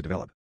model you want to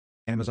develop.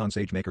 Amazon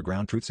SageMaker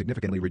Ground Truth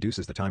significantly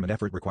reduces the time and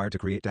effort required to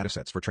create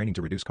datasets for training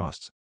to reduce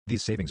costs.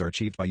 These savings are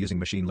achieved by using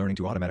machine learning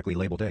to automatically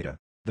label data.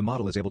 The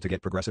model is able to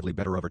get progressively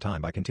better over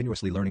time by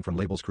continuously learning from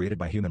labels created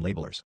by human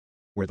labelers.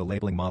 Where the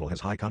labeling model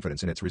has high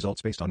confidence in its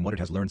results based on what it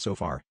has learned so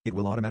far, it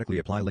will automatically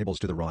apply labels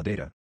to the raw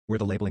data. Where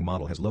the labeling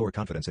model has lower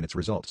confidence in its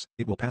results,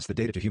 it will pass the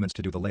data to humans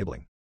to do the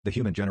labeling. The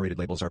human-generated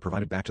labels are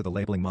provided back to the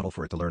labeling model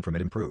for it to learn from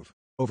and improve.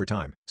 Over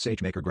time,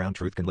 SageMaker Ground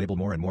Truth can label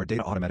more and more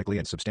data automatically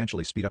and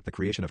substantially speed up the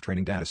creation of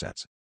training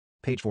datasets.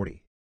 Page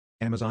 40.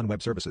 Amazon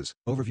Web Services.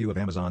 Overview of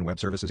Amazon Web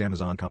Services.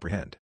 Amazon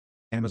Comprehend.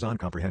 Amazon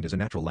Comprehend is a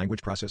natural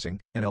language processing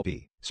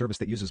 (NLP) service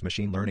that uses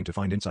machine learning to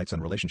find insights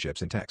and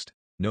relationships in text.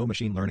 No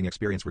machine learning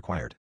experience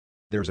required.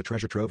 There is a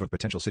treasure trove of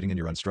potential sitting in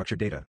your unstructured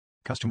data.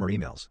 Customer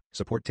emails,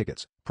 support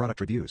tickets,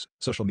 product reviews,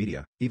 social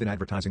media, even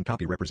advertising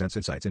copy represents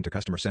insights into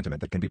customer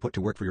sentiment that can be put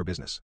to work for your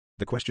business.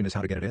 The question is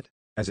how to get at it?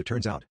 As it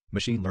turns out,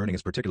 machine learning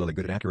is particularly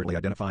good at accurately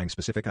identifying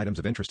specific items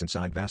of interest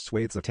inside vast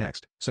swathes of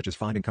text, such as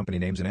finding company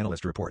names in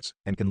analyst reports,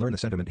 and can learn the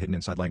sentiment hidden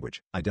inside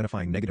language,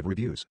 identifying negative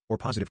reviews, or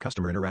positive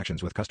customer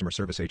interactions with customer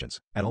service agents,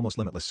 at almost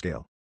limitless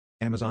scale.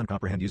 Amazon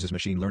Comprehend uses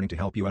machine learning to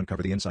help you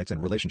uncover the insights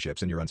and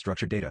relationships in your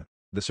unstructured data.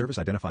 The service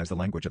identifies the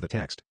language of the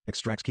text,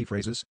 extracts key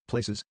phrases,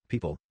 places,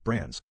 people,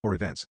 brands, or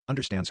events,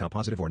 understands how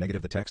positive or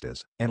negative the text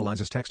is,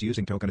 analyzes text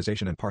using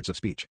tokenization and parts of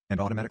speech, and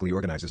automatically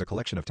organizes a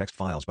collection of text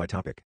files by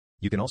topic.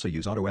 You can also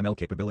use AutoML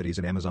capabilities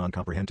in Amazon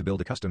Comprehend to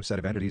build a custom set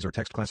of entities or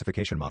text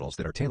classification models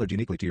that are tailored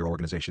uniquely to your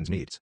organization's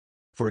needs.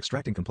 For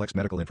extracting complex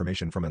medical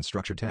information from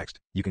unstructured text,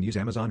 you can use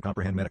Amazon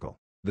Comprehend Medical.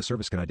 The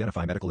service can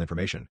identify medical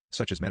information,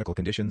 such as medical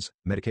conditions,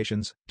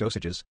 medications,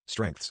 dosages,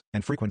 strengths,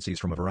 and frequencies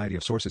from a variety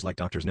of sources like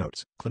doctor's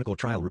notes, clinical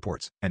trial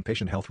reports, and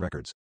patient health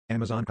records.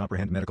 Amazon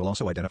Comprehend Medical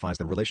also identifies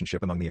the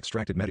relationship among the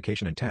extracted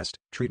medication and test,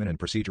 treatment and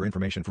procedure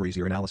information for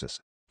easier analysis.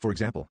 For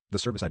example, the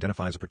service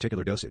identifies a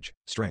particular dosage,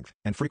 strength,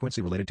 and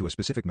frequency related to a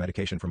specific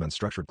medication from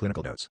unstructured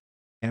clinical notes.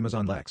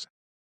 Amazon Lex.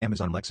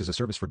 Amazon Lex is a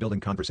service for building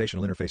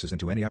conversational interfaces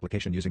into any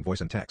application using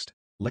voice and text.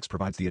 Lex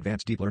provides the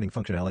advanced deep learning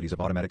functionalities of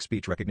automatic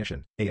speech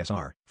recognition,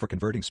 ASR, for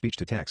converting speech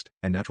to text,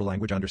 and natural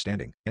language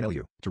understanding,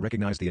 NLU, to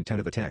recognize the intent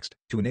of the text,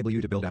 to enable you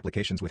to build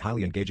applications with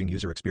highly engaging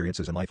user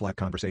experiences and lifelike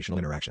conversational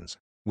interactions.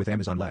 With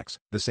Amazon Lex,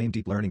 the same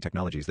deep learning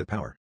technologies that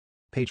power.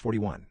 Page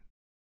 41.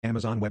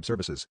 Amazon Web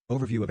Services.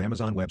 Overview of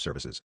Amazon Web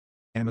Services.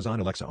 Amazon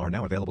Alexa are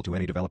now available to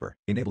any developer,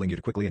 enabling you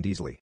to quickly and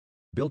easily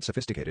build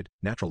sophisticated,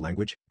 natural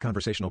language,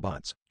 conversational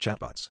bots,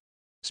 chatbots.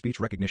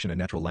 Speech recognition and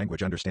natural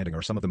language understanding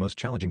are some of the most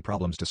challenging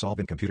problems to solve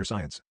in computer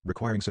science,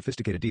 requiring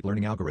sophisticated deep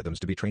learning algorithms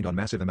to be trained on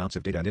massive amounts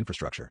of data and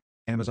infrastructure.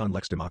 Amazon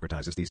Lex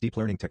democratizes these deep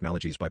learning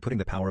technologies by putting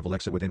the power of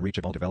Alexa within reach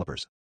of all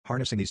developers.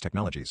 Harnessing these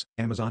technologies,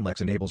 Amazon Lex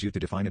enables you to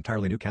define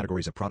entirely new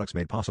categories of products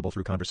made possible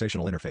through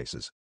conversational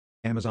interfaces.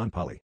 Amazon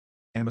Polly.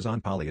 Amazon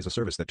Polly is a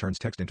service that turns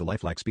text into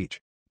lifelike speech.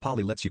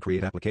 Polly lets you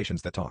create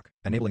applications that talk,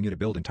 enabling you to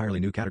build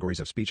entirely new categories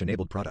of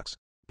speech-enabled products.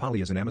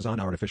 Polly is an Amazon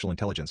Artificial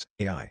Intelligence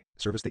 (AI)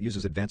 service that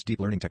uses advanced deep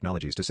learning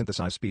technologies to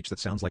synthesize speech that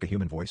sounds like a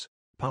human voice.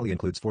 Polly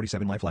includes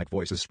 47 lifelike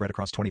voices spread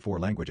across 24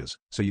 languages,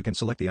 so you can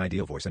select the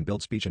ideal voice and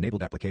build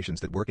speech-enabled applications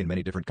that work in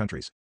many different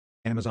countries.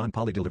 Amazon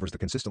Polly delivers the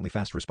consistently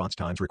fast response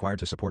times required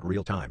to support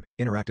real-time,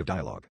 interactive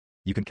dialogue.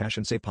 You can cache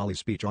and save Polly's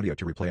speech audio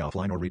to replay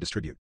offline or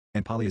redistribute.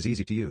 And Polly is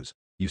easy to use.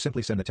 You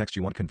simply send the text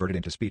you want converted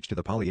into speech to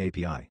the Polly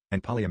API,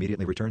 and Polly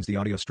immediately returns the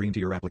audio stream to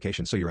your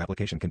application so your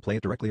application can play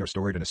it directly or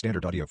store it in a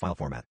standard audio file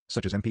format,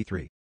 such as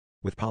MP3.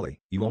 With Polly,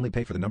 you only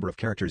pay for the number of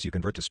characters you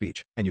convert to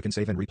speech, and you can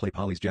save and replay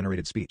Polly's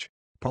generated speech.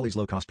 Poly's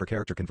low cost per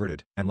character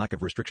converted, and lack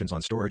of restrictions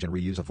on storage and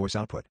reuse of voice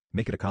output,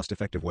 make it a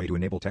cost-effective way to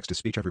enable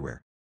text-to-speech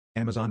everywhere.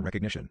 Amazon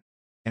Rekognition.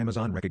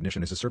 Amazon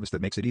Rekognition is a service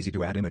that makes it easy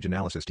to add image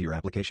analysis to your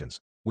applications.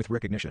 With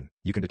Rekognition,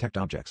 you can detect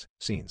objects,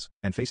 scenes,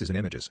 and faces in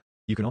images.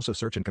 You can also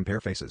search and compare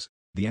faces.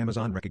 The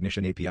Amazon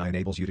Rekognition API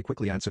enables you to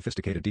quickly add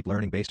sophisticated deep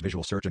learning-based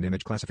visual search and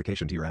image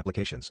classification to your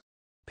applications.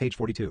 Page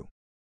 42.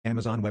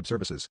 Amazon Web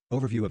Services.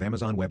 Overview of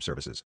Amazon Web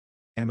Services.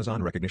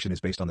 Amazon Rekognition is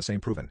based on the same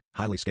proven,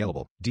 highly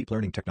scalable, deep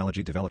learning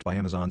technology developed by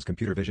Amazon's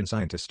computer vision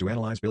scientists to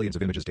analyze billions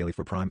of images daily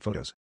for Prime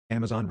Photos.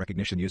 Amazon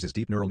Rekognition uses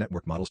deep neural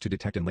network models to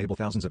detect and label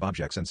thousands of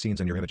objects and scenes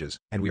in your images,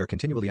 and we are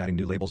continually adding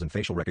new labels and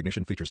facial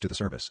recognition features to the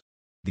service.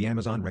 The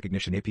Amazon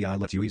Rekognition API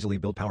lets you easily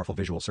build powerful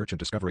visual search and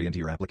discovery into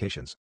your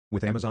applications.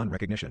 With Amazon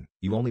Rekognition,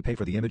 you only pay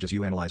for the images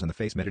you analyze and the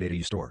face metadata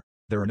you store.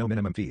 There are no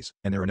minimum fees,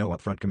 and there are no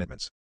upfront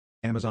commitments.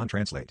 Amazon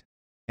Translate.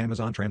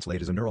 Amazon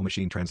Translate is a neural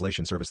machine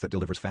translation service that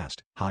delivers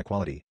fast,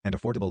 high-quality, and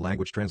affordable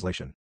language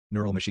translation.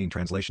 Neural machine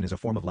translation is a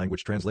form of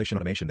language translation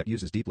automation that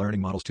uses deep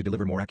learning models to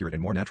deliver more accurate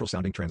and more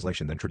natural-sounding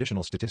translation than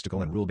traditional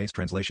statistical and rule-based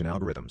translation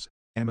algorithms.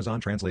 Amazon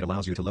Translate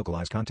allows you to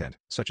localize content,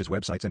 such as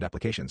websites and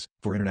applications,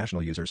 for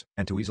international users,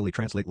 and to easily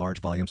translate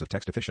large volumes of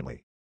text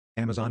efficiently.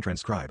 Amazon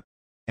Transcribe.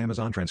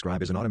 Amazon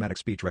Transcribe is an automatic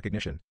speech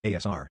recognition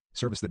 (ASR)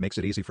 service that makes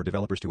it easy for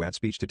developers to add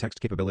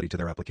speech-to-text capability to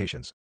their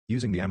applications.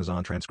 Using the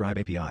Amazon Transcribe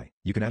API,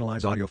 you can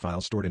analyze audio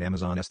files stored in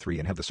Amazon S3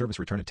 and have the service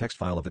return a text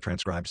file of the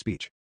transcribed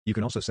speech. You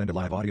can also send a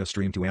live audio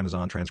stream to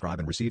Amazon Transcribe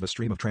and receive a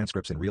stream of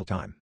transcripts in real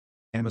time.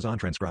 Amazon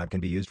Transcribe can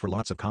be used for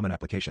lots of common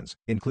applications,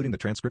 including the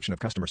transcription of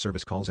customer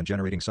service calls and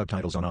generating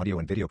subtitles on audio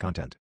and video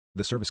content.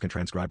 The service can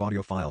transcribe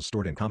audio files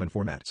stored in common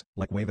formats,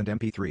 like WAV and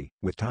MP3,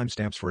 with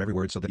timestamps for every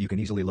word so that you can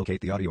easily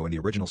locate the audio in the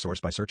original source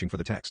by searching for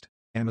the text.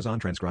 Amazon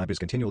Transcribe is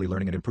continually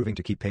learning and improving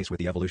to keep pace with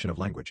the evolution of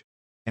language.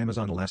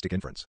 Amazon Elastic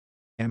Inference.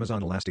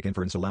 Amazon Elastic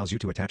Inference allows you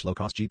to attach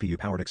low-cost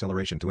GPU-powered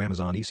acceleration to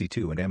Amazon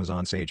EC2 and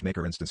Amazon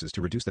SageMaker instances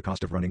to reduce the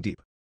cost of running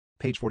deep.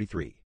 Page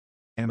 43.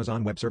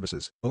 Amazon Web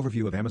Services.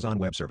 Overview of Amazon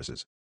Web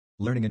Services.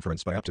 Learning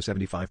inference by up to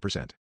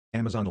 75%.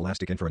 Amazon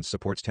Elastic Inference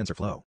supports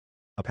TensorFlow,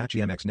 Apache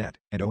MXNet,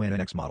 and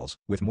ONNX models,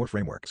 with more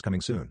frameworks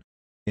coming soon.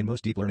 In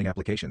most deep learning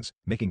applications,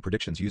 making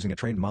predictions using a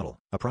trained model,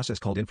 a process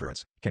called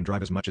inference, can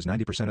drive as much as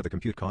 90% of the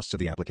compute costs of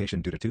the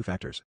application due to two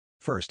factors.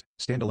 First,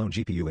 standalone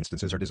GPU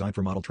instances are designed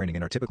for model training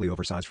and are typically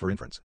oversized for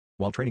inference.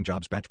 While training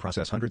jobs batch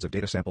process hundreds of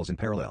data samples in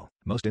parallel,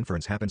 most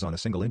inference happens on a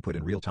single input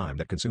in real time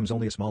that consumes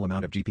only a small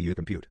amount of GPU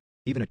compute.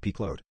 Even at peak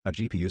load, a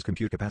GPU's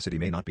compute capacity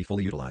may not be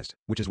fully utilized,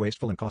 which is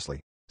wasteful and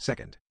costly.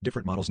 Second,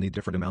 different models need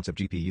different amounts of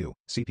GPU,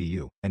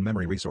 CPU, and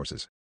memory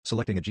resources.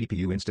 Selecting a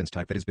GPU instance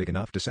type that is big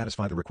enough to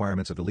satisfy the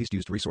requirements of the least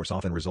used resource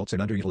often results in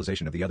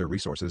underutilization of the other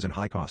resources and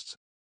high costs.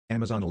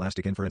 Amazon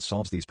Elastic Inference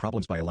solves these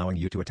problems by allowing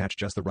you to attach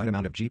just the right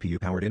amount of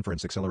GPU-powered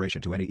inference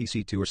acceleration to any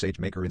EC2 or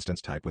SageMaker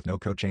instance type with no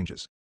code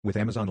changes. With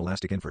Amazon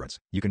Elastic Inference,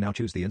 you can now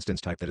choose the instance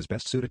type that is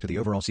best suited to the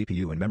overall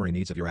CPU and memory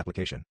needs of your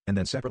application, and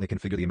then separately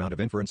configure the amount of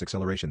inference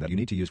acceleration that you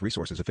need to use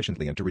resources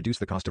efficiently and to reduce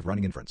the cost of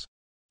running inference.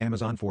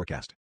 Amazon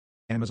Forecast.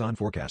 Amazon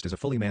Forecast is a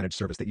fully managed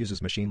service that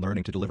uses machine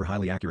learning to deliver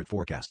highly accurate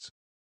forecasts.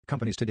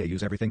 Companies today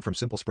use everything from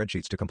simple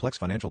spreadsheets to complex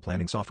financial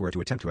planning software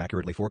to attempt to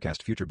accurately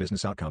forecast future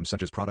business outcomes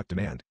such as product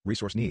demand,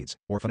 resource needs,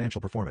 or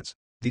financial performance.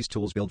 These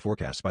tools build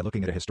forecasts by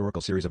looking at a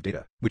historical series of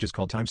data, which is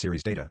called time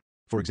series data.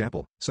 For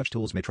example, such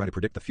tools may try to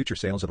predict the future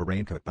sales of a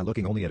raincoat by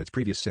looking only at its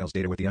previous sales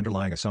data with the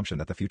underlying assumption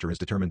that the future is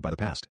determined by the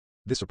past.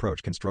 This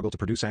approach can struggle to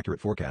produce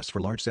accurate forecasts for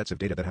large sets of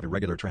data that have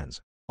irregular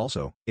trends.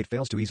 Also, it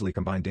fails to easily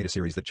combine data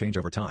series that change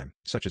over time,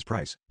 such as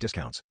price,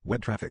 discounts,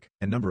 web traffic,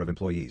 and number of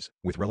employees,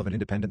 with relevant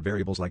independent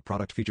variables like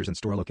product features and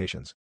store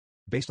locations.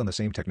 Based on the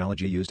same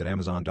technology used at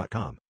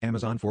Amazon.com,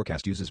 Amazon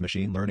Forecast uses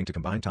machine learning to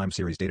combine time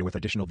series data with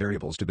additional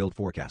variables to build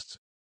forecasts.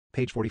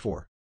 Page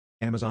 44.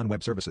 Amazon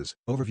Web Services.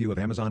 Overview of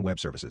Amazon Web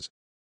Services.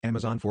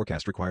 Amazon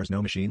Forecast requires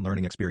no machine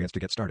learning experience to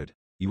get started.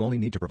 You only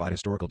need to provide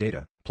historical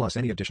data, plus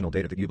any additional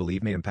data that you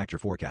believe may impact your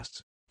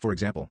forecasts. For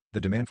example, the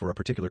demand for a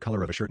particular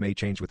color of a shirt may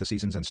change with the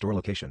seasons and store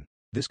location.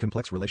 This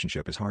complex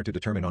relationship is hard to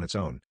determine on its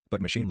own,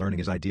 but machine learning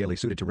is ideally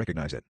suited to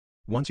recognize it.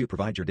 Once you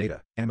provide your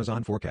data,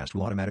 Amazon Forecast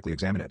will automatically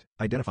examine it,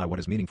 identify what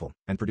is meaningful,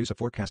 and produce a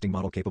forecasting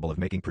model capable of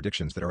making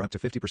predictions that are up to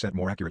 50%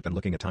 more accurate than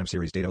looking at time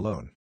series data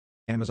alone.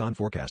 Amazon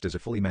Forecast is a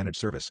fully managed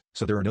service,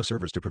 so there are no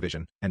servers to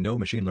provision, and no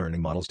machine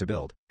learning models to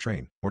build,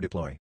 train, or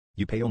deploy.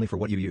 You pay only for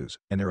what you use,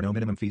 and there are no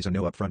minimum fees and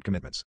no upfront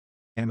commitments.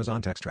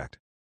 Amazon Textract.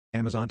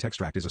 Amazon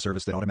Textract is a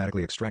service that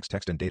automatically extracts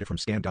text and data from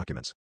scanned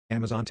documents.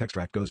 Amazon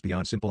Textract goes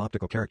beyond simple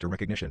optical character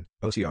recognition,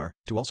 OCR,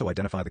 to also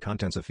identify the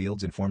contents of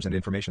fields in forms and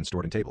information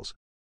stored in tables.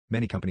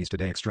 Many companies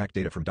today extract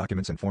data from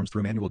documents and forms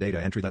through manual data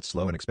entry that's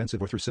slow and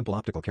expensive or through simple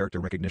optical character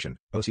recognition,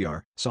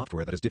 OCR,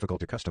 software that is difficult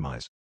to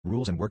customize.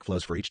 Rules and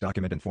workflows for each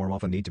document and form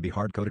often need to be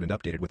hard-coded and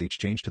updated with each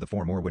change to the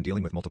form or when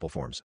dealing with multiple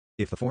forms.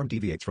 If the form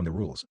deviates from the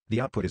rules, the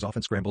output is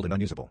often scrambled and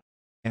unusable.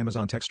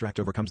 Amazon Textract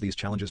overcomes these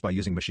challenges by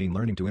using machine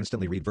learning to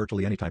instantly read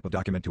virtually any type of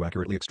document to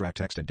accurately extract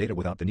text and data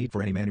without the need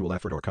for any manual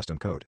effort or custom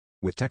code.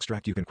 With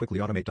Textract you can quickly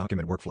automate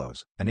document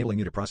workflows, enabling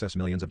you to process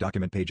millions of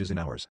document pages in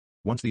hours.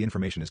 Once the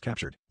information is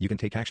captured, you can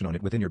take action on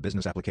it within your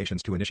business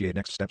applications to initiate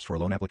next steps for a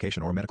loan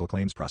application or medical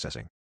claims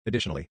processing.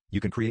 Additionally, you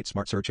can create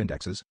smart search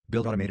indexes,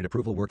 build automated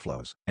approval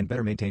workflows, and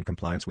better maintain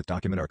compliance with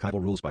document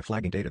archival rules by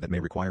flagging data that may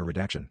require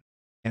redaction.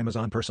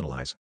 Amazon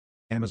Personalize.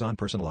 Amazon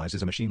Personalize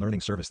is a machine learning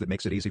service that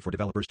makes it easy for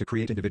developers to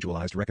create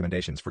individualized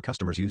recommendations for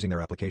customers using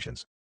their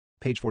applications.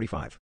 Page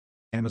 45.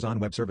 Amazon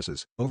Web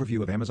Services.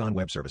 Overview of Amazon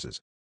Web Services.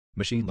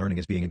 Machine learning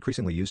is being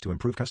increasingly used to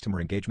improve customer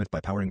engagement by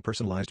powering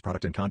personalized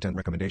product and content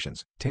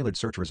recommendations, tailored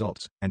search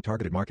results, and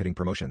targeted marketing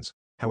promotions.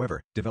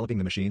 However, developing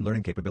the machine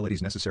learning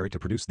capabilities necessary to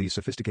produce these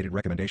sophisticated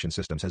recommendation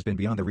systems has been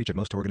beyond the reach of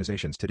most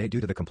organizations today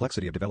due to the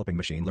complexity of developing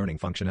machine learning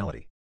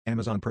functionality.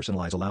 Amazon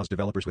Personalize allows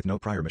developers with no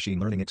prior machine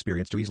learning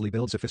experience to easily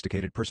build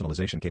sophisticated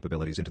personalization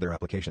capabilities into their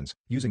applications,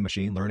 using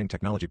machine learning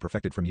technology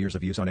perfected from years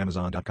of use on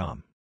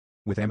Amazon.com.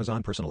 With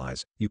Amazon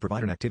Personalize, you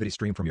provide an activity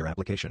stream from your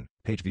application,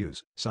 page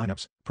views,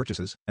 signups,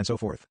 purchases, and so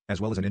forth,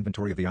 as well as an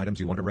inventory of the items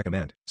you want to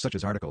recommend, such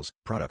as articles,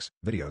 products,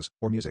 videos,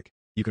 or music.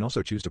 You can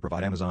also choose to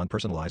provide Amazon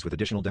Personalize with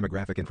additional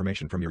demographic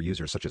information from your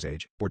users such as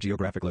age or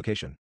geographic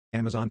location.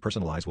 Amazon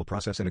Personalize will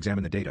process and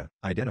examine the data,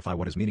 identify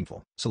what is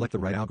meaningful, select the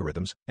right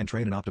algorithms, and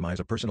train and optimize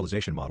a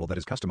personalization model that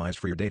is customized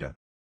for your data.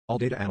 All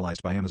data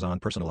analyzed by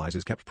Amazon Personalize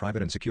is kept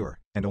private and secure,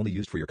 and only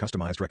used for your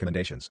customized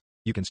recommendations.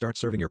 You can start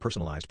serving your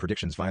personalized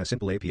predictions via a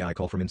simple API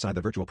call from inside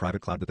the virtual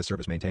private cloud that the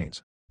service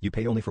maintains. You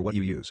pay only for what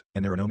you use,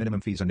 and there are no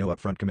minimum fees and no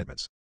upfront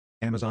commitments.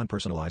 Amazon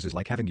Personalize is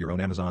like having your own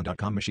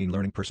Amazon.com machine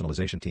learning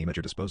personalization team at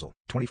your disposal,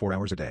 24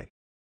 hours a day.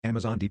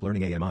 Amazon Deep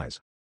Learning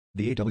AMIs.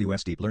 The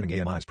AWS Deep Learning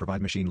AMIs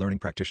provide machine learning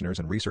practitioners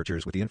and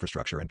researchers with the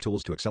infrastructure and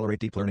tools to accelerate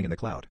deep learning in the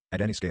cloud,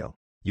 at any scale.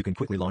 You can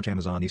quickly launch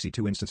Amazon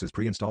EC2 instances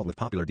pre-installed with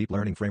popular deep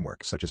learning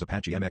frameworks such as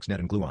Apache MXNet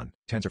and Gluon,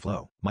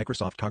 TensorFlow,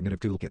 Microsoft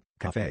Cognitive Toolkit,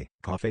 Caffe,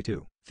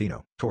 Caffe2,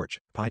 Theno,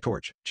 Torch,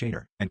 PyTorch,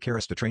 Chainer, and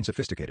Keras to train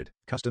sophisticated,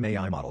 custom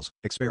AI models,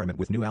 experiment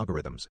with new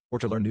algorithms, or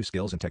to learn new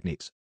skills and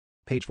techniques.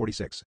 Page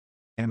 46.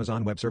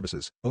 Amazon Web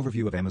Services.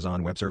 Overview of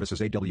Amazon Web Services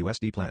AWS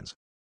Deep Lens.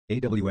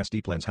 AWS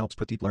Deep Lens helps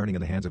put deep learning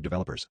in the hands of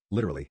developers,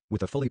 literally,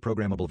 with a fully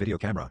programmable video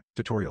camera,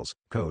 tutorials,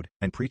 code,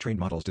 and pre-trained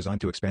models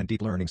designed to expand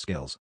deep learning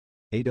skills.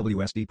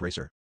 AWS Deep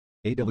Racer.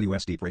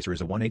 AWS Deep Racer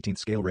is a 1/18th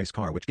scale race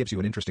car which gives you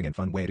an interesting and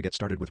fun way to get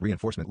started with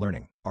reinforcement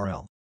learning,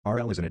 RL.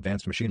 RL is an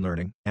advanced machine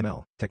learning,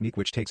 ML, technique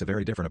which takes a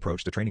very different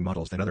approach to training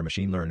models than other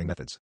machine learning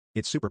methods.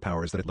 Its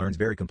superpower is that it learns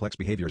very complex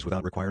behaviors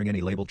without requiring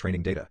any labeled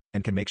training data,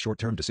 and can make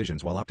short-term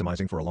decisions while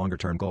optimizing for a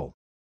longer-term goal.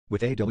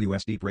 With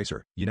AWS Deep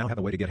Racer, you now have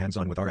a way to get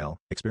hands-on with RL,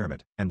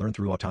 experiment, and learn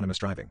through autonomous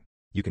driving.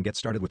 You can get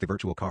started with the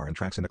virtual car and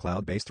tracks in the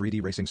cloud-based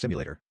 3D racing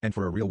simulator, and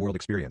for a real-world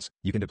experience,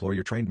 you can deploy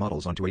your trained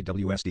models onto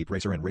AWS Deep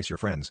Racer and race your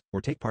friends, or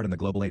take part in the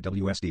global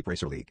AWS Deep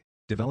Racer League.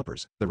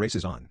 Developers, the race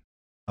is on.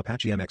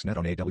 Apache MXNet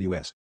on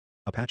AWS.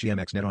 Apache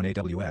MXNet on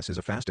AWS is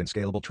a fast and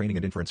scalable training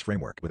and inference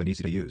framework with an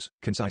easy-to-use,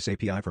 concise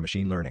API for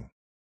machine learning.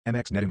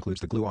 MXNet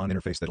includes the Gluon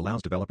interface that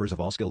allows developers of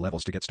all skill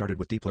levels to get started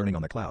with deep learning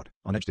on the cloud,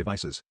 on edge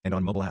devices, and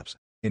on mobile apps.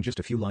 In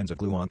just a few lines of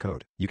Gluon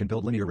code, you can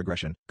build linear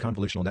regression,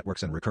 convolutional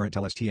networks and recurrent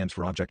LSTMs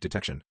for object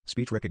detection,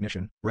 speech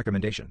recognition,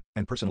 recommendation,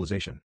 and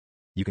personalization.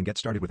 You can get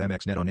started with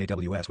MXNet on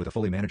AWS with a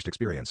fully managed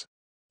experience.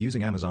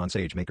 Using Amazon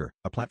SageMaker,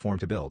 a platform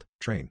to build,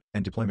 train,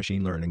 and deploy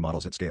machine learning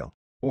models at scale.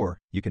 Or,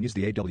 you can use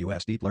the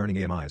AWS Deep Learning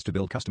AMIs to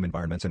build custom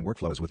environments and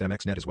workflows with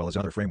MXNet as well as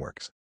other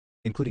frameworks,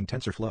 including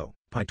TensorFlow,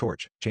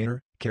 PyTorch, Chainer,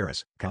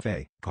 Keras,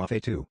 Caffe,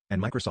 Caffe2,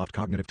 and Microsoft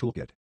Cognitive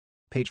Toolkit.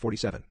 Page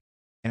 47.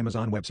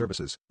 Amazon Web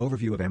Services.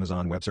 Overview of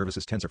Amazon Web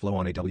Services TensorFlow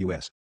on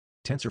AWS.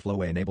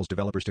 TensorFlow enables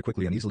developers to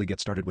quickly and easily get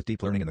started with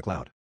deep learning in the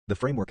cloud. The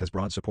framework has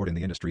broad support in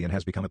the industry and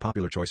has become a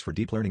popular choice for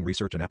deep learning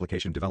research and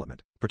application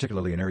development,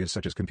 particularly in areas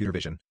such as computer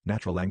vision,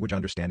 natural language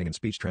understanding and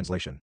speech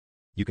translation.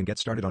 You can get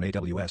started on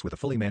AWS with a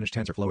fully managed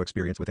TensorFlow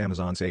experience with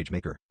Amazon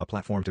SageMaker, a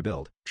platform to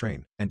build,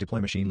 train, and deploy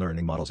machine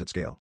learning models at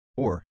scale.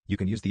 Or, you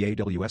can use the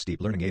AWS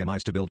Deep Learning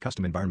AMIs to build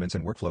custom environments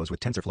and workflows with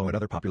TensorFlow and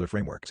other popular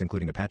frameworks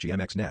including Apache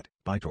MXNet,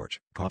 PyTorch,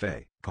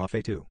 Caffe,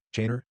 Caffe2,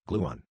 Chainer,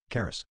 Gluon,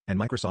 Keras, and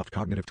Microsoft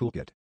Cognitive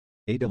Toolkit.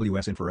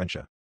 AWS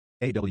Inferentia.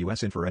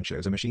 AWS Inferentia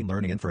is a machine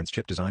learning inference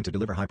chip designed to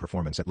deliver high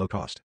performance at low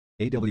cost.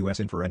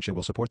 AWS Inferentia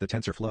will support the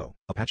TensorFlow,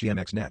 Apache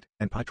MXNet,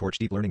 and PyTorch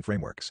deep learning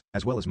frameworks,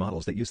 as well as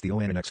models that use the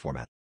ONNX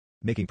format.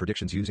 Making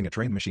predictions using a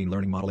trained machine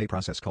learning model. A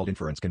process called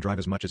inference can drive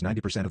as much as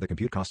 90% of the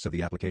compute costs of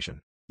the application.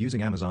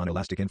 Using Amazon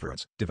Elastic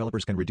Inference,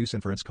 developers can reduce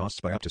inference costs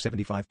by up to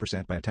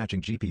 75% by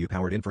attaching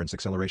GPU-powered inference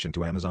acceleration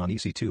to Amazon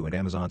EC2 and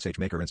Amazon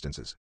SageMaker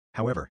instances.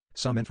 However,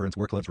 some inference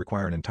workloads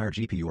require an entire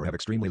GPU or have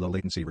extremely low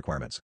latency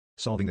requirements.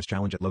 Solving this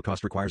challenge at low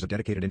cost requires a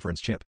dedicated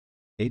inference chip.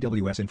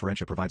 AWS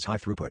Inferentia provides high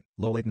throughput,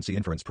 low latency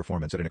inference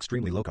performance at an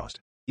extremely low cost.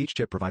 Each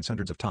chip provides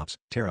hundreds of TOPS,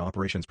 tera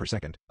operations per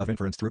second, of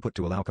inference throughput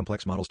to allow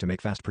complex models to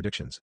make fast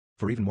predictions.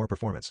 For even more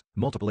performance,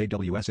 multiple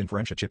AWS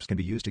Inferentia chips can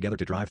be used together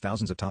to drive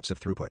thousands of TOPS of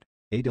throughput.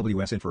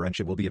 AWS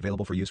Inferentia will be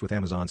available for use with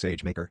Amazon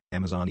SageMaker,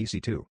 Amazon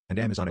EC2, and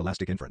Amazon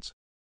Elastic Inference.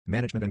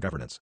 Management and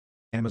governance.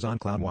 Amazon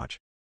CloudWatch.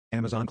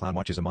 Amazon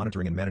CloudWatch is a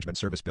monitoring and management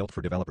service built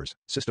for developers,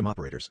 system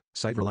operators,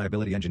 site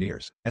reliability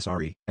engineers,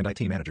 SRE, and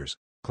IT managers.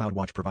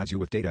 CloudWatch provides you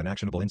with data and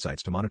actionable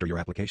insights to monitor your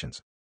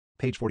applications.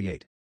 Page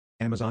 48.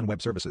 Amazon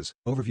Web Services,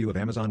 overview of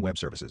Amazon Web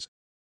Services.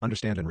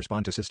 Understand and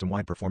respond to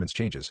system-wide performance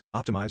changes,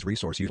 optimize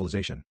resource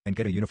utilization, and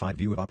get a unified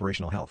view of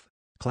operational health.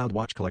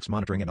 CloudWatch collects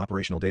monitoring and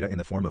operational data in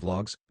the form of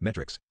logs,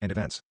 metrics, and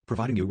events,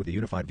 providing you with a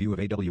unified view of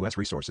AWS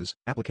resources,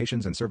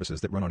 applications and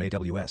services that run on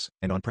AWS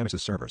and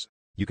on-premises servers.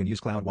 You can use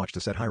CloudWatch to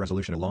set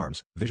high-resolution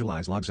alarms,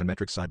 visualize logs and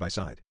metrics side by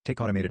side,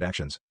 take automated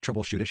actions,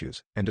 troubleshoot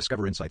issues, and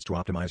discover insights to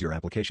optimize your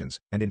applications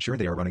and ensure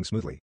they are running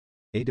smoothly.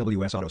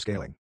 AWS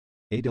Autoscaling.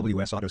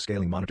 AWS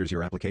Autoscaling monitors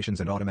your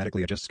applications and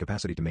automatically adjusts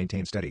capacity to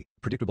maintain steady,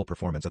 predictable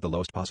performance at the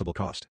lowest possible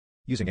cost.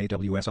 Using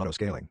AWS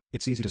Autoscaling,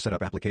 it's easy to set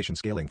up application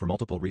scaling for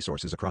multiple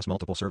resources across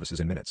multiple services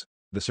in minutes.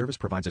 The service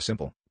provides a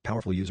simple,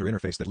 powerful user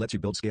interface that lets you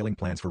build scaling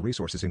plans for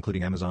resources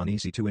including Amazon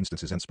EC2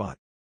 instances and Spot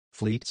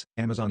Fleets,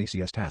 Amazon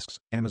ECS tasks,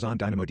 Amazon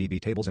DynamoDB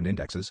tables and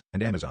indexes,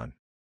 and Amazon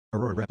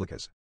Aurora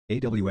replicas.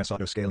 AWS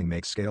Autoscaling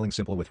makes scaling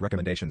simple with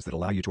recommendations that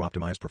allow you to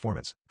optimize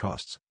performance,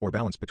 costs, or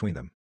balance between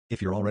them.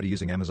 If you're already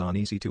using Amazon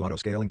EC2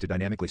 Autoscaling to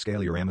dynamically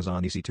scale your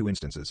Amazon EC2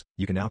 instances,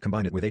 you can now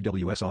combine it with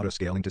AWS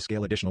Autoscaling to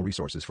scale additional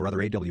resources for other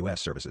AWS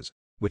services.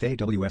 With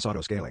AWS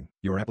Autoscaling,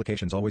 your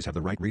applications always have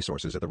the right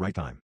resources at the right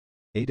time.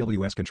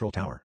 AWS Control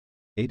Tower.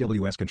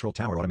 AWS Control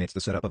Tower automates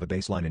the setup of a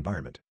baseline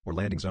environment, or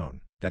landing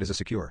zone, that is a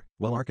secure,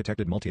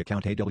 well-architected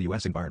multi-account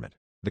AWS environment.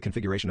 The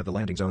configuration of the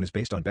landing zone is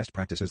based on best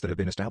practices that have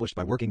been established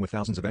by working with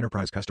thousands of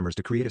enterprise customers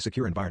to create a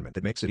secure environment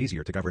that makes it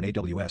easier to govern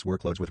AWS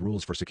workloads with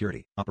rules for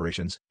security,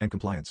 operations, and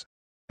compliance.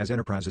 As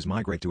enterprises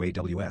migrate to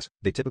AWS,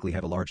 they typically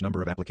have a large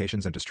number of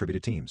applications and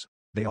distributed teams.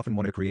 They often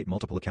want to create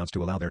multiple accounts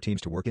to allow their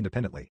teams to work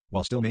independently,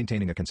 while still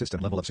maintaining a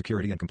consistent level of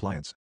security and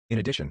compliance. In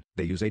addition,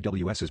 they use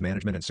AWS's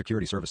management and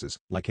security services,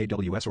 like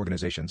AWS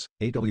Organizations,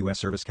 AWS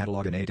Service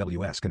Catalog and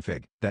AWS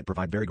Config, that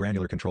provide very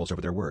granular controls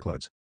over their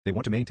workloads. They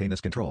want to maintain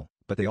this control,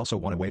 but they also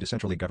want a way to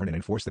centrally govern and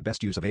enforce the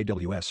best use of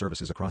AWS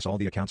services across all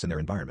the accounts in their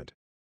environment.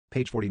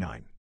 Page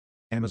 49.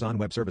 Amazon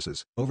Web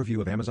Services,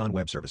 overview of Amazon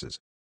Web Services.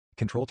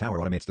 Control Tower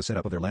automates the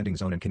setup of their landing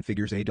zone and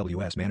configures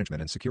AWS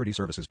management and security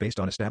services based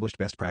on established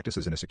best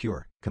practices in a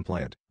secure,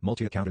 compliant,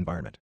 multi-account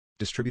environment.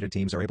 Distributed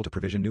teams are able to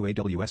provision new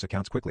AWS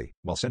accounts quickly,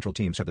 while central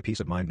teams have the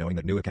peace of mind knowing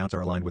that new accounts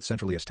are aligned with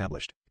centrally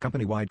established,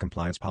 company-wide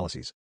compliance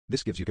policies.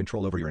 This gives you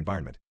control over your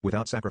environment,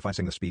 without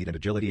sacrificing the speed and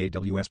agility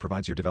AWS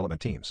provides your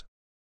development teams.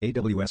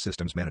 AWS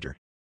Systems Manager.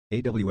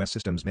 AWS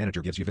Systems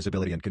Manager gives you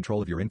visibility and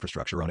control of your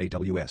infrastructure on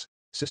AWS.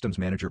 Systems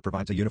Manager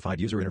provides a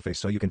unified user interface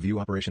so you can view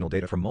operational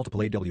data from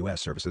multiple AWS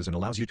services and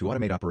allows you to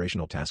automate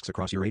operational tasks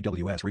across your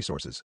AWS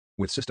resources.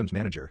 With Systems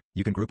Manager,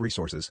 you can group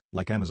resources,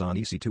 like Amazon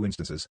EC2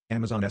 instances,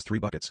 Amazon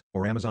S3 buckets,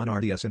 or Amazon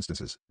RDS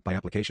instances, by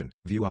application,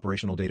 view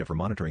operational data for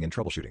monitoring and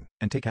troubleshooting,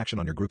 and take action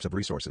on your groups of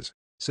resources.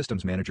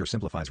 Systems Manager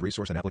simplifies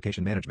resource and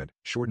application management,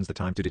 shortens the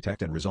time to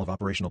detect and resolve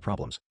operational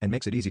problems, and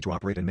makes it easy to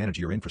operate and manage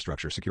your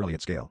infrastructure securely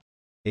at scale.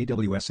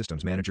 AWS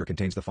Systems Manager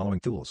contains the following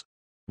tools.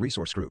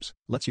 Resource Groups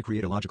lets you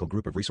create a logical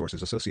group of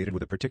resources associated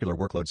with a particular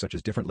workload, such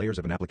as different layers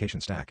of an application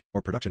stack,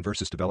 or production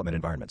versus development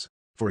environments.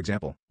 For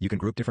example, you can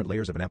group different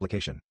layers of an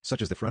application,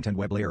 such as the front-end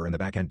web layer and the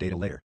back-end data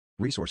layer.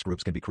 Resource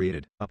groups can be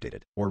created,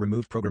 updated, or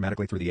removed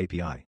programmatically through the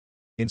API.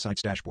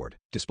 Insights Dashboard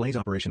displays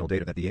operational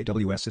data that the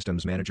AWS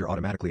Systems Manager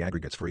automatically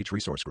aggregates for each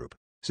resource group.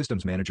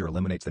 Systems Manager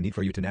eliminates the need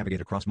for you to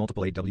navigate across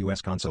multiple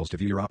AWS consoles to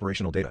view your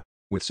operational data.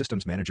 With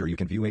Systems Manager, you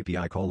can view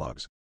API call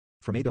logs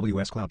from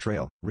AWS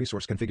CloudTrail,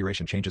 resource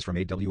configuration changes from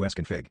AWS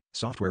Config,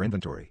 software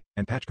inventory,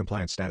 and patch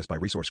compliance status by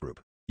resource group.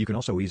 You can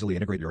also easily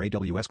integrate your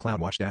AWS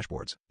CloudWatch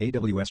dashboards,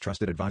 AWS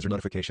Trusted Advisor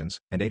notifications,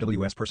 and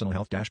AWS Personal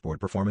Health Dashboard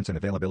performance and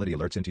availability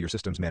alerts into your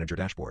Systems Manager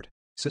dashboard.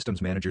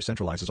 Systems Manager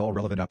centralizes all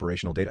relevant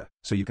operational data,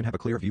 so you can have a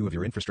clear view of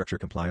your infrastructure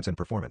compliance and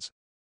performance.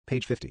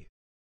 Page 50.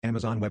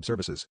 Amazon Web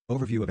Services,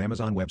 overview of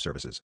Amazon Web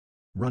Services.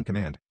 Run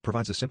command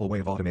provides a simple way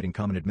of automating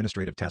common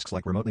administrative tasks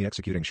like remotely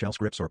executing shell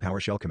scripts or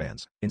PowerShell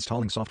commands,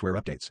 installing software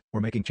updates,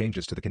 or making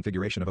changes to the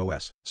configuration of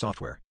OS,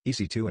 software,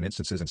 EC2 and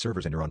instances and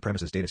servers in your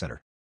on-premises data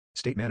center.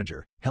 State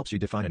Manager helps you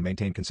define and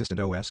maintain consistent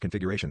OS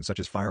configurations such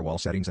as firewall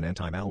settings and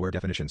anti-malware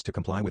definitions to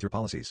comply with your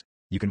policies.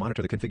 You can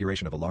monitor the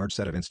configuration of a large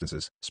set of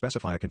instances,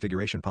 specify a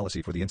configuration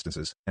policy for the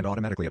instances, and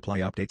automatically apply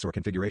updates or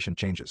configuration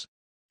changes.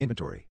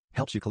 Inventory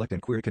helps you collect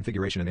and query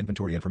configuration and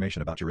inventory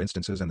information about your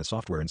instances and the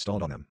software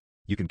installed on them.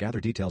 You can gather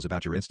details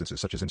about your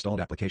instances such as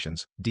installed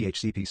applications,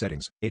 DHCP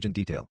settings, agent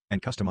detail,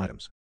 and custom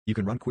items. You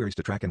can run queries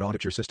to track and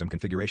audit your system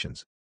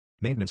configurations.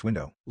 Maintenance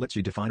Window lets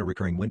you define a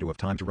recurring window of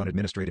time to run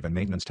administrative and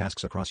maintenance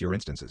tasks across your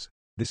instances.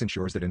 This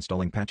ensures that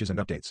installing patches and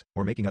updates,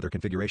 or making other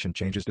configuration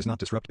changes does not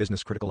disrupt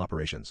business-critical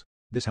operations.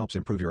 This helps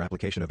improve your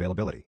application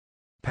availability.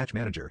 Patch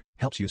Manager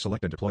helps you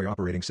select and deploy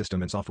operating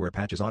system and software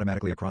patches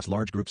automatically across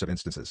large groups of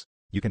instances.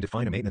 You can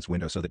define a maintenance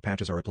window so that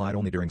patches are applied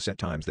only during set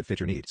times that fit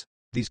your needs.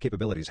 These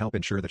capabilities help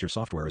ensure that your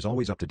software is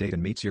always up to date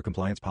and meets your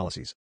compliance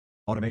policies.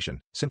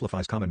 Automation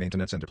simplifies common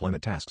maintenance and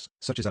deployment tasks,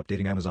 such as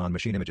updating Amazon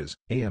machine images,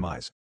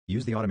 AMIs.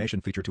 Use the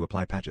automation feature to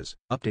apply patches,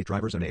 update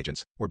drivers and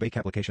agents, or bake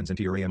applications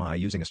into your AMI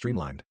using a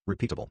streamlined,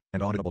 repeatable,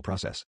 and auditable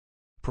process.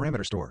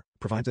 Parameter Store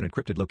provides an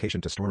encrypted location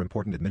to store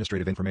important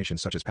administrative information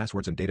such as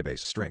passwords and database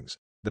strings.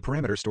 The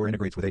parameter store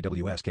integrates with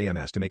AWS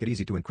KMS to make it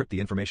easy to encrypt the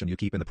information you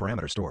keep in the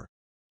parameter store.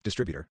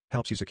 Distributor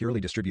helps you securely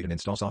distribute and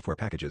install software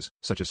packages,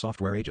 such as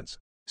software agents.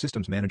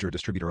 Systems Manager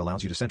Distributor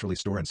allows you to centrally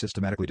store and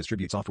systematically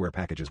distribute software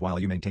packages while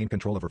you maintain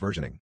control over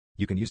versioning.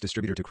 You can use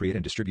Distributor to create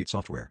and distribute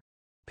software.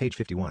 Page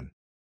 51.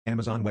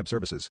 Amazon Web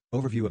Services.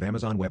 Overview of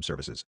Amazon Web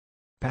Services.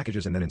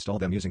 Packages and then install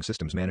them using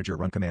Systems Manager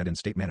Run Command and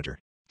State Manager.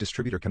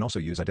 Distributor can also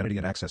use Identity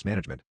and Access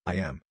Management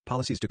 (IAM)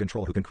 policies to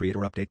control who can create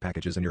or update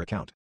packages in your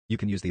account. You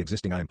can use the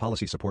existing IAM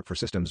policy support for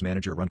Systems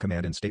Manager Run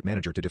Command and State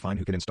Manager to define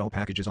who can install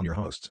packages on your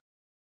hosts.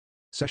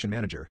 Session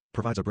Manager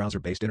provides a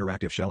browser-based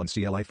interactive shell and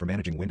CLI for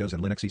managing Windows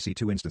and Linux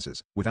EC2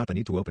 instances, without the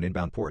need to open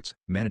inbound ports,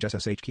 manage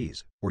SSH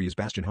keys, or use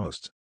Bastion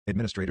hosts.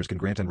 Administrators can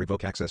grant and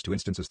revoke access to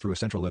instances through a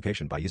central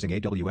location by using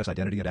AWS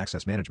Identity and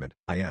Access Management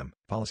 (IAM)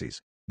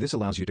 policies. This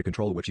allows you to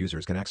control which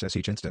users can access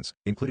each instance,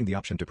 including the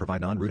option to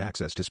provide non-root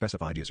access to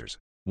specified users.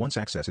 Once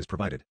access is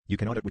provided, you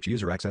can audit which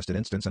user accessed an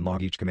instance and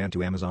log each command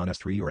to Amazon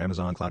S3 or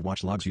Amazon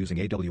CloudWatch logs using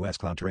AWS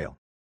CloudTrail.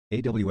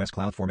 AWS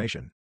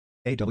CloudFormation.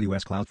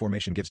 AWS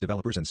CloudFormation gives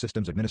developers and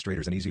systems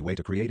administrators an easy way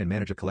to create and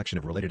manage a collection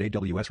of related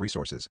AWS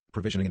resources,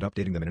 provisioning and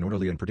updating them in an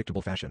orderly and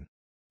predictable fashion.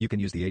 You can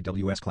use the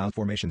AWS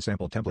CloudFormation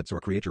sample templates or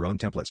create your own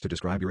templates to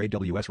describe your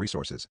AWS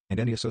resources and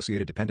any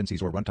associated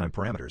dependencies or runtime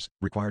parameters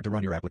required to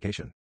run your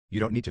application. You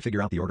don't need to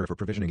figure out the order for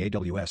provisioning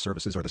AWS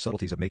services or the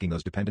subtleties of making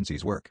those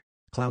dependencies work.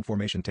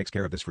 CloudFormation takes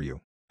care of this for you.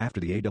 After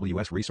the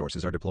AWS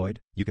resources are deployed,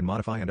 you can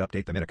modify and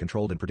update them in a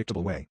controlled and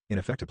predictable way, in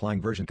effect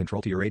applying version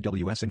control to your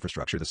AWS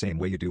infrastructure the same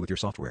way you do with your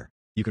software.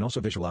 You can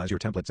also visualize your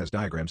templates as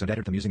diagrams and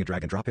edit them using a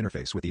drag-and-drop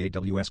interface with the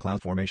AWS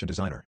CloudFormation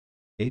Designer.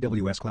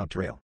 AWS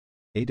CloudTrail.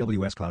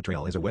 AWS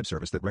CloudTrail is a web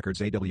service that records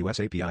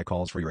AWS API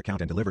calls for your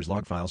account and delivers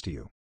log files to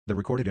you. The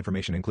recorded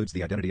information includes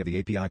the identity of the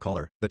API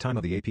caller, the time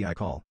of the API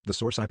call, the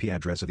source IP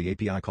address of the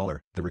API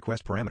caller, the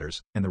request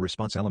parameters, and the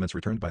response elements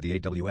returned by the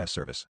AWS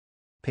service.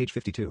 Page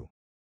 52.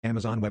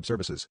 Amazon Web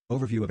Services.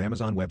 Overview of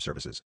Amazon Web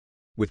Services.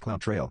 With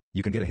CloudTrail,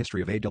 you can get a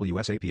history of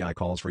AWS API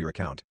calls for your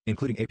account,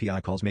 including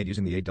API calls made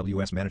using the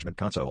AWS Management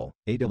Console,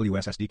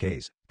 AWS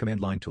SDKs, command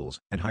line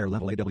tools, and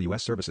higher-level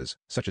AWS services,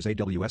 such as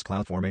AWS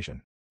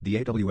CloudFormation.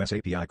 The AWS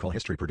API call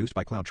history produced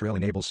by CloudTrail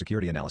enables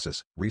security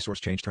analysis, resource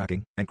change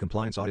tracking, and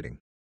compliance auditing.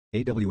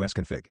 AWS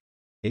Config.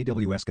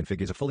 AWS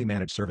Config is a fully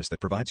managed service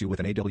that provides you with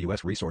an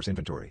AWS resource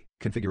inventory,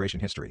 configuration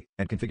history,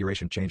 and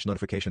configuration change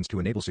notifications to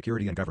enable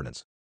security and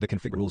governance. The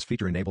Config Rules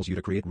feature enables you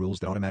to create rules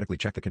that automatically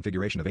check the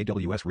configuration of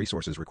AWS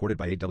resources recorded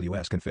by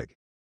AWS Config.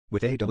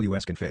 With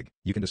AWS Config,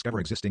 you can discover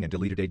existing and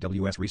deleted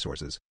AWS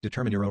resources,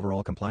 determine your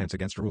overall compliance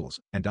against rules,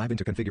 and dive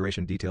into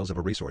configuration details of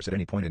a resource at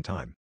any point in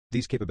time.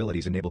 These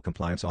capabilities enable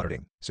compliance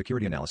auditing,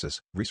 security analysis,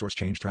 resource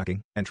change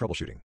tracking, and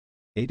troubleshooting.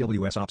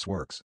 AWS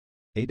OpsWorks.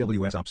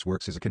 AWS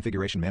OpsWorks is a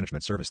configuration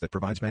management service that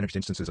provides managed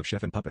instances of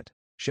Chef and Puppet.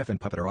 Chef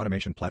and Puppet are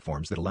automation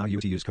platforms that allow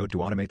you to use code to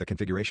automate the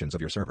configurations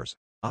of your servers.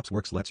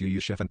 OpsWorks lets you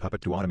use Chef and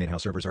Puppet to automate how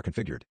servers are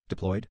configured,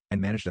 deployed, and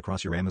managed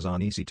across your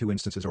Amazon EC2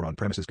 instances or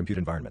on-premises compute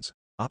environments.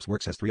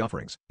 OpsWorks has 3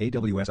 offerings: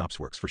 AWS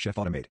OpsWorks for Chef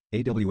Automate,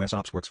 AWS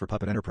OpsWorks for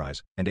Puppet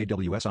Enterprise, and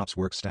AWS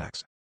OpsWorks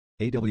Stacks.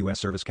 AWS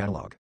Service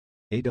Catalog.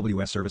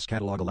 AWS Service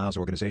Catalog allows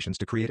organizations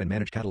to create and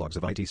manage catalogs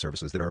of IT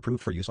services that are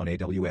approved for use on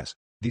AWS.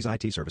 These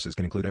IT services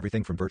can include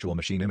everything from virtual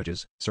machine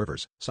images,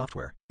 servers,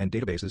 software, and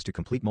databases to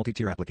complete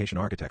multi-tier application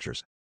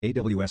architectures.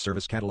 AWS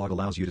Service Catalog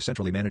allows you to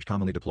centrally manage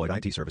commonly deployed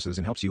IT services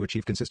and helps you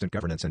achieve consistent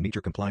governance and meet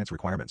your compliance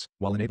requirements,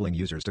 while enabling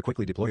users to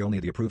quickly deploy only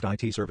the approved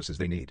IT services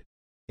they need.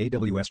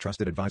 AWS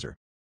Trusted Advisor.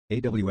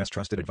 AWS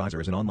Trusted Advisor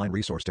is an online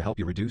resource to help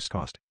you reduce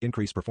cost,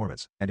 increase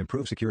performance, and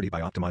improve security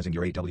by optimizing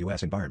your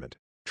AWS environment.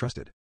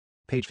 Trusted.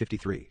 Page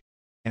 53.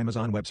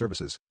 Amazon Web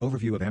Services.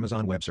 Overview of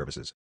Amazon Web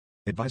Services.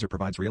 Advisor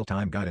provides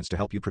real-time guidance to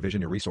help you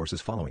provision your resources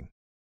following: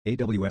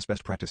 AWS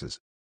Best Practices.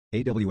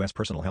 AWS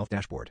Personal Health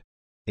Dashboard.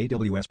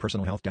 AWS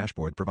Personal Health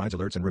Dashboard provides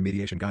alerts and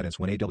remediation guidance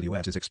when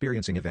AWS is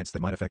experiencing events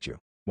that might affect you.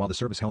 While the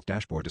Service Health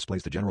Dashboard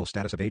displays the general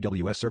status of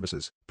AWS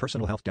services,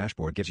 Personal Health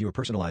Dashboard gives you a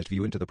personalized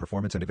view into the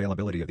performance and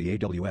availability of the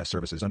AWS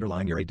services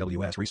underlying your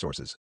AWS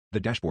resources. The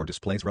dashboard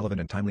displays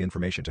relevant and timely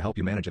information to help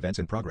you manage events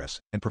in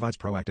progress, and provides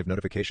proactive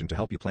notification to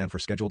help you plan for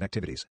scheduled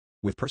activities.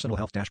 With Personal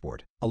Health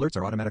Dashboard, alerts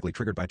are automatically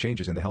triggered by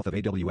changes in the health of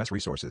AWS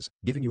resources,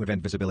 giving you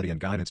event visibility and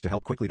guidance to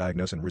help quickly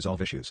diagnose and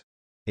resolve issues.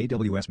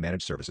 AWS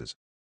Managed Services.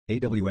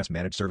 AWS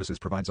Managed Services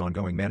provides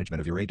ongoing management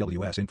of your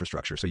AWS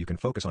infrastructure so you can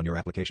focus on your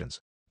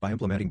applications. By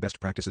implementing best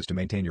practices to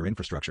maintain your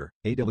infrastructure,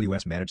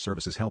 AWS Managed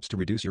Services helps to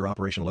reduce your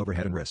operational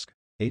overhead and risk.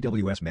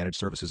 AWS Managed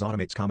Services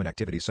automates common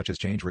activities such as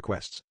change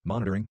requests,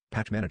 monitoring,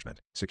 patch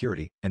management,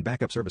 security, and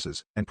backup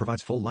services, and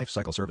provides full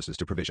lifecycle services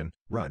to provision,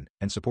 run,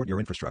 and support your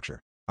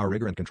infrastructure. Our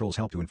rigor and controls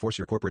help to enforce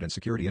your corporate and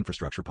security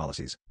infrastructure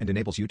policies, and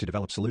enables you to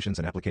develop solutions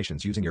and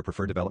applications using your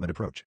preferred development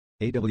approach.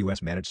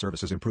 AWS Managed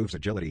Services improves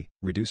agility,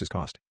 reduces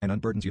cost, and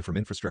unburdens you from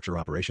infrastructure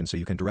operations so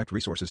you can direct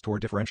resources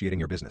toward differentiating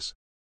your business.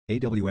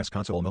 AWS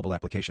Console Mobile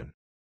Application.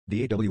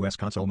 The AWS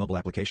Console mobile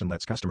application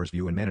lets customers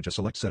view and manage a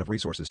select set of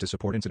resources to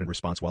support incident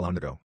response while on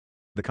the go.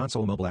 The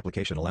console mobile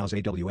application allows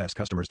AWS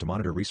customers to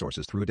monitor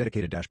resources through a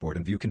dedicated dashboard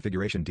and view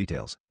configuration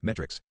details,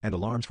 metrics, and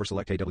alarms for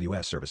select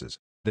AWS services.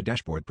 The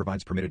dashboard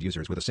provides permitted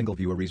users with a single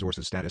view of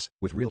resources status,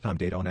 with real-time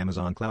data on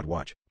Amazon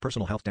CloudWatch,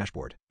 personal health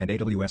dashboard, and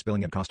AWS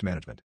billing and cost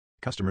management.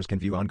 Customers can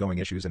view ongoing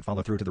issues and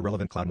follow through to the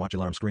relevant CloudWatch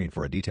alarm screen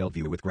for a detailed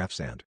view with graphs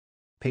and.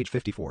 Page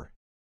 54.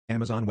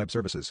 Amazon Web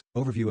Services.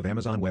 Overview of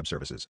Amazon Web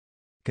Services.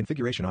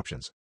 Configuration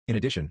options. In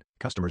addition,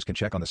 customers can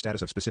check on the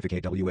status of specific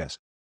AWS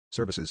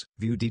services,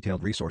 view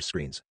detailed resource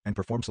screens, and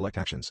perform select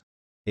actions.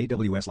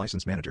 AWS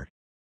License Manager.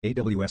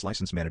 AWS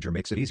License Manager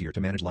makes it easier to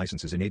manage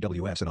licenses in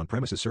AWS and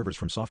on-premises servers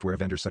from software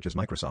vendors such as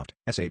Microsoft,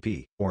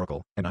 SAP,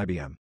 Oracle, and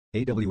IBM.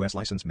 AWS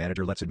License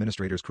Manager lets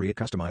administrators create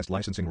customized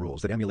licensing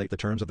rules that emulate the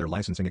terms of their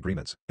licensing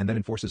agreements, and then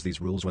enforces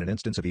these rules when an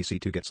instance of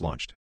EC2 gets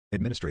launched.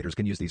 Administrators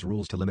can use these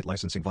rules to limit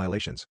licensing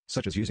violations,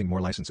 such as using more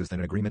licenses than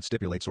an agreement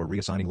stipulates or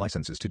reassigning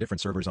licenses to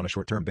different servers on a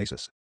short-term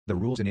basis. The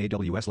rules in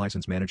AWS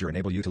License Manager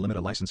enable you to limit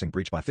a licensing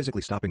breach by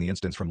physically stopping the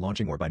instance from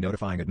launching or by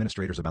notifying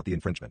administrators about the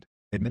infringement.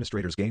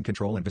 Administrators gain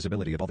control and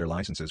visibility of all their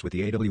licenses with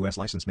the AWS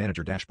License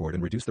Manager dashboard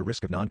and reduce the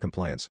risk of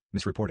non-compliance,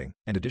 misreporting,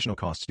 and additional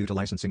costs due to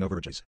licensing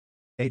overages.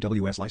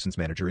 AWS License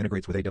Manager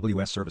integrates with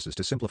AWS services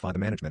to simplify the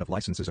management of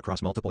licenses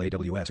across multiple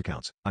AWS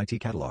accounts, IT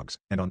catalogs,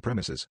 and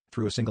on-premises,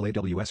 through a single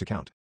AWS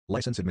account.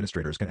 License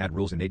administrators can add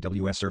rules in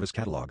AWS Service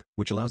Catalog,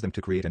 which allows them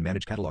to create and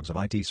manage catalogs of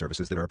IT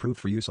services that are approved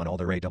for use on all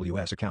their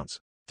AWS accounts,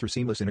 through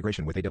seamless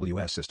integration with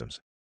AWS systems.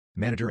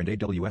 Manager and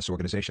AWS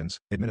organizations.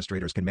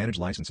 Administrators can manage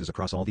licenses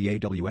across all the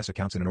AWS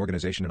accounts in an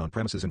organization and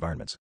on-premises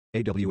environments.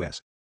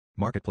 AWS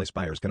Marketplace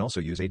buyers can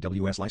also use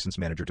AWS License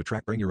Manager to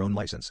track Bring Your Own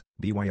License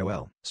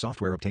 (BYOL)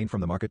 software obtained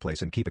from the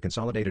marketplace and keep a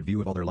consolidated view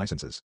of all their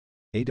licenses.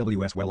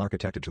 AWS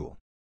Well-Architected Tool.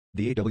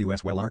 The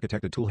AWS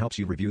Well-Architected Tool helps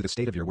you review the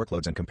state of your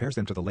workloads and compares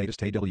them to the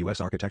latest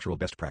AWS architectural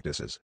best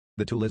practices.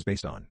 The tool is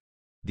based on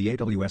the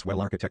AWS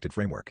Well-Architected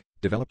Framework,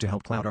 developed to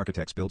help cloud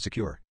architects build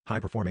secure,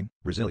 high-performing,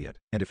 resilient,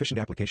 and efficient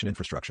application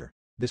infrastructure.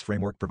 This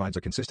framework provides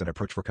a consistent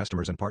approach for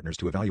customers and partners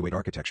to evaluate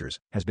architectures,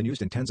 has been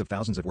used in tens of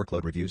thousands of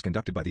workload reviews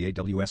conducted by the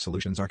AWS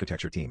Solutions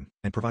Architecture team,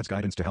 and provides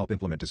guidance to help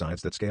implement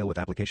designs that scale with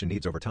application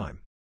needs over time.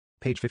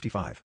 Page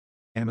 55.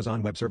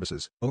 Amazon Web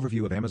Services.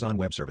 Overview of Amazon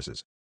Web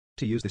Services.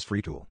 To use this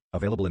free tool,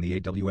 available in the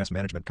AWS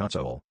Management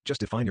Console,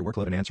 just define your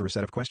workload and answer a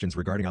set of questions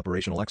regarding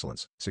operational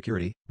excellence,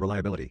 security,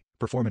 reliability,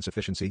 performance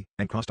efficiency,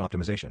 and cost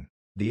optimization.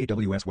 The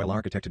AWS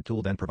Well-Architected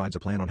tool then provides a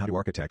plan on how to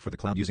architect for the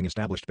cloud using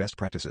established best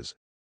practices.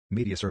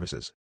 Media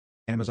Services.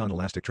 Amazon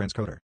Elastic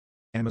Transcoder.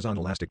 Amazon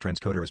Elastic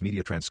Transcoder is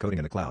media transcoding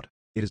in the cloud.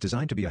 It is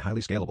designed to be a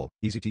highly scalable,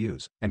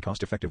 easy-to-use, and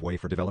cost-effective way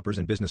for developers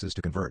and businesses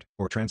to convert,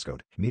 or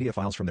transcode, media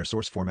files from their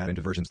source format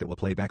into versions that will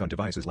play back on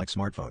devices like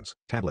smartphones,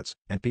 tablets,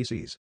 and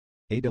PCs.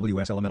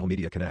 AWS Elemental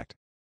Media Connect.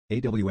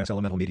 AWS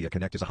Elemental Media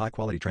Connect is a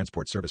high-quality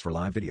transport service for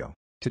live video.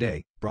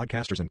 Today,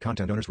 broadcasters and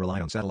content owners rely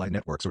on satellite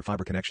networks or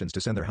fiber connections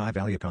to send their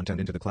high-value content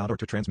into the cloud or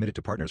to transmit it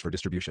to partners for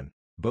distribution.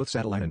 Both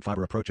satellite and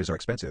fiber approaches are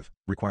expensive,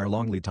 require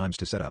long lead times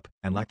to set up,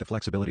 and lack the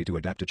flexibility to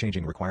adapt to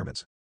changing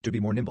requirements. To be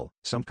more nimble,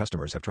 some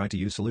customers have tried to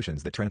use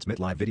solutions that transmit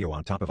live video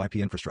on top of IP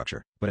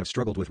infrastructure, but have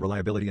struggled with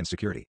reliability and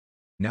security.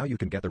 Now you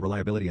can get the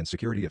reliability and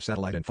security of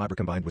satellite and fiber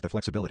combined with the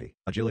flexibility,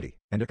 agility,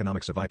 and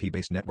economics of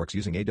IP-based networks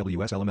using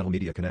AWS Elemental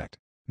Media Connect.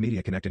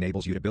 Media Connect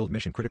enables you to build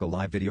mission-critical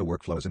live video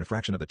workflows in a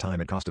fraction of the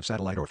time and cost of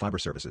satellite or fiber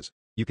services.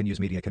 You can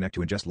use Media Connect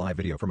to ingest live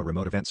video from a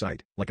remote event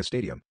site, like a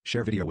stadium,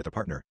 share video with a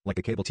partner, like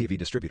a cable TV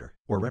distributor,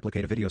 or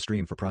replicate a video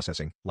stream for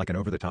processing, like an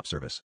over-the-top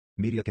service.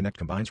 Media Connect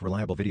combines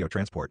reliable video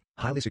transport,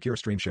 highly secure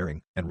stream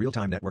sharing, and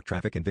real-time network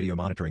traffic and video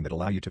monitoring that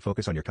allow you to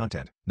focus on your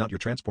content, not your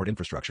transport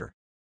infrastructure.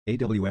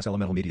 AWS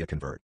Elemental Media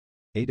Convert.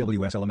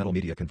 AWS Elemental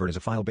Media Convert is a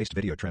file-based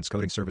video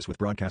transcoding service with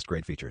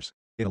broadcast-grade features.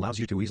 It allows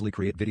you to easily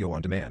create video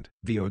on demand,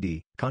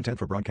 VOD, content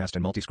for broadcast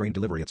and multi-screen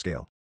delivery at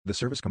scale. The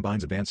service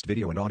combines advanced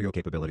video and audio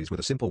capabilities with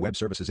a simple web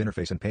services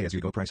interface and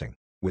pay-as-you-go pricing.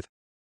 With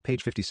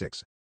Page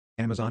 56.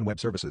 Amazon Web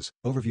Services.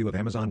 Overview of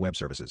Amazon Web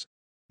Services.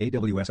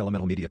 AWS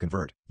Elemental Media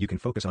Convert. You can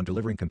focus on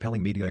delivering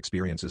compelling media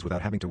experiences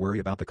without having to worry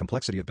about the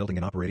complexity of building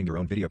and operating your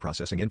own video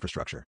processing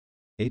infrastructure.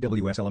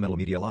 AWS Elemental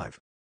Media Live.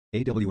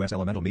 AWS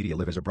Elemental Media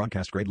Live is a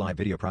broadcast-grade live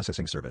video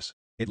processing service.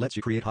 It lets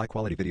you create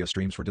high-quality video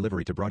streams for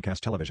delivery to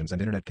broadcast televisions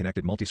and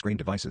internet-connected multi-screen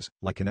devices,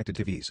 like connected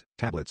TVs,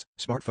 tablets,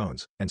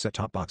 smartphones, and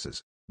set-top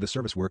boxes. The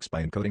service works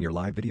by encoding your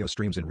live video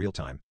streams in real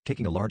time,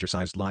 taking a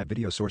larger-sized live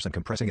video source and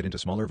compressing it into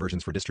smaller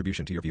versions for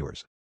distribution to your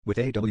viewers. With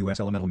AWS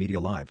Elemental Media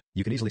Live,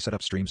 you can easily set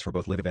up streams for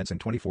both live events and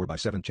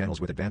 24/7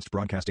 channels with advanced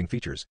broadcasting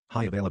features,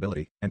 high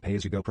availability, and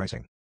pay-as-you-go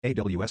pricing.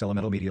 AWS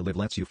Elemental Media Live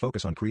lets you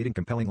focus on creating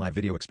compelling live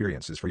video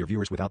experiences for your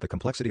viewers without the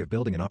complexity of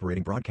building and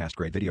operating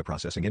broadcast-grade video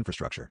processing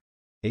infrastructure.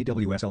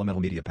 AWS Elemental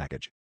Media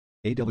Package.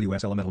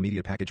 AWS Elemental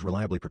Media Package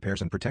reliably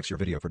prepares and protects your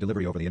video for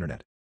delivery over the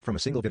internet. From a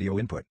single video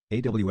input,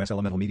 AWS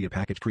Elemental Media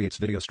Package creates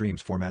video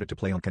streams formatted to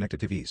play on connected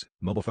TVs,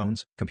 mobile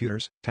phones,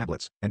 computers,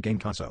 tablets, and game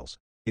consoles.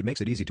 It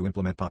makes it easy to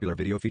implement popular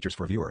video features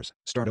for viewers,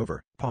 start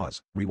over,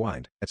 pause,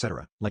 rewind,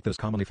 etc., like those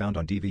commonly found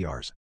on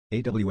DVRs.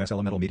 AWS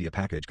Elemental Media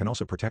Package can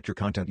also protect your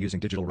content using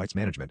digital rights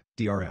management,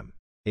 DRM.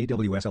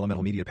 AWS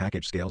Elemental Media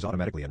Package scales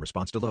automatically in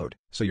response to load,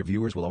 so your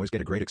viewers will always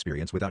get a great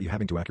experience without you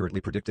having to accurately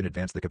predict in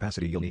advance the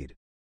capacity you'll need.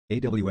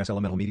 AWS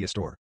Elemental Media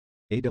Store.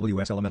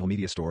 AWS Elemental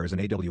Media Store is an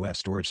AWS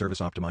storage service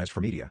optimized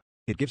for media.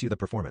 It gives you the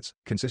performance,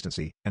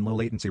 consistency, and low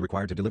latency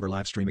required to deliver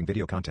live streaming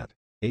video content.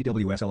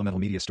 AWS Elemental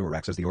Media Store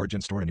acts as the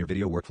origin store in your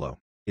video workflow.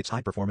 Its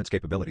high-performance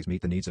capabilities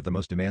meet the needs of the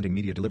most demanding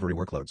media delivery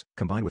workloads,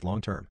 combined with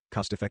long-term,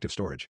 cost-effective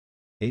storage.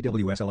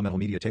 AWS Elemental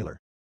Media Tailor.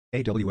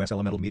 AWS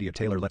Elemental Media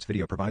Tailor lets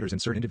video providers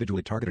insert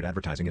individually targeted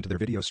advertising into their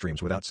video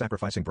streams without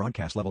sacrificing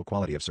broadcast-level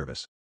quality of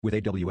service. With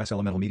AWS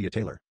Elemental Media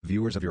Tailor,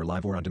 viewers of your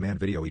live or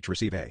on-demand video each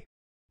receive a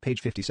Page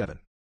 57.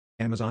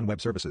 Amazon Web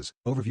Services.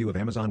 Overview of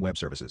Amazon Web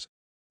Services.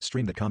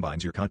 Stream that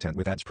combines your content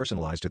with ads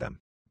personalized to them.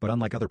 But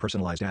unlike other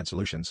personalized ad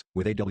solutions,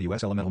 with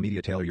AWS Elemental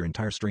Media Tailor your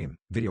entire stream,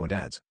 video and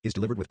ads, is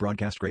delivered with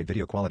broadcast-grade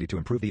video quality to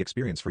improve the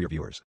experience for your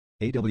viewers.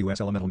 AWS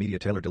Elemental Media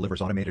Tailor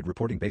delivers automated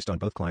reporting based on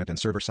both client and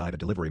server-side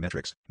delivery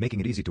metrics, making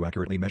it easy to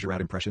accurately measure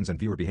ad impressions and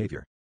viewer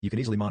behavior. You can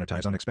easily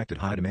monetize unexpected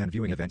high-demand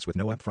viewing events with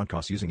no upfront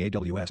costs using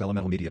AWS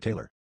Elemental Media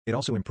Tailor. It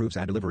also improves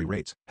ad delivery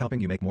rates,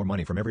 helping you make more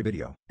money from every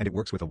video, and it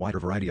works with a wider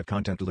variety of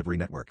content delivery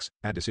networks,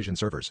 ad decision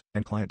servers,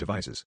 and client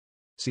devices.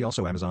 See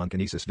also Amazon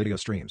Kinesis Video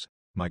Streams.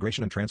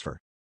 Migration and Transfer.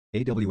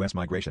 AWS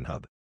Migration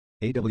Hub.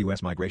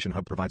 AWS Migration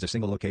Hub provides a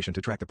single location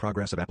to track the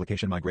progress of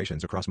application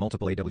migrations across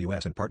multiple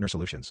AWS and partner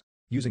solutions.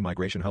 Using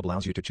Migration Hub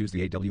allows you to choose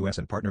the AWS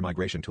and partner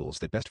migration tools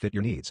that best fit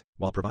your needs,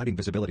 while providing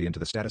visibility into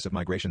the status of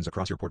migrations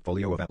across your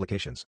portfolio of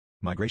applications.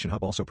 Migration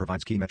Hub also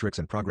provides key metrics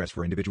and progress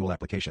for individual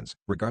applications,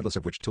 regardless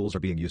of which tools are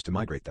being used to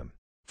migrate them.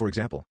 For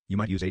example, you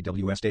might use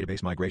AWS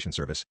Database Migration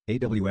Service,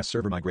 AWS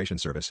Server Migration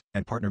Service,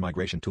 and partner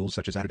migration tools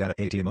such as Adadata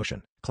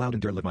ATMotion, Cloud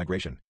and Derlive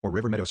Migration, or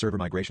River Meadow Server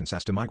Migration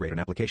SaaS to migrate an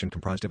application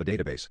comprised of a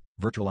database,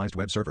 virtualized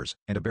web servers,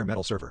 and a bare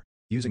metal server.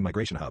 Using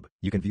Migration Hub,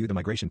 you can view the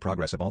migration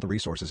progress of all the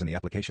resources in the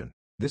application.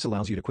 This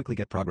allows you to quickly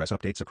get progress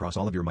updates across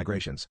all of your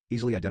migrations,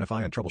 easily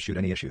identify and troubleshoot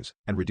any issues,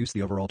 and reduce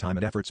the overall time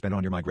and effort spent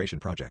on your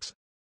migration projects.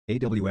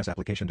 AWS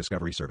Application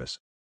Discovery Service.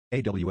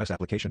 AWS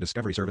Application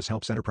Discovery Service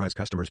helps enterprise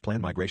customers plan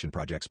migration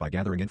projects by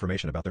gathering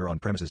information about their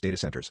on-premises data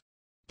centers.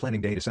 Planning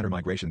data center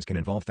migrations can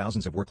involve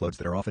thousands of workloads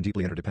that are often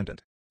deeply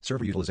interdependent.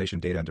 Server utilization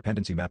data and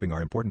dependency mapping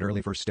are important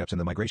early first steps in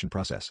the migration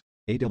process.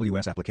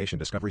 AWS Application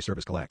Discovery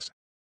Service collects.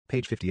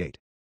 Page 58.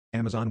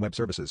 Amazon Web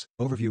Services.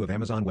 Overview of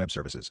Amazon Web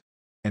Services.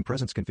 And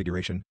presence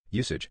configuration,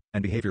 usage,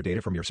 and behavior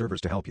data from your servers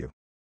to help you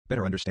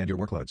better understand your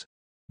workloads.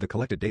 The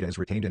collected data is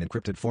retained in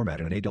encrypted format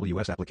in an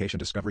AWS Application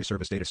Discovery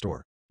Service data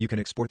store. You can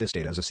export this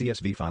data as a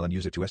CSV file and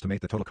use it to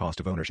estimate the total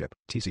cost of ownership,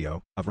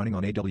 TCO, of running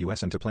on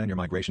AWS and to plan your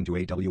migration to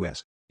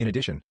AWS. In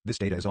addition, this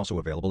data is also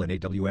available in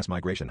AWS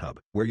Migration Hub,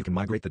 where you can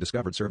migrate the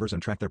discovered servers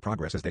and track their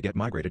progress as they get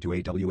migrated to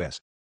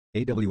AWS.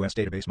 AWS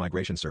Database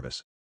Migration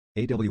Service.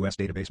 AWS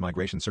Database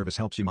Migration Service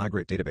helps you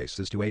migrate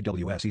databases to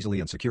AWS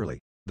easily and securely.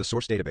 The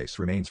source database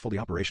remains fully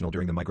operational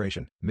during the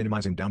migration,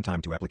 minimizing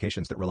downtime to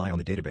applications that rely on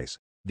the database.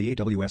 The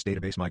AWS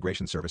Database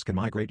Migration Service can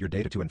migrate your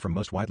data to and from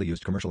most widely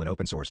used commercial and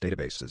open-source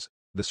databases.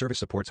 The service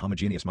supports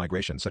homogeneous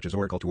migrations such as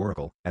Oracle to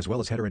Oracle, as well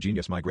as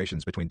heterogeneous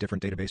migrations between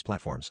different database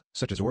platforms,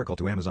 such as Oracle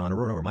to Amazon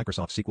Aurora or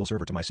Microsoft SQL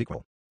Server to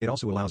MySQL. It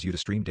also allows you to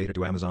stream data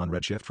to Amazon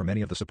Redshift from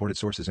any of the supported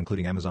sources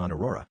including Amazon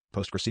Aurora,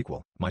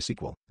 PostgreSQL,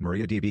 MySQL,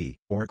 MariaDB,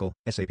 Oracle,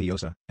 SAP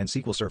OSA, and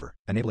SQL Server,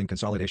 enabling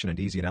consolidation and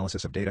easy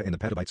analysis of data in the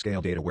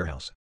petabyte-scale data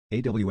warehouse.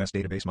 AWS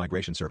Database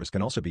Migration Service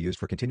can also be used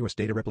for continuous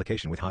data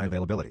replication with high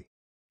availability.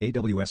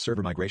 AWS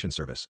Server Migration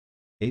Service.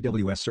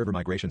 AWS Server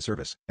Migration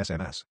Service,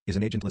 SMS, is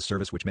an agentless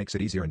service which makes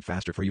it easier and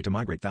faster for you to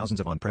migrate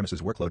thousands of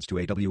on-premises workloads to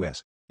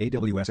AWS.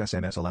 AWS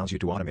SMS allows you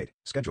to automate,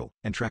 schedule,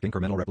 and track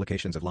incremental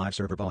replications of live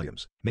server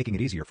volumes, making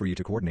it easier for you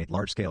to coordinate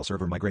large-scale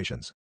server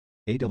migrations.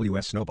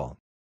 AWS Snowball.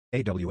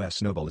 AWS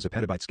Snowball is a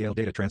petabyte-scale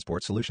data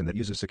transport solution that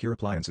uses secure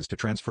appliances to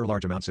transfer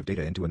large amounts of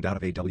data into and out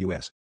of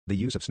AWS. The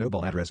use of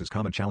Snowball addresses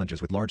common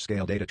challenges with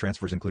large-scale data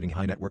transfers including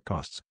high network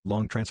costs,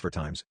 long transfer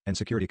times, and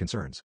security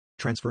concerns.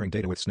 Transferring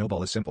data with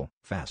Snowball is simple,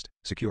 fast,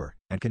 secure,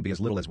 and can be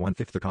as little as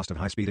one-fifth the cost of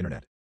high-speed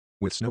internet.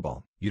 With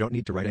Snowball, you don't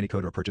need to write any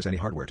code or purchase any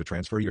hardware to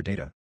transfer your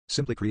data.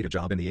 Simply create a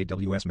job in the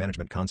AWS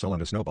Management Console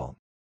under Snowball.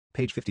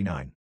 Page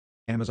 59.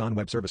 Amazon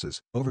Web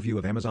Services. Overview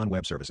of Amazon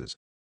Web Services.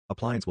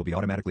 Appliance will be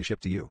automatically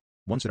shipped to you.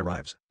 Once it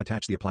arrives,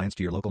 attach the appliance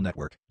to your local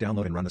network,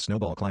 download and run the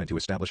Snowball client to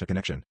establish a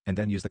connection, and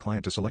then use the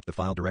client to select the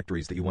file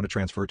directories that you want to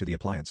transfer to the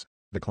appliance.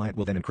 The client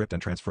will then encrypt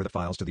and transfer the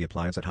files to the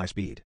appliance at high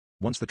speed.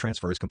 Once the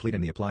transfer is complete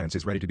and the appliance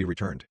is ready to be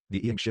returned,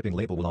 the e-ink shipping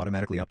label will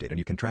automatically update and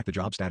you can track the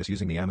job status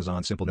using the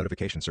Amazon Simple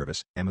Notification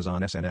Service,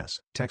 Amazon SNS,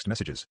 text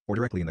messages, or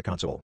directly in the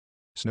console.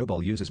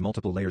 Snowball uses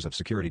multiple layers of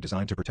security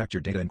designed to protect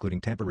your data including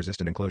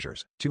tamper-resistant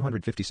enclosures,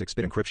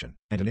 256-bit encryption,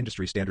 and an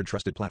industry-standard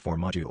Trusted Platform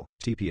Module,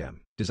 TPM,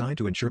 designed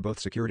to ensure both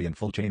security and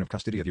full chain of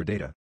custody of your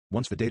data.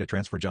 Once the data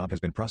transfer job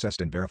has been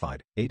processed and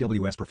verified,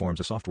 AWS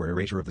performs a software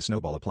erasure of the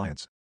Snowball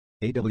appliance.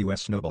 AWS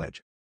Snowball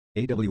Edge.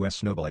 AWS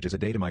Snowball Edge is a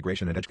data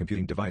migration and edge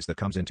computing device that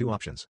comes in two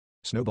options.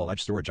 Snowball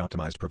Edge Storage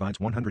Optimized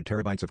provides 100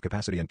 terabytes of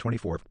capacity and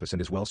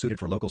 24% is well suited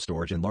for local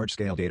storage and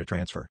large-scale data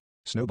transfer.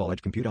 Snowball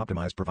Edge Compute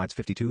Optimized provides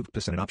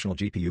 52% an optional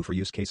GPU for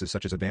use cases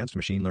such as advanced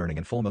machine learning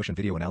and full-motion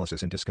video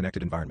analysis in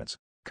disconnected environments.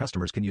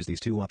 Customers can use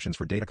these two options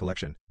for data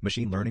collection,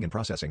 machine learning and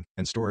processing,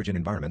 and storage in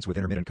environments with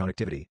intermittent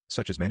connectivity,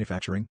 such as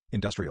manufacturing,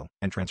 industrial,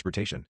 and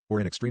transportation, or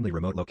in extremely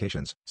remote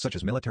locations, such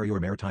as military or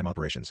maritime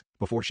operations,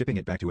 before shipping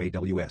it back to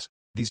AWS.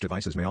 These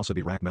devices may also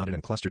be rack-mounted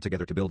and clustered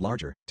together to build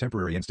larger,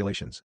 temporary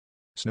installations.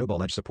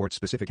 Snowball Edge supports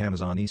specific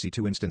Amazon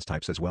EC2 instance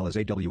types as well as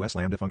AWS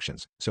Lambda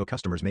functions, so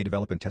customers may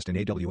develop and test in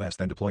AWS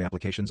then deploy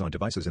applications on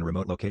devices in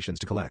remote locations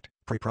to collect,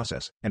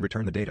 pre-process, and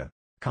return the data.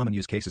 Common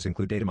use cases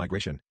include data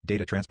migration,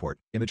 data transport,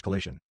 image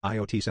collation,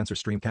 IoT sensor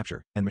stream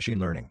capture, and machine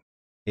learning.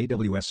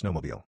 AWS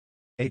Snowmobile.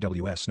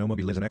 AWS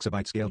Snowmobile is an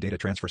exabyte-scale data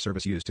transfer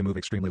service used to move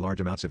extremely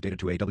large amounts of data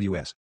to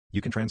AWS.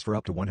 You can transfer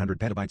up to 100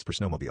 petabytes per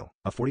Snowmobile,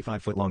 a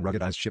 45-foot-long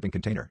ruggedized shipping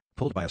container,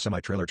 pulled by a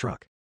semi-trailer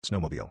truck.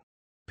 Snowmobile.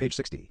 Page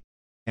 60.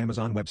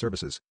 Amazon Web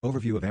Services.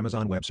 Overview of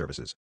Amazon Web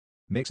Services.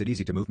 Makes it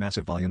easy to move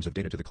massive volumes of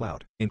data to the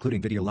cloud,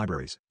 including video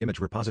libraries,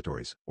 image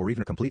repositories, or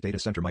even a complete data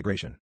center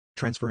migration.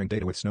 Transferring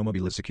data with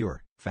Snowmobile is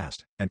secure,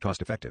 fast, and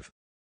cost-effective.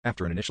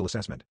 After an initial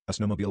assessment, a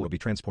Snowmobile will be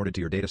transported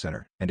to your data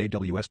center, and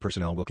AWS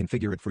personnel will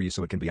configure it for you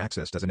so it can be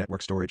accessed as a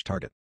network storage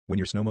target. When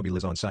your Snowmobile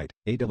is on site,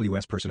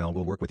 AWS personnel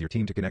will work with your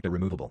team to connect a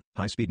removable,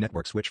 high-speed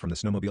network switch from the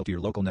Snowmobile to your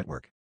local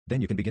network.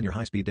 Then you can begin your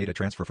high-speed data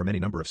transfer from any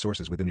number of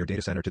sources within your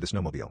data center to the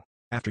Snowmobile.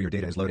 After your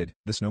data is loaded,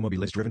 the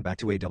Snowmobile is driven back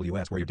to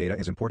AWS where your data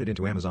is imported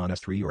into Amazon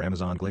S3 or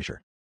Amazon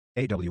Glacier.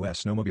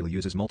 AWS Snowmobile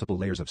uses multiple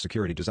layers of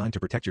security designed to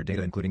protect your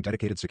data, including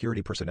dedicated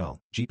security personnel,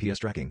 GPS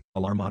tracking,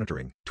 alarm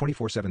monitoring,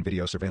 24/7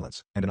 video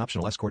surveillance, and an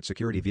optional escort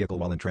security vehicle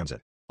while in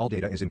transit. All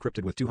data is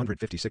encrypted with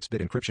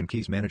 256-bit encryption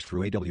keys managed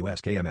through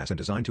AWS KMS and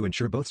designed to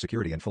ensure both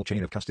security and full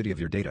chain of custody of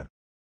your data.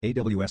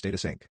 AWS Data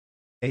Sync.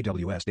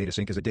 AWS Data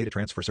Sync is a data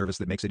transfer service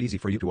that makes it easy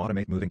for you to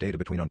automate moving data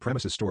between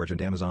on-premises storage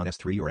and Amazon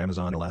S3 or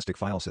Amazon Elastic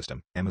File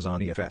System,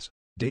 Amazon EFS.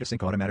 Data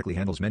Sync automatically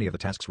handles many of the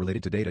tasks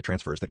related to data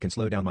transfers that can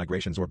slow down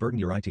migrations or burden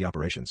your IT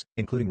operations,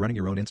 including running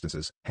your own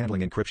instances,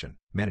 handling encryption,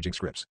 managing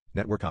scripts,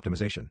 network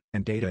optimization,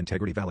 and data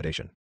integrity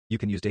validation. You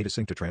can use Data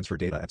Sync to transfer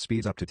data at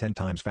speeds up to 10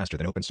 times faster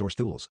than open-source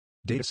tools.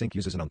 Data Sync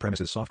uses an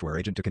on-premises software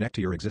agent to connect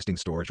to your existing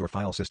storage or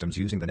file systems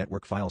using the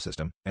Network File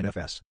System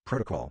 (NFS)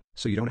 protocol,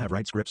 so you don't have to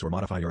write scripts or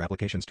modify your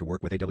applications to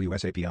work with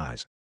AWS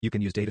APIs. You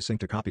can use Data Sync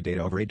to copy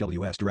data over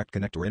AWS Direct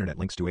Connect or Internet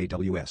links to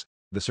AWS.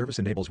 The service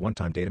enables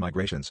one-time data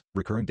migrations,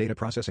 recurring data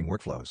processing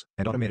workflows,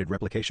 and automated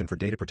replication for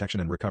data protection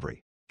and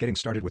recovery. Getting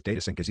started with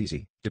Data Sync is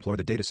easy. Deploy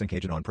the Data Sync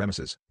agent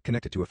on-premises,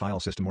 connect it to a file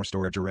system or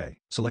storage array,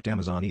 select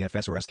Amazon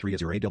EFS or S3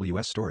 as your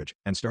AWS storage,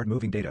 and start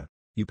moving data.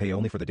 You pay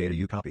only for the data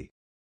you copy.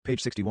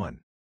 Page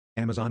 61.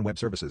 Amazon Web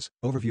Services.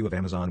 Overview of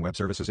Amazon Web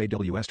Services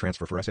AWS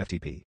Transfer for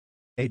SFTP.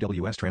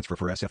 AWS Transfer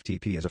for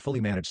SFTP is a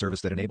fully managed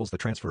service that enables the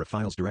transfer of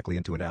files directly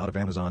into and out of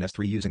Amazon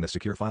S3 using the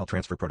Secure File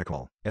Transfer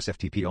Protocol,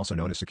 SFTP, also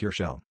known as Secure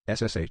Shell,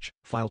 SSH,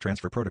 File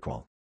Transfer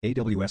Protocol.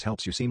 AWS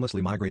helps you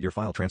seamlessly migrate your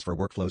file transfer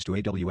workflows to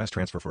AWS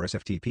Transfer for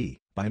SFTP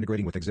by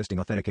integrating with existing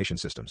authentication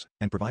systems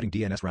and providing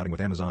DNS routing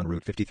with Amazon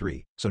Route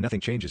 53, so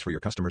nothing changes for your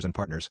customers and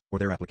partners or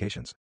their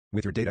applications.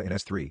 With your data in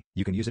S3,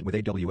 you can use it with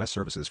AWS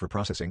services for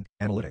processing,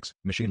 analytics,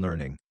 machine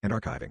learning, and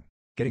archiving.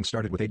 Getting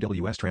started with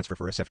AWS Transfer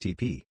for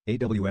SFTP.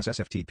 AWS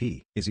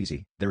SFTP is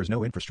easy. There is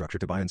no infrastructure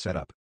to buy and set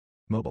up.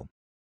 Mobile.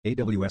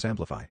 AWS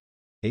Amplify.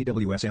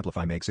 AWS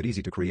Amplify makes it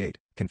easy to create,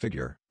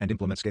 configure, and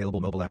implement scalable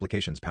mobile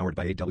applications powered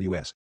by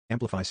AWS.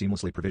 Amplify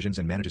seamlessly provisions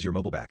and manages your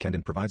mobile backend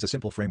and provides a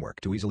simple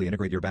framework to easily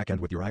integrate your backend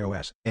with your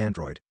iOS,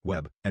 Android,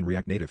 web, and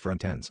React Native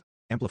front ends.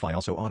 Amplify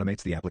also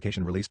automates the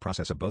application release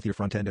process of both your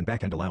front end and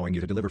backend, allowing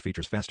you to deliver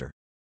features faster.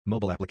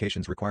 Mobile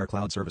applications require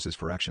cloud services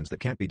for actions that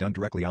can't be done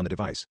directly on the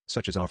device,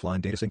 such as offline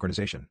data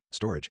synchronization,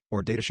 storage,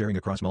 or data sharing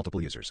across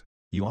multiple users.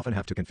 You often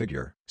have to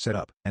configure, set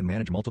up, and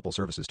manage multiple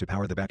services to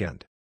power the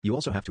backend. You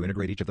also have to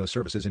integrate each of those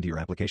services into your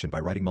application by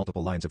writing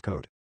multiple lines of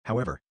code.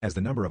 However, as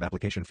the number of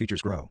application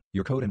features grow,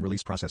 your code and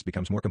release process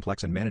becomes more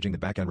complex and managing the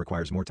backend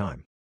requires more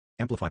time.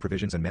 Amplify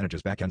provisions and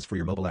manages backends for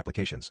your mobile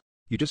applications.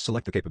 You just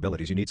select the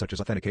capabilities you need, such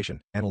as authentication,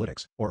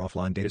 analytics, or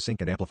offline data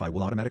sync, and Amplify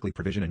will automatically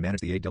provision and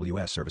manage the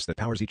AWS service that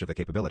powers each of the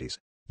capabilities.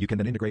 You can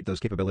then integrate those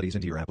capabilities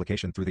into your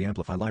application through the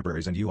Amplify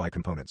libraries and UI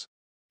components.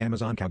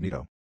 Amazon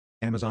Cognito.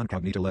 Amazon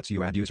Cognito lets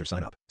you add user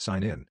sign up,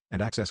 sign in,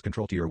 and access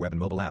control to your web and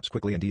mobile apps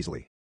quickly and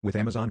easily. With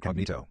Amazon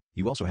Cognito,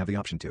 you also have the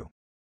option to.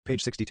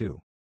 Page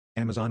 62.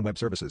 Amazon Web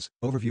Services.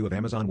 Overview of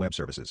Amazon Web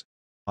Services.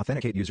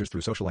 Authenticate users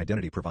through social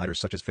identity providers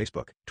such as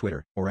Facebook,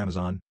 Twitter, or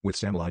Amazon, with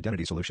SAML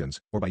identity solutions,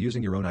 or by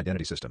using your own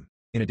identity system.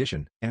 In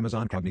addition,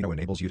 Amazon Cognito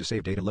enables you to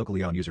save data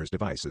locally on users'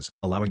 devices,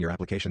 allowing your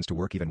applications to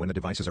work even when the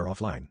devices are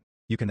offline.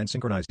 You can then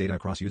synchronize data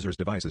across users'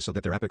 devices so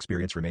that their app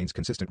experience remains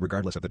consistent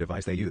regardless of the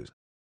device they use.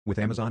 With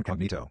Amazon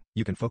Cognito,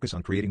 you can focus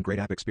on creating great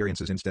app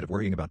experiences instead of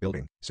worrying about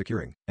building,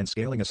 securing, and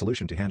scaling a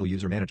solution to handle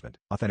user management,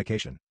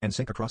 authentication, and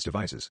sync across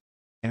devices.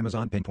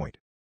 Amazon Pinpoint.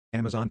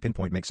 Amazon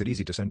Pinpoint makes it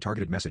easy to send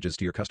targeted messages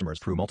to your customers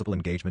through multiple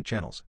engagement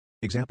channels.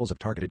 Examples of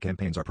targeted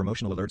campaigns are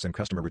promotional alerts and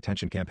customer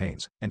retention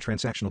campaigns, and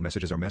transactional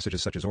messages are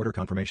messages such as order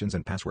confirmations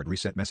and password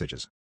reset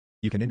messages.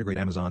 You can integrate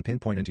Amazon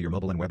Pinpoint into your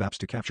mobile and web apps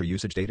to capture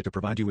usage data to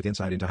provide you with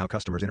insight into how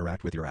customers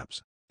interact with your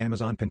apps.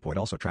 Amazon Pinpoint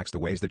also tracks the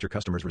ways that your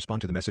customers respond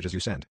to the messages you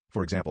send,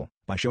 for example,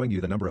 by showing you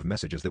the number of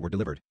messages that were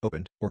delivered,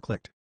 opened, or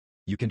clicked.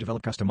 You can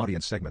develop custom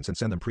audience segments and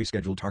send them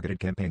pre-scheduled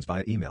targeted campaigns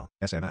via email,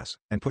 SMS,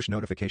 and push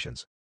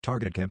notifications.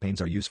 Targeted campaigns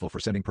are useful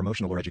for sending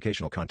promotional or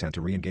educational content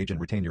to re-engage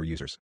and retain your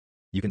users.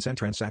 You can send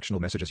transactional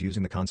messages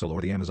using the console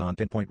or the Amazon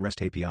Pinpoint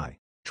REST API.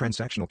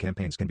 Transactional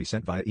campaigns can be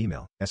sent via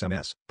email,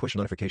 SMS, push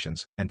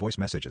notifications, and voice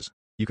messages.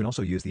 You can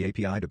also use the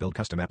API to build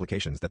custom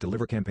applications that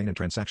deliver campaign and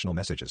transactional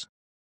messages.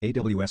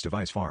 AWS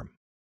Device Farm.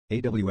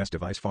 AWS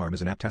Device Farm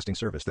is an app testing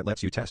service that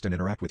lets you test and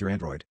interact with your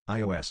Android,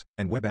 iOS,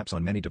 and web apps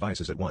on many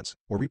devices at once,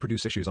 or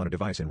reproduce issues on a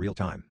device in real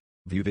time.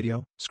 View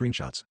video,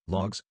 screenshots,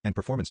 logs, and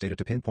performance data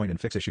to pinpoint and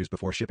fix issues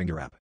before shipping your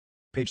app.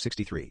 Page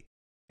 63.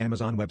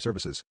 Amazon Web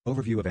Services.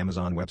 Overview of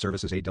Amazon Web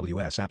Services.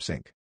 AWS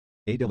AppSync.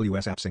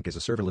 AWS AppSync is a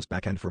serverless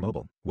backend for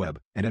mobile, web,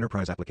 and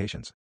enterprise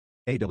applications.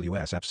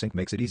 AWS AppSync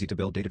makes it easy to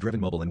build data-driven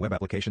mobile and web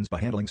applications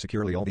by handling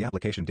securely all the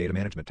application data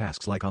management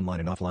tasks like online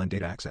and offline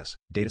data access,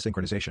 data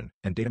synchronization,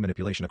 and data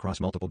manipulation across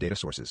multiple data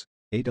sources.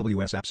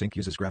 AWS AppSync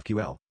uses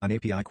GraphQL, an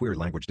API query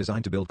language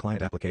designed to build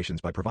client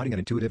applications by providing an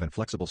intuitive and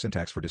flexible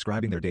syntax for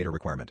describing their data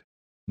requirement.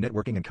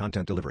 Networking and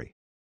content delivery.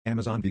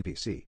 Amazon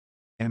VPC.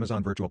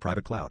 Amazon Virtual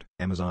Private Cloud,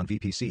 Amazon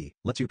VPC,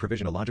 lets you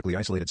provision a logically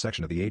isolated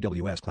section of the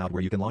AWS cloud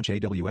where you can launch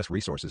AWS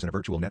resources in a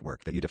virtual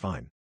network that you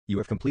define. You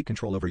have complete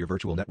control over your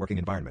virtual networking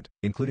environment,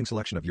 including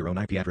selection of your own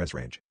IP address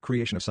range,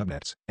 creation of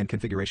subnets, and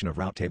configuration of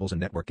route tables and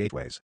network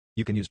gateways.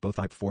 You can use both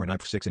IP4 and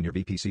IP6 in your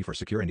VPC for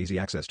secure and easy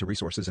access to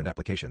resources and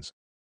applications.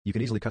 You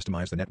can easily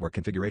customize the network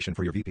configuration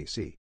for your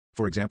VPC.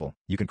 For example,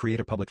 you can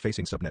create a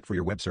public-facing subnet for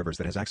your web servers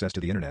that has access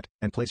to the internet,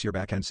 and place your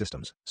back-end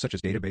systems, such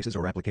as databases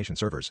or application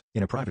servers,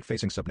 in a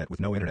private-facing subnet with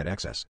no internet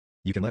access.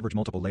 You can leverage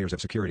multiple layers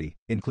of security,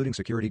 including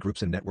security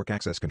groups and network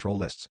access control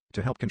lists,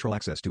 to help control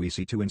access to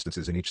EC2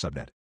 instances in each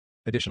subnet.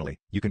 Additionally,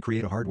 you can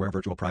create a hardware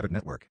virtual private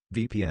network,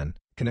 VPN,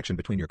 connection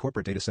between your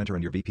corporate data center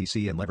and your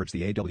VPC and leverage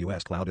the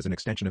AWS cloud as an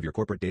extension of your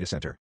corporate data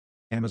center.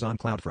 Amazon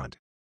CloudFront.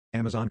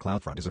 Amazon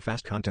CloudFront is a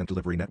fast content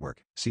delivery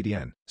network,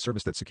 CDN,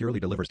 service that securely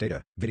delivers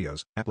data,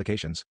 videos,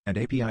 applications, and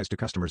APIs to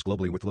customers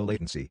globally with low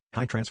latency,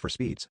 high transfer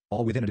speeds,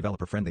 all within a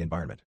developer-friendly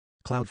environment.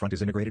 CloudFront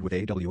is integrated with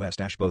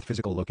AWS, both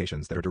physical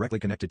locations that are directly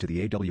connected to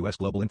the AWS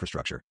global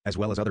infrastructure, as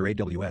well as other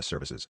AWS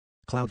services.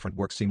 CloudFront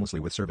works seamlessly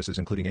with services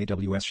including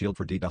AWS Shield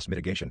for DDoS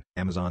mitigation,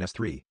 Amazon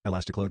S3,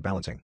 Elastic Load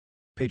Balancing.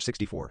 Page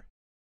 64.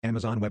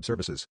 Amazon Web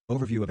Services.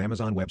 Overview of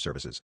Amazon Web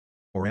Services.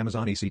 Or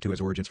Amazon EC2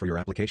 as origins for your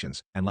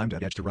applications, and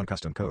Lime.Edge to run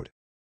custom code.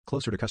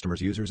 Closer to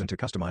customers' users and to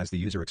customize the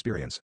user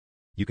experience.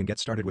 You can get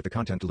started with the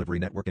content delivery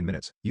network in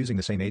minutes, using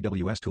the same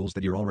AWS tools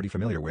that you're already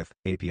familiar with,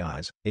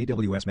 APIs,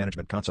 AWS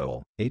Management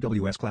Console,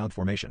 AWS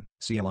CloudFormation,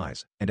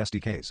 CLIs, and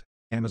SDKs.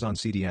 Amazon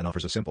CDN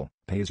offers a simple,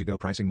 pay-as-you-go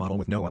pricing model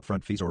with no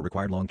upfront fees or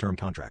required long-term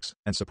contracts,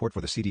 and support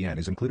for the CDN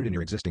is included in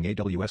your existing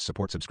AWS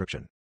support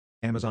subscription.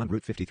 Amazon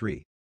Route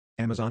 53.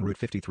 Amazon Route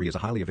 53 is a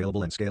highly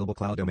available and scalable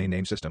cloud domain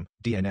name system,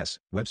 DNS,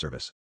 web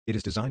service. It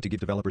is designed to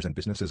give developers and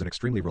businesses an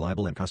extremely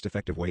reliable and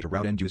cost-effective way to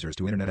route end users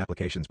to internet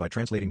applications by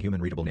translating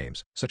human-readable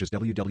names, such as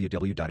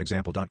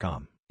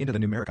www.example.com, into the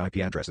numeric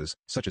IP addresses,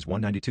 such as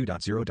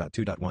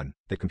 192.0.2.1,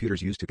 that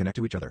computers use to connect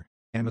to each other.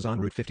 Amazon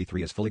Route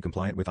 53 is fully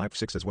compliant with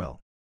IP6 as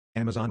well.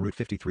 Amazon Route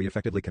 53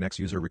 effectively connects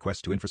user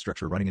requests to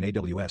infrastructure running in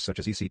AWS such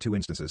as EC2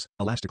 instances,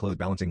 Elastic Load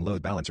Balancing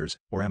load balancers,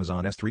 or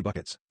Amazon S3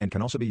 buckets, and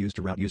can also be used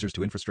to route users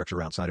to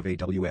infrastructure outside of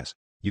AWS.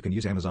 You can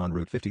use Amazon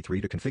Route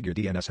 53 to configure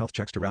DNS health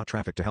checks to route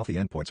traffic to healthy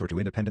endpoints or to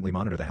independently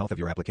monitor the health of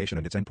your application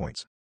and its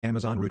endpoints.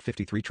 Amazon Route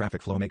 53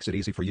 traffic flow makes it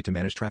easy for you to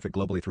manage traffic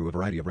globally through a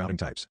variety of routing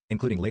types,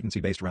 including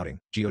latency-based routing,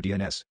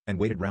 GeoDNS, and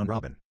weighted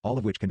round-robin, all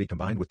of which can be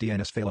combined with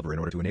DNS failover in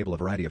order to enable a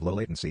variety of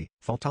low-latency,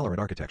 fault-tolerant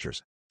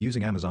architectures.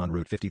 Using Amazon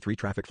Route 53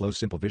 Traffic Flow's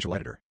simple visual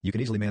editor, you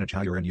can easily manage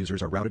how your end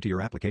users are routed to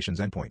your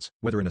application's endpoints,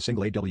 whether in a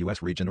single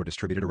AWS region or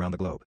distributed around the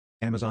globe.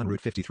 Amazon Route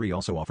 53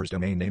 also offers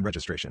domain name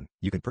registration.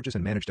 You can purchase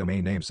and manage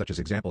domain names such as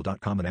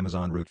example.com, and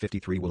Amazon Route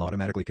 53 will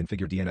automatically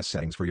configure DNS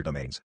settings for your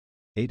domains.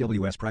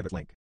 AWS Private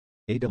Link.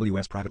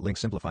 AWS Private Link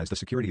simplifies the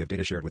security of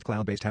data shared with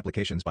cloud-based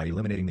applications by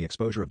eliminating the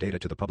exposure of data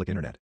to the public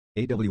internet.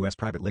 AWS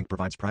Private Link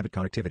provides private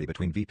connectivity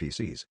between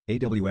VPCs,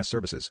 AWS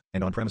services,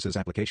 and on-premises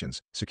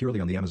applications, securely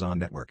on the Amazon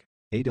network.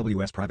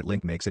 AWS Private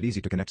Link makes it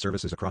easy to connect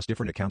services across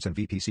different accounts and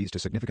VPCs to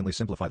significantly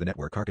simplify the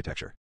network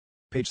architecture.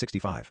 Page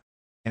 65.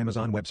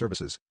 Amazon Web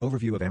Services.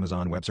 Overview of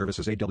Amazon Web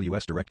Services.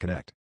 AWS Direct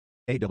Connect.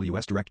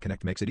 AWS Direct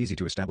Connect makes it easy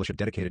to establish a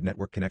dedicated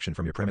network connection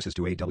from your premises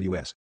to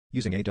AWS.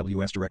 Using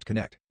AWS Direct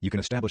Connect, you can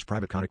establish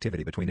private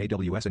connectivity between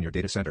AWS and your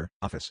data center,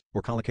 office,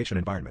 or colocation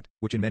environment,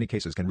 which in many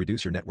cases can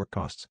reduce your network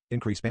costs,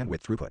 increase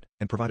bandwidth throughput,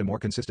 and provide a more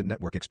consistent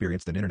network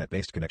experience than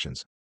internet-based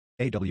connections.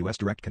 AWS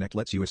Direct Connect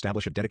lets you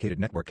establish a dedicated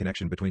network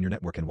connection between your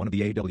network and one of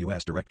the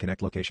AWS Direct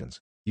Connect locations.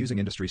 Using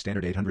industry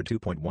standard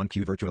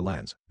 802.1q virtual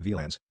LANs,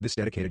 VLANs, this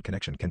dedicated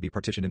connection can be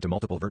partitioned into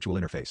multiple virtual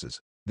interfaces.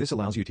 This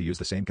allows you to use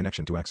the same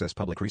connection to access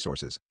public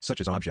resources,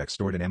 such as objects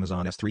stored in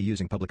Amazon S3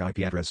 using public IP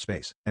address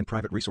space, and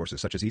private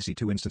resources such as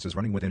EC2 instances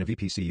running within a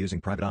VPC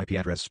using private IP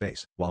address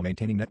space, while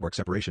maintaining network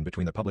separation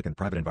between the public and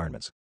private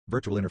environments.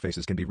 Virtual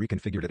interfaces can be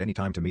reconfigured at any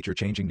time to meet your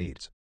changing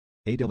needs.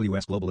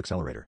 AWS Global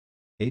Accelerator.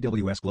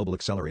 AWS Global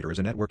Accelerator is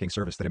a networking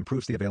service that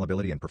improves the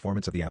availability and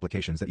performance of the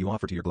applications that you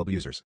offer to your global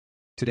users.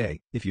 Today,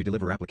 if you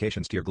deliver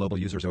applications to your global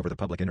users over the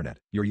public internet,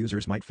 your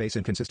users might face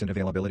inconsistent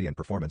availability and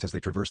performance as they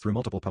traverse through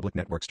multiple public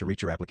networks to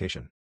reach your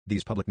application.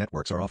 These public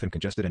networks are often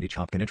congested and each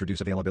hop can introduce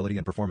availability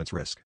and performance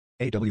risk.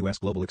 AWS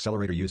Global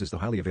Accelerator uses the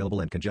highly available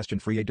and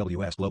congestion-free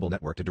AWS Global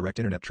Network to direct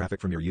internet traffic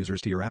from your users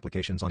to your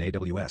applications on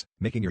AWS,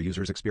 making your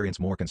users'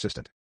 experience more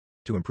consistent.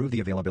 To improve the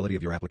availability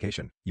of your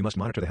application, you must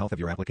monitor the health of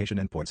your application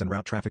endpoints and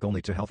route traffic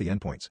only to healthy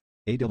endpoints.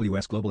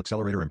 AWS Global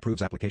Accelerator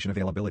improves application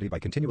availability by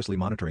continuously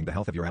monitoring the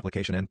health of your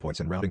application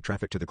endpoints and routing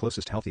traffic to the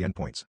closest healthy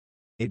endpoints.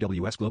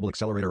 AWS Global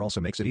Accelerator also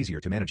makes it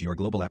easier to manage your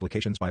global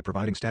applications by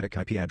providing static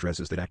IP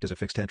addresses that act as a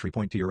fixed entry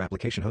point to your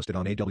application hosted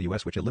on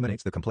AWS, which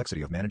eliminates the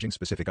complexity of managing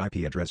specific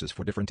IP addresses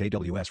for different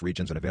AWS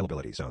regions and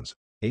availability zones.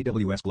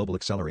 AWS Global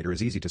Accelerator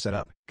is easy to set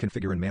up,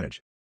 configure and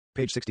manage.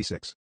 Page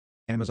 66.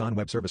 Amazon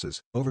Web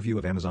Services. Overview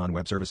of Amazon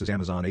Web Services.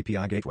 Amazon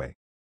API Gateway.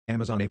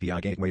 Amazon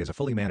API Gateway is a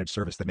fully managed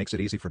service that makes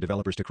it easy for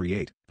developers to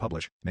create,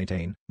 publish,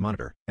 maintain,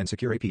 monitor, and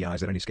secure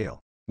APIs at any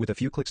scale. With a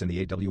few clicks in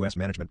the AWS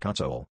Management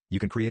Console, you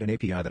can create an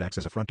API that acts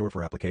as a front door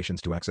for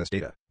applications to access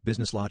data,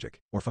 business logic,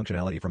 or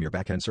functionality from your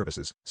backend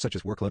services, such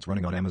as workloads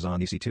running on Amazon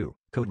EC2,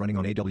 code running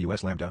on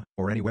AWS Lambda,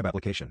 or any web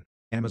application.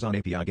 Amazon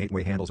API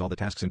Gateway handles all the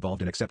tasks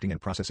involved in accepting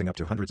and processing up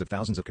to hundreds of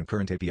thousands of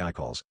concurrent API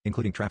calls,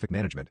 including traffic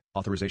management,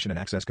 authorization and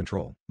access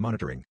control,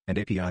 monitoring, and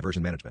API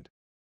version management.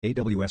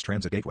 AWS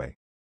Transit Gateway.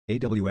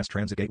 AWS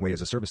Transit Gateway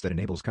is a service that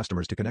enables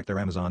customers to connect their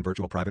Amazon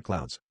Virtual Private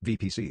Clouds,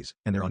 VPCs,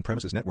 and their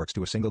on-premises networks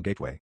to a single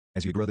gateway.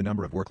 As you grow the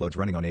number of workloads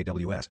running on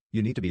AWS,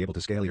 you need to be able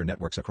to scale your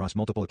networks across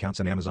multiple accounts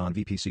and Amazon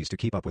VPCs to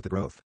keep up with the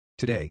growth.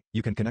 Today,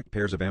 you can connect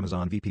pairs of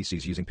Amazon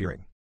VPCs using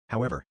peering.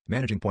 However,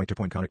 managing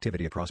point-to-point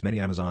connectivity across many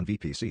Amazon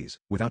VPCs,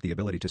 without the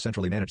ability to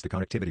centrally manage the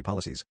connectivity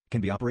policies,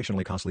 can be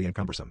operationally costly and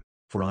cumbersome.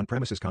 For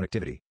on-premises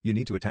connectivity, you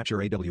need to attach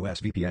your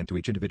AWS VPN to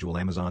each individual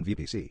Amazon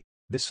VPC.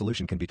 This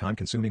solution can be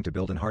time-consuming to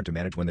build and hard to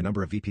manage when the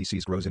number of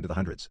VPCs grows into the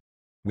hundreds.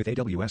 With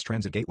AWS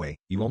Transit Gateway,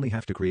 you only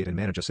have to create and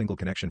manage a single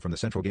connection from the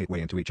central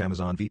gateway into each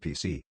Amazon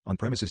VPC,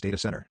 on-premises data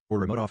center, or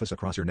remote office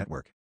across your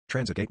network.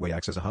 Transit Gateway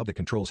acts as a hub that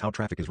controls how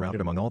traffic is routed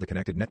among all the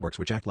connected networks,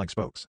 which act like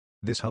spokes.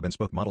 This hub and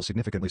spoke model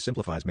significantly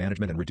simplifies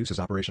management and reduces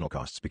operational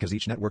costs because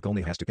each network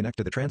only has to connect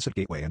to the Transit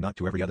Gateway and not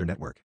to every other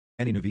network.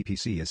 Any new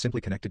VPC is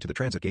simply connected to the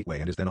Transit Gateway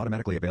and is then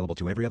automatically available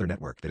to every other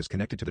network that is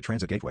connected to the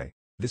Transit Gateway.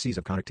 This ease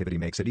of connectivity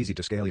makes it easy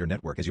to scale your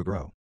network as you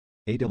grow.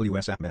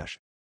 AWS App Mesh.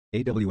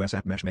 AWS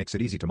App Mesh makes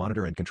it easy to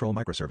monitor and control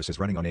microservices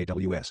running on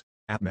AWS.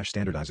 App Mesh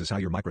standardizes how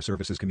your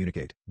microservices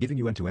communicate, giving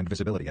you end-to-end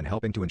visibility and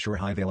helping to ensure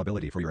high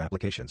availability for your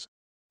applications.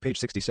 Page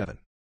 67.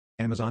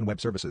 Amazon Web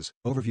Services.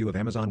 Overview of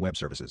Amazon Web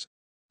Services.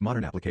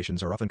 Modern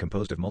applications are often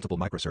composed of multiple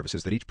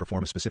microservices that each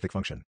perform a specific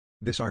function.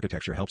 This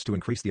architecture helps to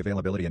increase the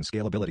availability and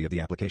scalability of the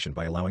application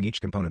by allowing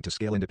each component to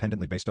scale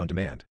independently based on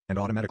demand, and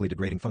automatically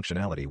degrading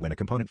functionality when a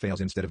component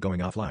fails instead of going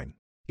offline.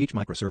 Each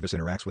microservice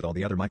interacts with all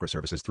the other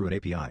microservices through an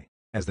API.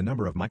 As the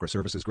number of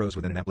microservices grows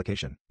within an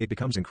application, it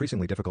becomes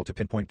increasingly difficult to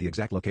pinpoint the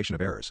exact location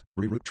of errors,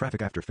 reroute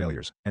traffic after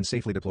failures, and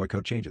safely deploy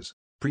code changes.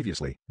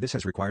 Previously, this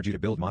has required you to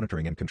build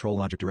monitoring and control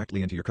logic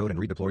directly into your code and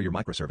redeploy your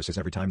microservices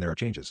every time there are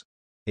changes.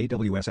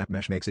 AWS App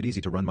Mesh makes it easy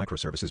to run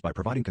microservices by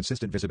providing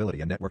consistent visibility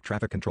and network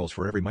traffic controls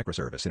for every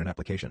microservice in an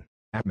application.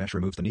 App Mesh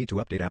removes the need to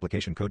update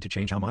application code to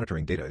change how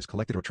monitoring data is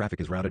collected or traffic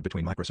is routed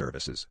between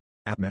microservices.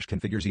 App Mesh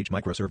configures each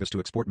microservice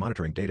to export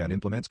monitoring data and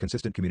implements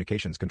consistent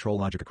communications control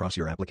logic across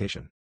your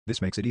application.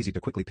 This makes it easy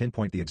to quickly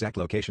pinpoint the exact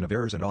location of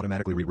errors and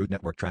automatically reroute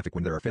network traffic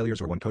when there are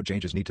failures or when code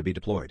changes need to be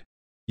deployed.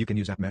 You can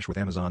use App Mesh with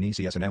Amazon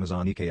ECS and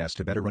Amazon EKS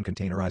to better run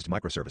containerized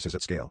microservices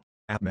at scale.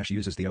 App Mesh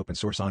uses the open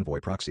source Envoy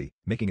proxy,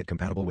 making it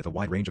compatible with a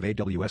wide range of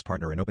AWS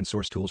partner and open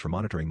source tools for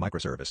monitoring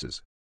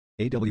microservices.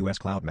 AWS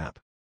Cloud Map.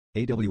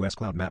 AWS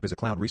Cloud Map is a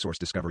cloud resource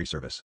discovery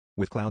service.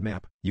 With Cloud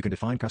Map, you can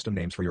define custom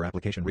names for your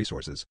application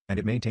resources, and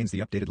it maintains the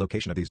updated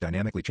location of these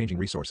dynamically changing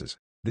resources.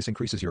 This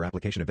increases your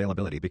application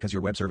availability because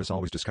your web service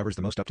always discovers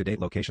the most up-to-date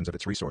locations of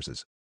its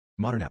resources.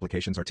 Modern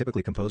applications are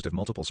typically composed of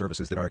multiple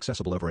services that are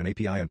accessible over an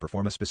API and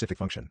perform a specific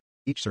function.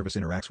 Each service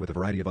interacts with a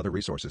variety of other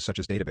resources such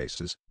as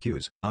databases,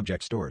 queues,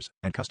 object stores,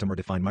 and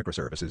customer-defined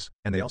microservices,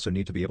 and they also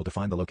need to be able to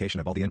find the location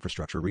of all the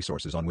infrastructure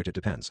resources on which it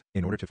depends,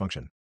 in order to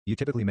function. You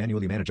typically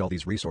manually manage all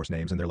these resource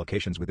names and their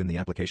locations within the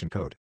application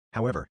code.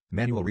 However,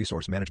 manual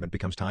resource management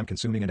becomes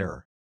time-consuming and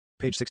error.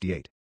 Page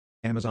 68.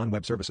 Amazon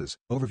Web Services.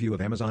 Overview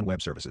of Amazon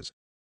Web Services.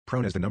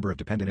 Prone as the number of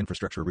dependent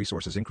infrastructure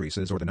resources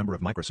increases or the number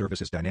of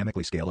microservices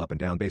dynamically scale up and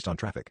down based on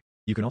traffic.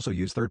 You can also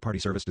use third-party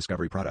service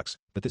discovery products,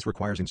 but this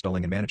requires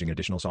installing and managing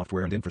additional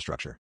software and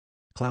infrastructure.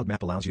 Cloud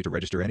Map allows you to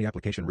register any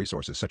application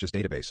resources such as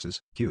databases,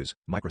 queues,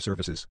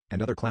 microservices,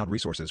 and other cloud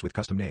resources with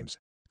custom names.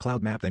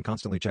 Cloud Map then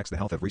constantly checks the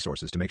health of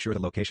resources to make sure the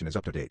location is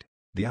up to date.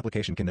 The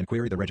application can then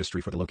query the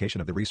registry for the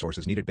location of the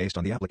resources needed based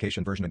on the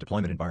application version and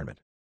deployment environment.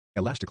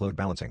 Elastic Load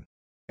Balancing.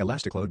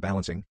 Elastic Load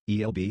Balancing,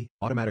 ELB,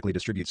 automatically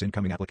distributes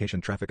incoming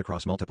application traffic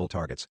across multiple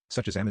targets,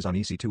 such as Amazon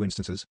EC2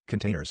 instances,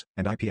 containers,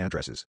 and IP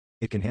addresses.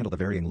 It can handle the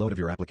varying load of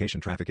your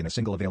application traffic in a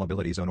single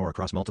availability zone or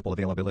across multiple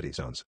availability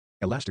zones.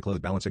 Elastic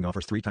Load Balancing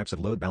offers three types of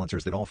load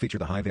balancers that all feature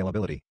the high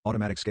availability,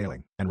 automatic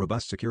scaling, and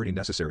robust security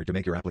necessary to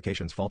make your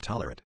applications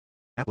fault-tolerant.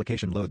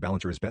 Application Load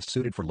Balancer is best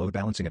suited for load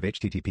balancing of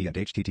HTTP and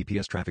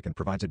HTTPS traffic and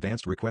provides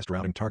advanced request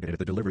routing targeted at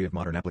the delivery of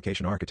modern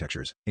application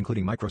architectures,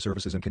 including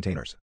microservices and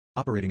containers.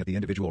 Operating at the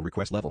individual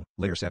request level,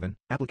 Layer 7,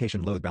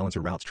 Application Load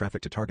Balancer routes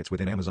traffic to targets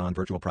within Amazon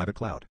Virtual Private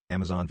Cloud,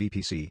 Amazon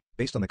VPC,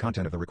 based on the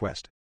content of the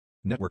request.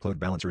 Network Load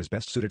Balancer is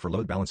best suited for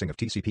load balancing of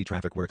TCP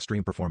traffic where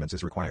extreme performance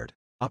is required.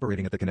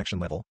 Operating at the connection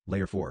level,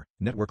 Layer 4,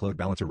 Network Load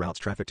Balancer routes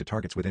traffic to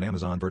targets within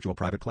Amazon Virtual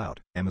Private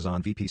Cloud,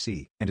 Amazon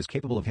VPC, and is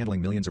capable of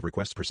handling millions of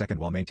requests per second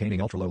while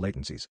maintaining ultra-low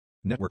latencies.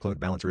 Network Load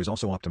Balancer is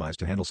also optimized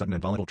to handle sudden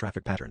and volatile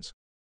traffic patterns.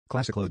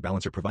 Classic Load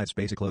Balancer provides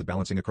basic load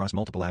balancing across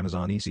multiple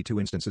Amazon EC2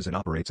 instances and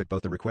operates at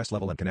both the request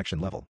level and connection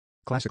level.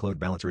 Classic Load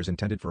Balancer is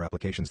intended for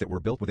applications that were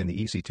built within the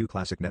EC2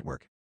 Classic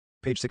network.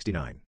 Page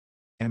 69.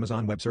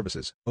 Amazon Web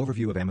Services,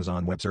 Overview of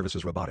Amazon Web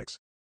Services Robotics.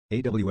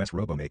 AWS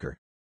RoboMaker.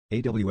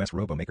 AWS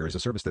RoboMaker is a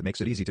service that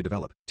makes it easy to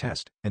develop,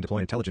 test, and deploy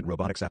intelligent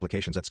robotics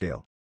applications at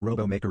scale.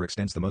 RoboMaker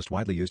extends the most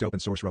widely used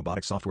open-source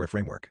robotic software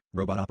framework,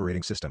 Robot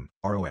Operating System,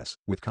 ROS,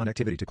 with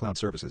connectivity to cloud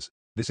services.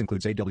 This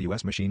includes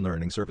AWS machine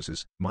learning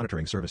services,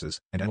 monitoring services,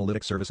 and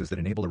analytics services that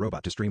enable a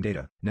robot to stream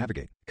data,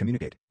 navigate,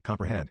 communicate,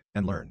 comprehend,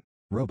 and learn.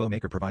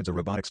 RoboMaker provides a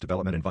robotics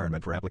development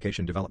environment for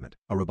application development,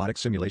 a robotics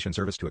simulation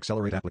service to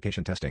accelerate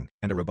application testing,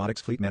 and a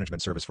robotics fleet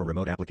management service for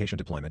remote application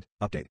deployment,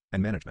 update,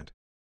 and management.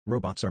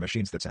 Robots are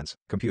machines that sense,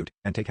 compute,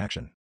 and take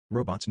action.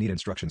 Robots need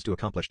instructions to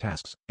accomplish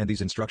tasks, and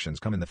these instructions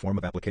come in the form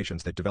of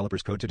applications that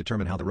developers code to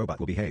determine how the robot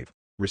will behave.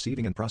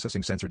 Receiving and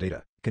processing sensor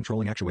data,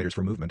 controlling actuators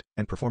for movement,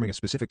 and performing a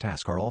specific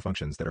task are all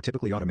functions that are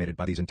typically automated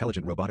by these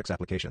intelligent robotics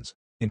applications.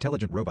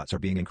 Intelligent robots are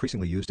being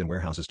increasingly used in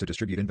warehouses to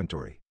distribute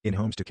inventory, in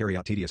homes to carry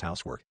out tedious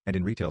housework, and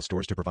in retail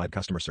stores to provide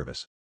customer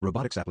service.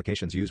 Robotics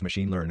applications use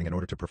machine learning in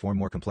order to perform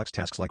more complex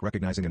tasks like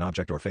recognizing an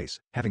object or face,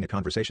 having a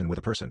conversation with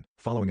a person,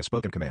 following a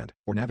spoken command,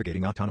 or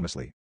navigating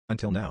autonomously.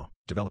 Until now,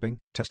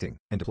 developing, testing,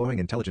 and deploying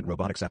intelligent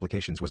robotics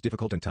applications was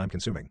difficult and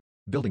time-consuming.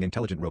 Building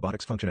intelligent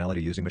robotics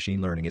functionality using machine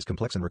learning is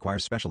complex and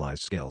requires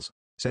specialized skills.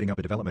 Setting up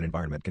a development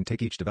environment can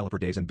take each developer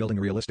days, and building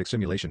a realistic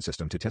simulation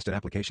system to test an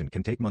application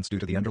can take months due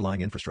to the underlying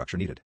infrastructure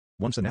needed.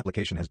 Once an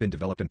application has been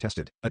developed and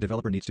tested, a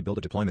developer needs to build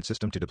a deployment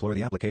system to deploy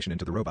the application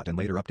into the robot and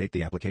later update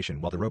the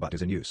application while the robot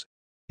is in use.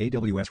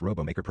 AWS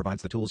RoboMaker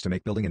provides the tools to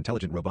make building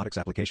intelligent robotics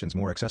applications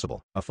more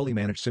accessible, a fully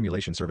managed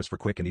simulation service for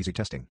quick and easy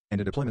testing, and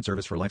a deployment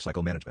service for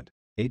lifecycle management.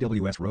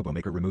 AWS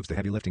RoboMaker removes the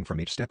heavy lifting from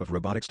each step of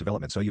robotics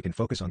development so you can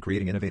focus on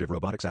creating innovative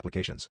robotics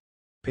applications.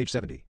 Page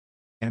 70.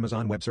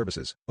 Amazon Web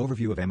Services,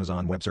 Overview of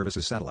Amazon Web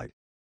Services Satellite.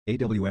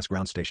 AWS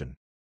Ground Station.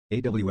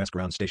 AWS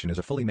Ground Station is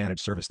a fully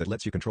managed service that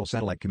lets you control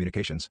satellite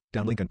communications,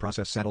 downlink and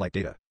process satellite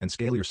data, and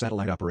scale your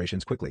satellite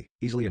operations quickly,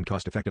 easily and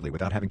cost-effectively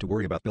without having to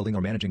worry about building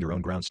or managing your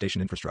own ground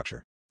station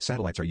infrastructure.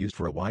 Satellites are used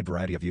for a wide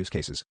variety of use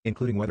cases,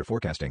 including weather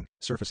forecasting,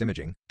 surface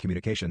imaging,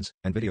 communications,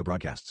 and video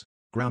broadcasts.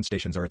 Ground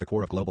stations are at the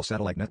core of global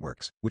satellite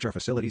networks, which are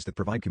facilities that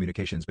provide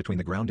communications between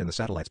the ground and the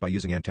satellites by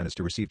using antennas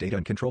to receive data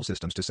and control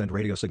systems to send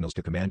radio signals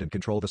to command and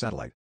control the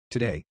satellite.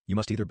 Today, you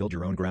must either build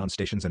your own ground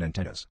stations and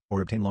antennas,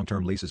 or obtain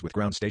long-term leases with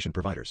ground station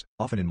providers,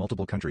 often in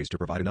multiple countries, to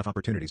provide enough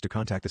opportunities to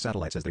contact the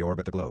satellites as they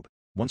orbit the globe.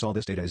 Once all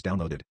this data is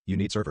downloaded, you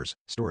need servers,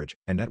 storage,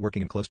 and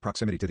networking in close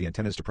proximity to the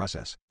antennas to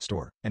process,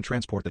 store, and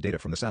transport the data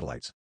from the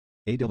satellites.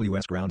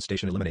 AWS Ground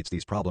Station eliminates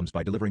these problems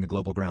by delivering a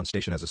global ground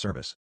station as a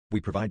service. We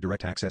provide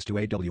direct access to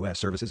AWS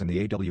services and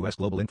the AWS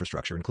global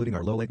infrastructure, including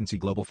our low-latency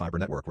global fiber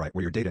network, right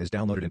where your data is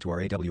downloaded into our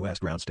AWS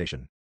Ground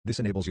Station.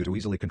 This enables you to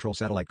easily control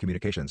satellite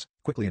communications,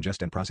 quickly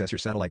ingest and process your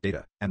satellite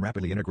data, and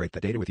rapidly integrate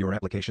that data with your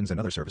applications and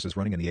other services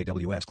running in the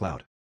AWS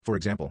cloud. For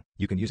example,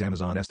 you can use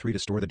Amazon S3 to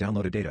store the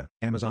downloaded data,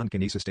 Amazon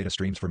Kinesis data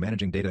streams for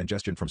managing data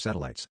ingestion from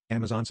satellites,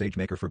 Amazon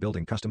SageMaker for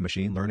building custom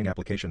machine learning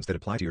applications that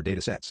apply to your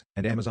data sets,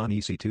 and Amazon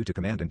EC2 to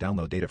command and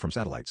download data from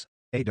satellites.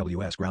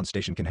 AWS Ground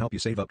Station can help you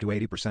save up to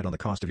 80% on the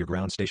cost of your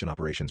ground station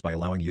operations by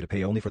allowing you to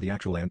pay only for the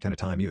actual antenna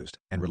time used,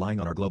 and relying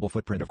on our global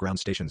footprint of ground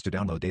stations to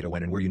download data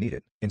when and where you need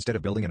it, instead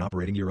of building and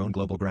operating your own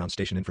global ground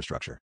station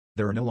infrastructure.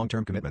 There are no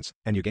long-term commitments,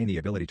 and you gain the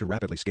ability to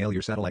rapidly scale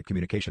your satellite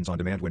communications on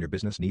demand when your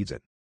business needs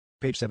it.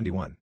 Page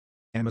 71.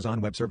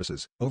 Amazon Web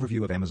Services,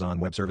 Overview of Amazon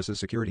Web Services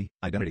Security,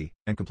 Identity,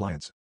 and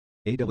Compliance.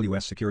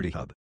 AWS Security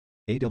Hub.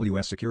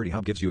 AWS Security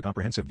Hub gives you a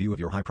comprehensive view of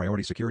your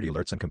high-priority security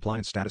alerts and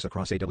compliance status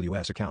across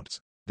AWS accounts.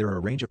 There are a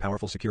range of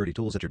powerful security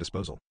tools at your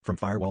disposal, from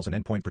firewalls and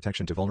endpoint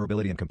protection to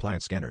vulnerability and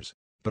compliance scanners.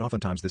 But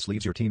oftentimes this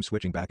leaves your team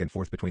switching back and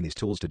forth between these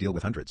tools to deal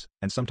with hundreds,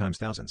 and sometimes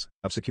thousands,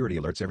 of security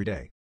alerts every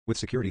day. With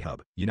Security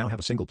Hub, you now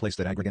have a single place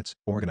that aggregates,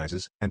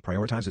 organizes, and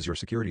prioritizes your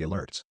security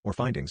alerts or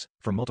findings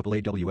from multiple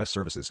AWS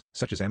services,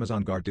 such as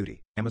Amazon GuardDuty,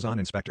 Amazon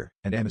Inspector,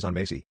 and Amazon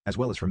Macie, as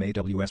well as from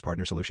AWS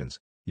partner solutions.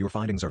 Your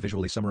findings are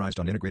visually summarized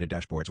on integrated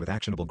dashboards with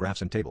actionable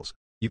graphs and tables.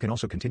 You can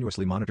also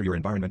continuously monitor your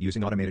environment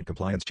using automated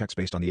compliance checks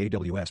based on the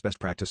AWS best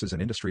practices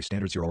and industry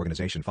standards your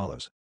organization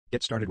follows.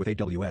 Get started with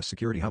AWS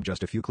Security Hub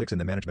just a few clicks in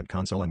the management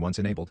console, and once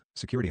enabled,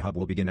 Security Hub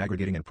will begin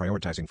aggregating and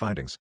prioritizing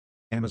findings.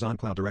 Amazon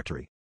Cloud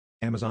Directory.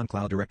 Amazon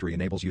Cloud Directory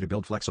enables you to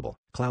build flexible,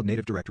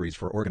 cloud-native directories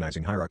for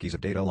organizing hierarchies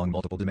of data along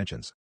multiple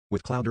dimensions.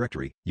 With Cloud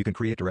Directory, you can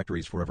create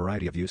directories for a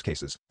variety of use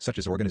cases, such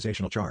as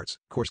organizational charts,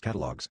 course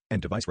catalogs,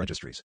 and device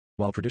registries.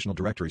 While traditional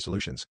directory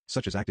solutions,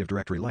 such as Active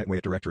Directory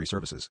Lightweight Directory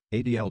Services,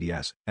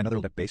 ADLDS, and other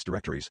LDAP-based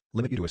directories,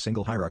 limit you to a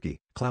single hierarchy,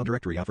 Cloud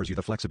Directory offers you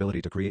the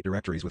flexibility to create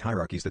directories with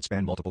hierarchies that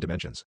span multiple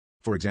dimensions.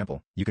 For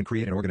example, you can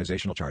create an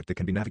organizational chart that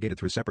can be navigated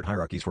through separate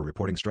hierarchies for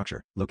reporting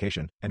structure,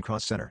 location, and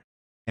cost center.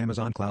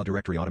 Amazon Cloud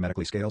Directory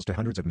automatically scales to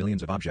hundreds of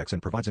millions of objects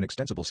and provides an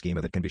extensible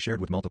schema that can be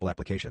shared with multiple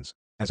applications.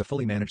 As a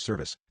fully managed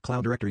service,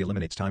 Cloud Directory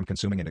eliminates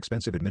time-consuming and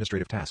expensive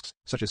administrative tasks,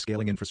 such as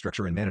scaling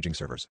infrastructure and managing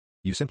servers.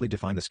 You simply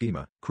define the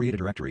schema, create a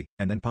directory,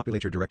 and then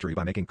populate your directory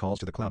by making calls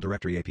to the Cloud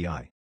Directory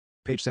API.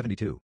 Page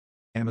 72.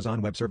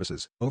 Amazon Web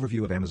Services.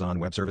 Overview of Amazon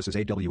Web Services.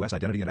 AWS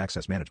Identity and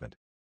Access Management.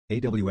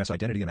 AWS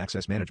Identity and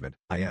Access Management,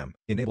 IAM,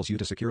 enables you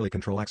to securely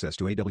control access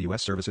to AWS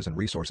services and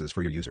resources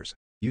for your users.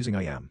 Using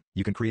IAM,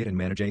 you can create and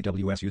manage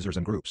AWS users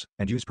and groups,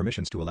 and use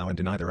permissions to allow and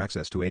deny their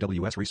access to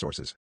AWS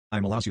resources.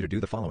 IAM allows you to do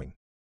the following.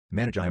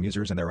 Manage IAM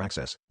users and their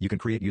access. You can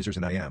create users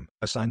in IAM,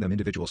 assign them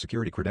individual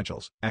security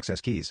credentials,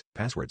 access keys,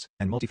 passwords,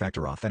 and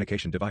multi-factor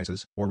authentication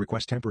devices, or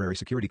request temporary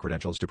security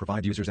credentials to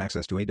provide users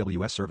access to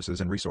AWS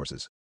services and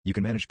resources. You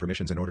can manage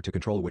permissions in order to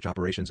control which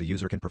operations a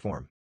user can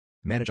perform.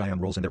 Manage IAM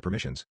roles and their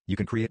permissions. You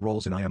can create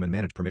roles in IAM and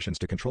manage permissions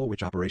to control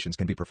which operations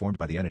can be performed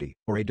by the entity,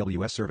 or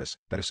AWS service,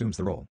 that assumes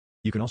the role.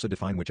 You can also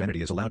define which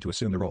entity is allowed to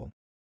assume the role.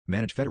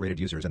 Manage federated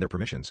users and their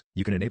permissions.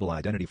 You can enable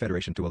identity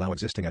federation to allow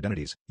existing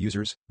identities,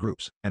 users,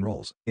 groups, and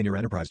roles in your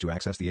enterprise to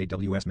access the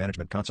AWS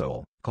Management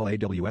Console, call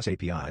AWS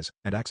APIs,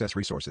 and access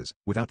resources,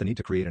 without the need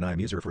to create an IAM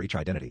user for each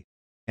identity.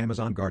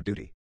 Amazon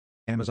GuardDuty.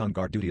 Amazon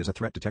GuardDuty is a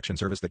threat detection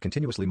service that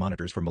continuously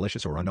monitors for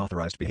malicious or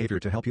unauthorized behavior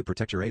to help you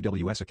protect your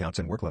AWS accounts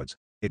and workloads.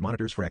 It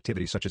monitors for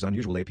activities such as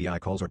unusual API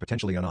calls or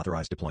potentially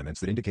unauthorized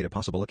deployments that indicate a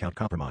possible account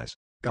compromise.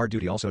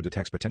 GuardDuty also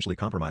detects potentially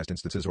compromised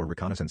instances or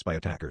reconnaissance by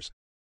attackers.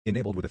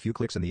 Enabled with a few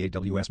clicks in the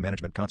AWS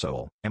Management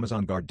Console,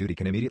 Amazon GuardDuty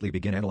can immediately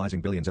begin analyzing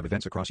billions of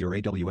events across your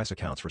AWS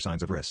accounts for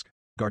signs of risk.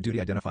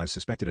 GuardDuty identifies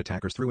suspected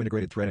attackers through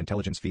integrated threat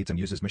intelligence feeds and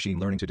uses machine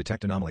learning to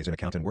detect anomalies in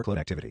account and workload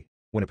activity.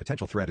 When a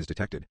potential threat is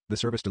detected, the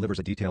service delivers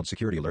a detailed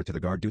security alert to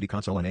the GuardDuty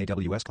console and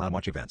AWS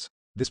CloudWatch events.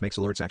 This makes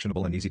alerts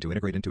actionable and easy to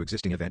integrate into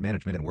existing event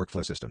management and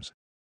workflow systems.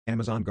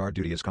 Amazon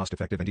GuardDuty is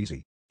cost-effective and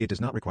easy. It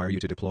does not require you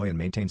to deploy and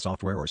maintain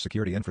software or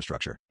security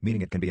infrastructure,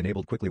 meaning it can be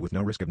enabled quickly with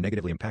no risk of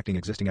negatively impacting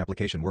existing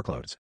application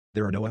workloads.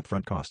 There are no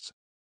upfront costs.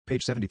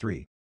 Page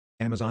 73.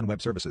 Amazon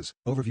Web Services.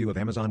 Overview of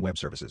Amazon Web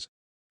Services.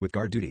 With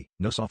GuardDuty,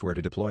 no software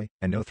to deploy,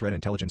 and no threat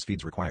intelligence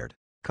feeds required.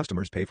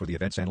 Customers pay for the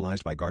events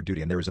analyzed by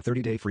GuardDuty, and there is a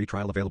 30-day free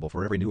trial available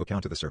for every new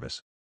account of the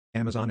service.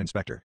 Amazon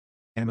Inspector.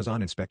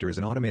 Amazon Inspector is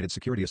an automated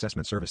security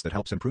assessment service that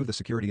helps improve the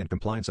security and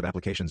compliance of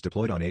applications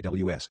deployed on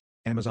AWS.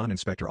 Amazon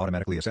Inspector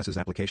automatically assesses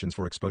applications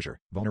for exposure,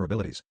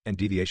 vulnerabilities, and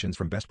deviations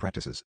from best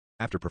practices.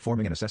 After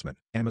performing an assessment,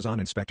 Amazon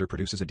Inspector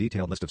produces a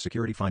detailed list of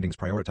security findings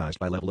prioritized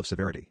by level of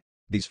severity.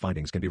 These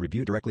findings can be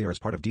reviewed directly or as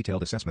part of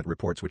detailed assessment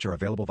reports, which are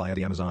available via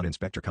the Amazon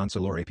Inspector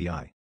console or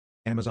API.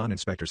 Amazon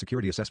Inspector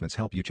security assessments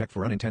help you check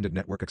for unintended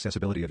network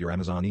accessibility of your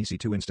Amazon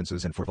EC2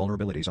 instances and for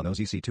vulnerabilities on those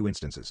EC2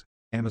 instances.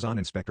 Amazon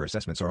Inspector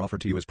assessments are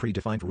offered to you as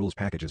predefined rules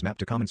packages mapped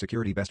to common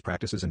security best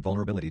practices and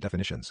vulnerability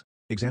definitions.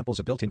 Examples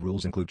of built-in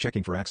rules include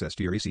checking for access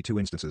to your EC2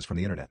 instances from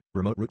the internet,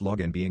 remote root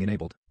login being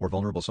enabled, or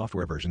vulnerable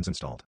software versions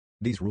installed.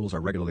 These rules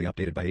are regularly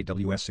updated by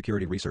AWS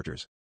security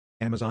researchers.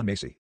 Amazon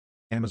Macie.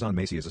 Amazon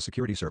Macie is a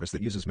security service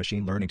that uses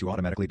machine learning to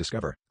automatically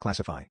discover,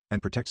 classify,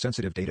 and protect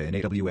sensitive data in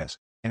AWS.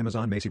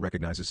 Amazon Macie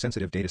recognizes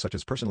sensitive data such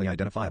as personally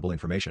identifiable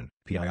information,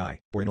 PII,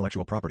 or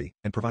intellectual property,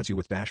 and provides you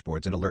with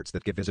dashboards and alerts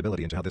that give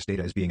visibility into how this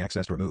data is being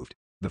accessed or removed.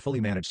 The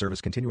fully managed service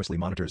continuously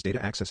monitors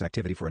data access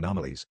activity for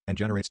anomalies, and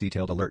generates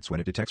detailed alerts when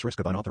it detects risk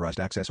of unauthorized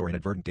access or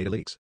inadvertent data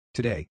leaks.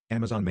 Today,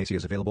 Amazon Macie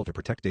is available to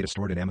protect data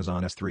stored in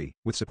Amazon S3,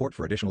 with support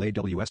for additional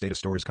AWS data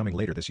stores coming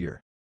later this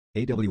year.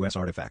 AWS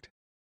Artifact.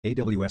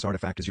 AWS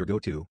Artifact is your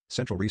go-to,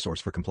 central resource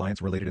for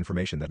compliance-related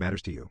information that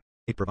matters to you.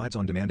 It provides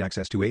on-demand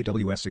access to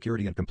AWS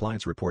security and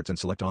compliance reports and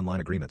select online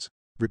agreements.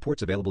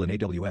 Reports available in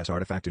AWS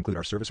Artifact include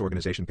our Service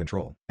Organization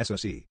Control,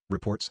 SOC,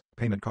 reports,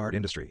 payment card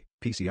industry,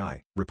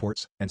 PCI,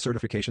 reports, and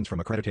certifications from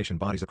accreditation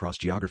bodies across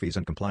geographies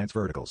and compliance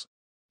verticals.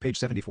 Page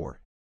 74.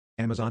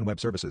 Amazon Web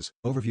Services.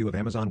 Overview of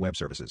Amazon Web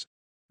Services.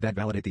 That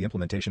validate the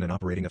implementation and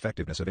operating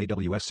effectiveness of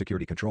AWS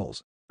security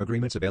controls.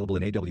 Agreements available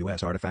in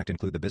AWS Artifact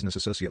include the Business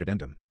Associate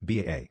Addendum,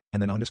 BAA,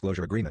 and the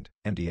Non-Disclosure Agreement,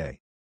 NDA.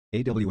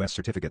 AWS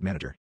Certificate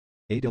Manager.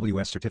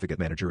 AWS Certificate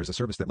Manager is a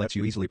service that lets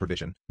you easily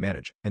provision,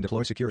 manage, and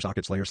deploy secure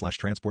sockets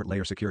layer/transport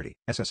layer security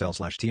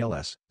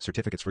 (SSL/TLS)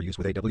 certificates for use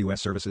with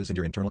AWS services and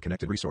your internal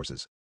connected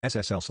resources.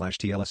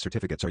 SSL/TLS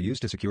certificates are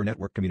used to secure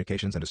network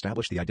communications and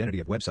establish the identity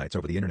of websites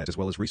over the internet as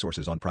well as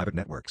resources on private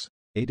networks.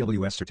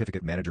 AWS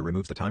Certificate Manager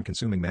removes the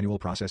time-consuming manual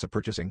process of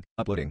purchasing,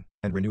 uploading,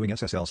 and renewing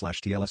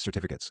SSL/TLS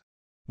certificates.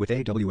 With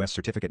AWS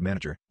Certificate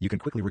Manager, you can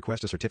quickly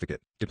request a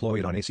certificate, deploy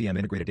it on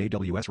ACM-integrated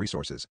AWS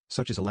resources,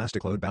 such as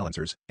Elastic Load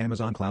Balancers,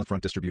 Amazon CloudFront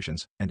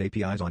distributions, and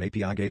APIs on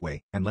API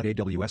Gateway, and let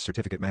AWS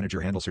Certificate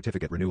Manager handle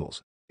certificate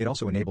renewals. It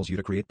also enables you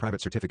to create private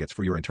certificates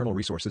for your internal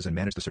resources and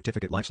manage the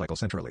certificate lifecycle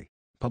centrally.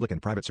 Public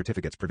and private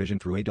certificates provisioned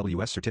through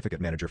AWS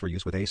Certificate Manager for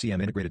use with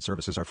ACM-integrated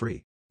services are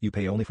free. You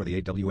pay only for the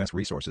AWS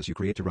resources you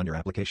create to run your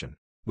application.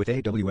 With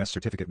AWS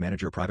Certificate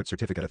Manager Private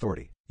Certificate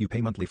Authority, you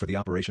pay monthly for the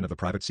operation of a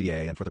private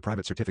CA and for the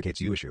private certificates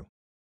you issue.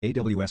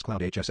 AWS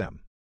Cloud HSM.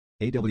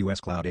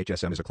 AWS Cloud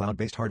HSM is a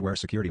cloud-based hardware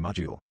security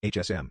module,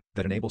 HSM,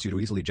 that enables you to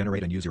easily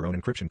generate and use your own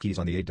encryption keys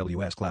on the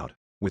AWS cloud.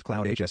 With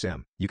Cloud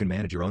HSM, you can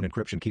manage your own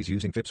encryption keys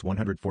using FIPS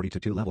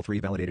 142 Level 3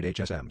 validated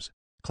HSMs.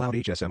 Cloud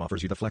HSM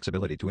offers you the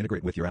flexibility to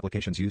integrate with your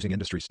applications using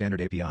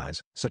industry-standard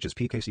APIs, such as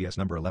PKCS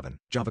number 11,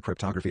 Java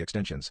Cryptography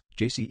Extensions,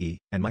 JCE,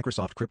 and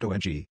Microsoft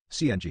CryptoNG,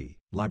 CNG,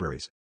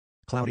 libraries.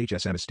 Cloud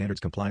HSM is standards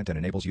compliant and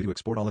enables you to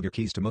export all of your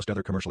keys to most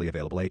other commercially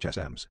available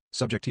HSMs,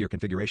 subject to your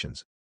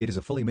configurations. It is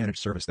a fully managed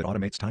service that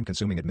automates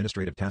time-consuming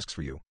administrative tasks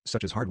for you,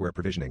 such as hardware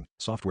provisioning,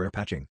 software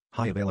patching,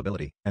 high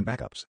availability, and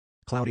backups.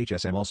 Cloud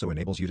HSM also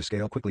enables you to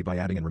scale quickly by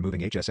adding and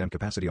removing HSM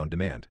capacity on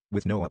demand,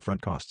 with no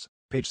upfront costs.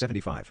 Page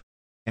 75.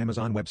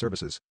 Amazon Web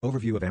Services.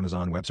 Overview of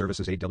Amazon Web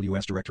Services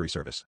AWS Directory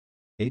Service.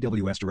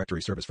 AWS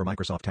Directory Service for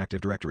Microsoft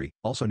Active Directory,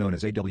 also known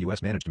as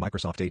AWS Managed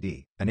Microsoft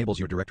AD, enables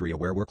your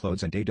directory-aware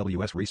workloads and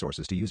AWS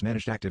resources to use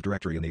Managed Active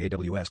Directory in the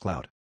AWS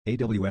cloud.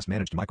 AWS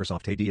Managed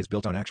Microsoft AD is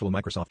built on actual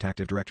Microsoft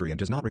Active Directory and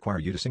does not require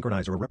you to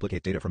synchronize or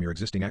replicate data from your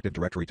existing Active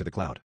Directory to the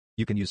cloud.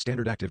 You can use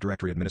standard Active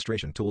Directory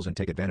administration tools and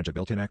take advantage of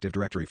built-in Active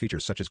Directory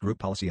features such as group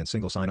policy and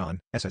single sign-on,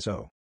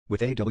 SSO.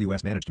 With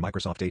AWS Managed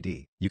Microsoft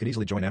AD, you can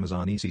easily join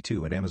Amazon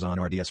EC2 and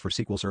Amazon RDS for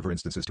SQL Server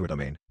instances to a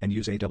domain, and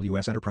use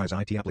AWS Enterprise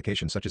IT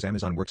applications such as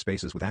Amazon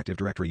Workspaces with Active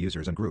Directory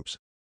users and groups.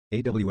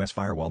 AWS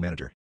Firewall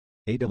Manager.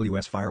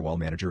 AWS Firewall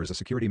Manager is a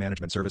security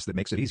management service that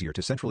makes it easier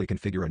to centrally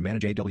configure and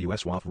manage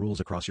AWS WAF rules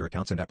across your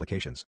accounts and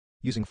applications.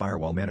 Using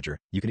Firewall Manager,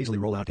 you can easily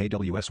roll out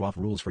AWS WAF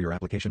rules for your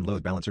application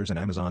load balancers and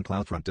Amazon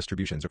CloudFront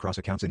distributions across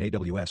accounts in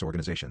AWS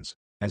organizations.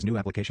 As new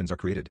applications are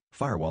created,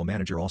 Firewall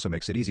Manager also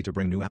makes it easy to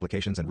bring new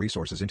applications and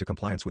resources into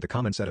compliance with a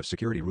common set of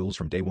security rules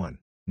from day one.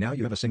 Now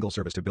you have a single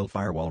service to build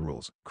firewall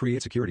rules,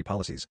 create security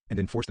policies, and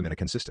enforce them in a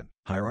consistent,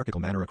 hierarchical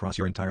manner across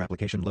your entire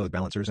application load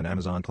balancers and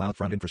Amazon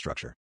CloudFront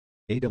infrastructure.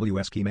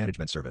 AWS Key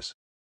Management Service.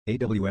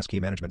 AWS Key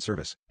Management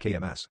Service,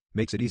 KMS,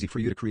 makes it easy for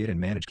you to create and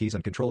manage keys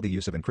and control the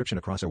use of encryption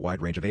across a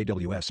wide range of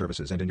AWS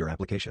services and in your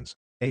applications.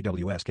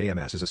 AWS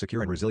KMS is a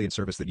secure and resilient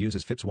service that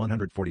uses FIPS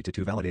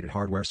 142 validated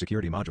hardware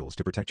security modules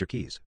to protect your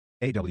keys.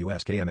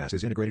 AWS KMS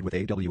is integrated with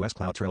AWS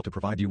CloudTrail to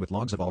provide you with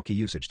logs of all key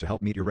usage to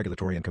help meet your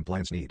regulatory and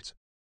compliance needs.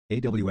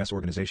 AWS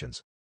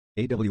Organizations.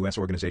 AWS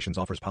Organizations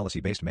offers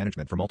policy-based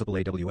management for multiple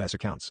AWS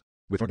accounts.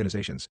 With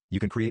Organizations, you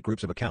can create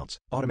groups of accounts,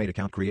 automate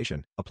account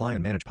creation, apply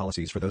and manage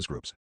policies for those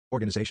groups.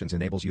 Organizations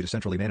enables you to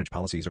centrally manage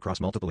policies across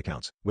multiple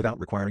accounts, without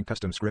requiring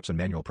custom scripts and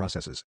manual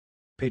processes.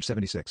 Page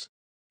 76.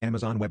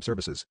 Amazon Web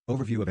Services.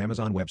 Overview of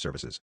Amazon Web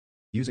Services.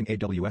 Using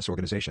AWS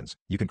Organizations,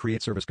 you can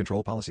create service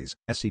control policies,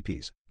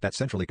 SCPs, that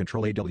centrally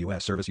control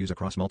AWS service use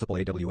across multiple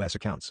AWS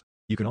accounts.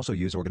 You can also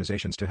use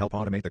Organizations to help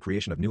automate the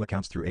creation of new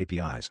accounts through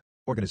APIs.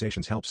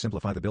 Organizations help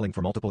simplify the billing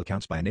for multiple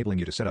accounts by enabling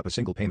you to set up a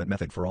single payment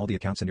method for all the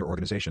accounts in your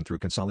organization through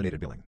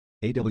consolidated billing.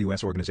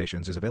 AWS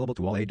Organizations is available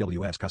to all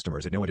AWS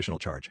customers at no additional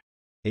charge.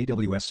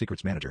 AWS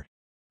Secrets Manager.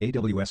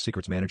 AWS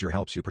Secrets Manager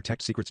helps you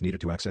protect secrets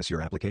needed to access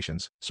your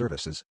applications,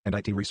 services, and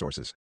IT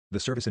resources. The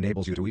service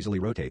enables you to easily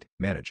rotate,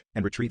 manage,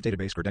 and retrieve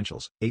database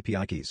credentials,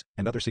 API keys,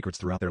 and other secrets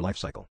throughout their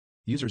lifecycle.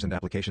 Users and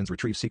applications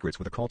retrieve secrets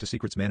with a call to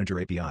Secrets Manager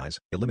APIs,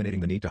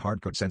 eliminating the need to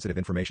hardcode sensitive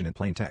information in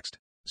plain text.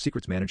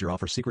 Secrets Manager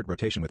offers secret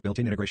rotation with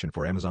built-in integration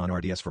for Amazon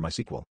RDS for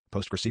MySQL,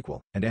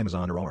 PostgreSQL, and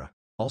Amazon Aurora.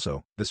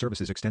 Also, the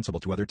service is extensible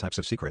to other types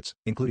of secrets,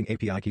 including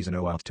API keys and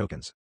OAuth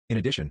tokens. In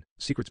addition,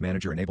 Secrets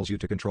Manager enables you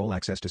to control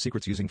access to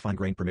secrets using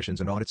fine-grained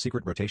permissions and audit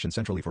secret rotation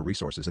centrally for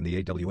resources in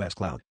the AWS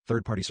cloud,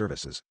 third-party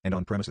services, and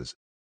on-premises.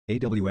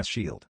 AWS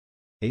Shield.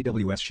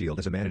 AWS Shield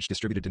is a managed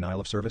distributed denial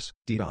of service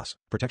 (DDoS)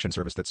 protection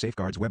service that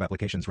safeguards web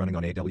applications running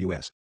on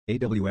AWS.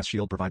 AWS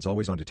Shield provides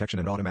always-on detection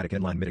and automatic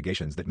inline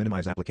mitigations that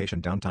minimize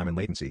application downtime and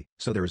latency,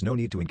 so there is no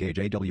need to engage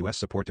AWS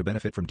support to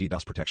benefit from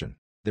DDoS protection.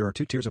 There are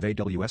two tiers of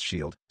AWS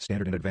Shield,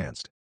 Standard and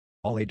Advanced.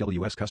 All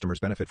AWS customers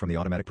benefit from the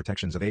automatic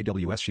protections of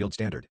AWS Shield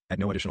Standard, at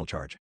no additional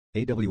charge.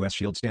 AWS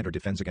Shield Standard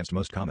defends against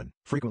most common,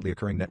 frequently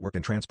occurring network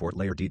and transport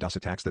layer DDoS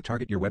attacks that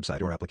target your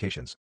website or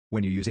applications.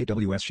 When you use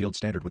AWS Shield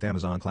Standard with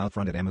Amazon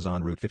CloudFront and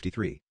Amazon Route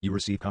 53, you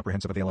receive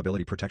comprehensive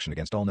availability protection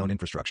against all known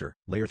infrastructure,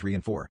 layer 3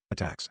 and 4,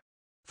 attacks.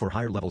 For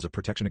higher levels of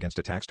protection against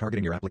attacks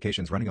targeting your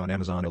applications running on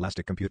Amazon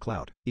Elastic Compute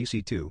Cloud,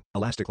 EC2,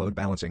 Elastic Load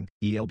Balancing,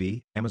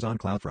 ELB, Amazon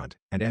CloudFront,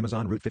 and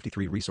Amazon Route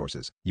 53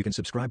 resources, you can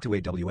subscribe to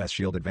AWS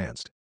Shield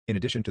Advanced. In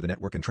addition to the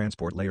network and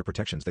transport layer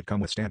protections that come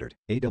with standard,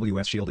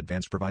 AWS Shield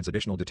Advanced provides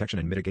additional detection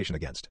and mitigation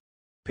against.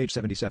 Page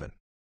 77.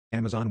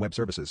 Amazon Web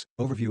Services,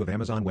 Overview of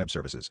Amazon Web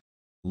Services.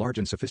 Large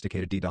and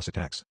sophisticated DDoS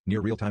attacks, near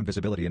real-time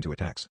visibility into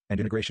attacks, and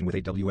integration with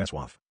AWS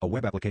WAF, a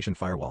web application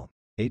firewall.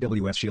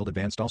 AWS Shield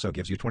Advanced also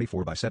gives you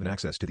 24/7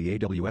 access to the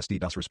AWS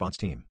DDoS Response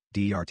Team,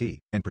 DERT,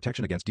 and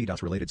protection against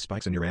DDoS-related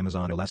spikes in your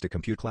Amazon Elastic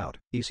Compute Cloud,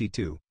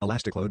 EC2,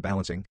 Elastic Load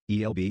Balancing,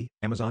 ELB,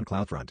 Amazon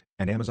CloudFront,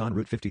 and Amazon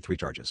Route 53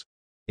 charges.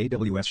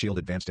 AWS Shield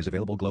Advanced is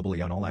available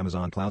globally on all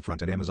Amazon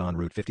CloudFront and Amazon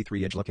Route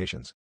 53 edge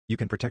locations. You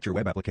can protect your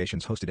web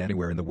applications hosted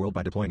anywhere in the world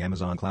by deploying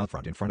Amazon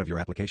CloudFront in front of your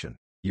application.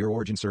 Your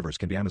origin servers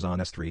can be Amazon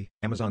S3,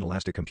 Amazon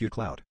Elastic Compute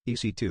Cloud,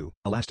 EC2,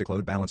 Elastic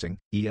Load Balancing,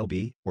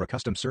 ELB, or a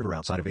custom server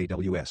outside of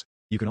AWS.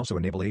 You can also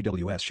enable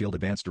AWS Shield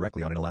Advanced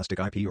directly on an Elastic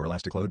IP or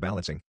Elastic Load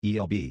Balancing,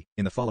 ELB,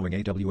 in the following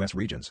AWS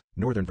regions: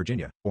 Northern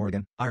Virginia,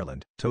 Oregon,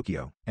 Ireland,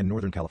 Tokyo, and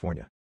Northern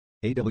California.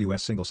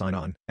 AWS Single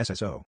Sign-On,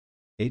 SSO.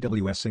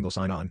 AWS Single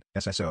Sign-On,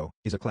 SSO,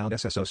 is a cloud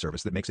SSO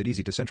service that makes it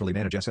easy to centrally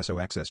manage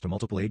SSO access to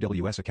multiple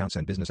AWS accounts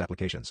and business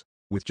applications.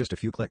 With just a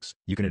few clicks,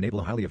 you can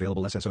enable a highly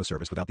available SSO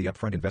service without the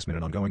upfront investment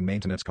and ongoing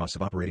maintenance costs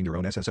of operating your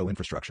own SSO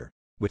infrastructure.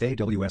 With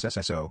AWS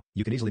SSO,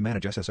 you can easily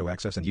manage SSO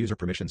access and user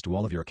permissions to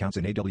all of your accounts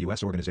in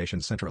AWS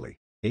organizations centrally.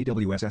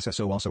 AWS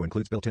SSO also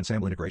includes built-in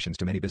SAML integrations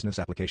to many business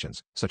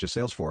applications, such as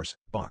Salesforce,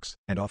 Box,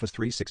 and Office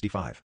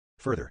 365.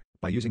 Further,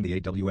 by using the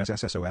AWS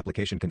SSO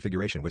Application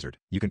Configuration Wizard,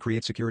 you can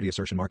create Security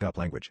Assertion Markup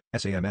Language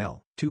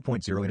 (SAML)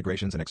 2.0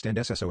 integrations and extend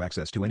SSO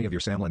access to any of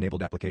your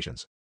SAML-enabled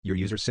applications. Your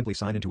users simply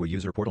sign into a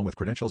user portal with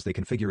credentials they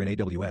configure in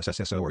AWS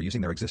SSO or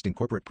using their existing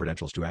corporate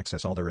credentials to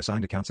access all their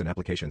assigned accounts and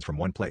applications from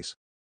one place.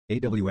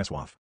 AWS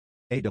WAF.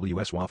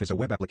 AWS WAF is a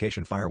web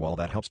application firewall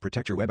that helps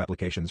protect your web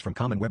applications from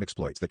common web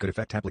exploits that could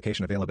affect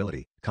application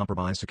availability,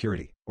 compromise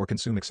security, or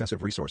consume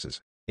excessive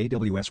resources.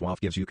 AWS WAF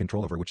gives you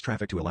control over which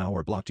traffic to allow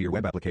or block to your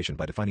web application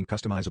by defining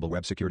customizable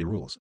web security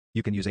rules.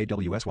 You can use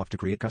AWS WAF to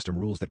create custom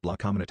rules that block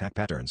common attack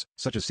patterns,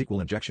 such as SQL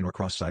injection or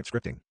cross-site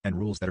scripting, and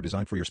rules that are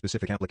designed for your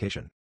specific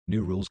application.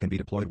 New rules can be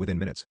deployed within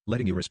minutes,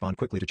 letting you respond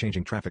quickly to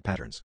changing traffic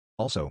patterns.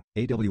 Also,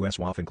 AWS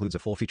WAF includes a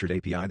full-featured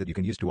API that you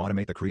can use to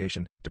automate the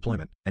creation,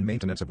 deployment, and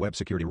maintenance of web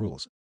security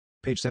rules.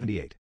 Page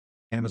 78.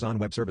 Amazon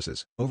Web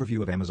Services,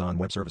 Overview of Amazon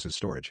Web Services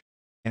Storage.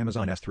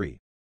 Amazon S3.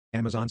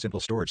 Amazon Simple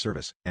Storage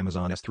Service,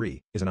 Amazon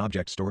S3, is an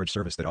object storage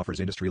service that offers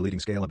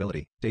industry-leading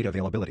scalability, data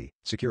availability,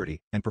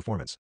 security, and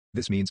performance.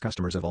 This means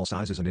customers of all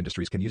sizes and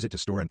industries can use it to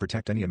store and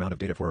protect any amount of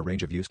data for a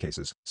range of use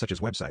cases, such as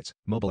websites,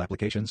 mobile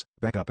applications,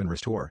 backup and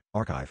restore,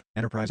 archive,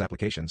 enterprise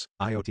applications,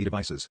 IoT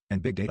devices,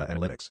 and big data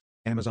analytics.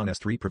 Amazon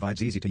S3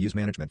 provides easy-to-use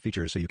management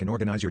features so you can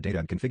organize your data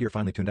and configure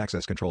finely tuned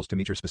access controls to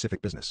meet your specific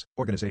business,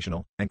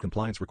 organizational, and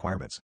compliance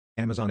requirements.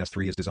 Amazon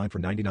S3 is designed for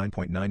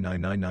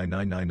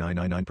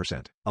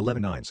 99.999999999%,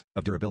 11 nines,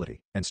 of durability,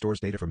 and stores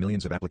data for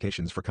millions of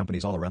applications for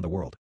companies all around the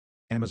world.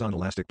 Amazon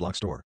Elastic Block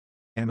Store.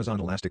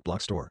 Amazon Elastic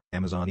Block Store,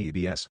 Amazon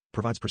EBS,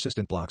 provides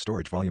persistent block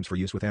storage volumes for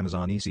use with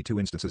Amazon EC2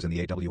 instances in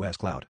the AWS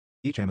cloud.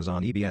 Each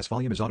Amazon EBS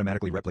volume is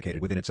automatically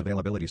replicated within its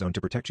availability zone to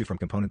protect you from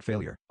component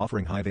failure,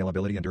 offering high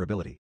availability and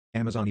durability.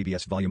 Amazon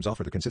EBS volumes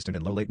offer the consistent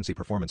and low latency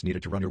performance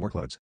needed to run your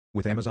workloads.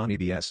 With Amazon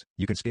EBS,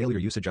 you can scale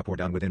your usage up or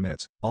down within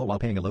minutes, all while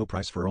paying a low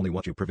price for only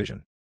what you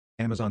provision.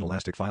 Amazon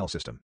Elastic File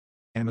System.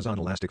 Amazon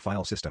Elastic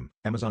File System,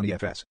 Amazon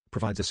EFS,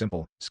 provides a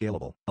simple,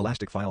 scalable,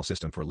 elastic file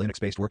system for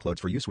Linux-based workloads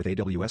for use with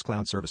AWS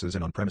cloud services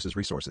and on-premises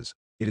resources.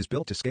 It is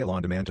built to scale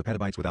on demand to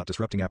petabytes without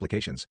disrupting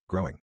applications,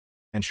 growing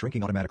and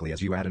shrinking automatically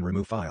as you add and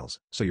remove files,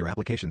 so your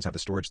applications have the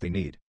storage they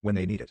need, when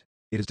they need it.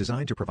 It is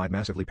designed to provide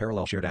massively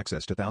parallel shared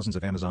access to thousands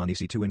of Amazon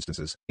EC2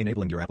 instances,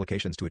 enabling your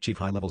applications to achieve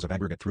high levels of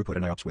aggregate throughput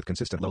and IOPS with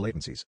consistent low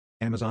latencies.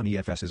 Amazon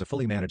EFS is a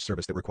fully managed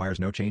service that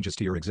requires no changes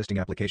to your existing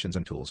applications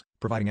and tools,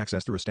 providing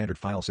access through a standard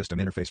file system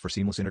interface for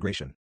seamless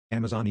integration.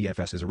 Amazon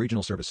EFS is a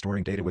regional service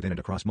storing data within and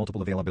across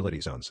multiple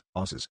availability zones,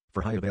 OSs,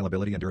 for high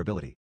availability and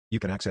durability. You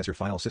can access your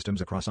file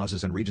systems across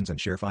OSs and regions and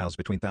share files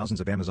between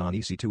thousands of Amazon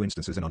EC2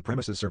 instances and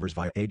on-premises servers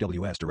via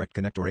AWS Direct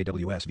Connect or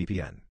AWS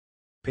VPN.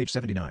 Page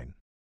 79.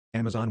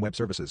 Amazon Web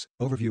Services,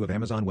 Overview of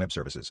Amazon Web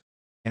Services.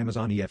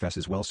 Amazon EFS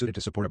is well suited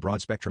to support a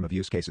broad spectrum of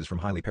use cases from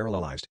highly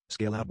parallelized,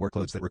 scale-out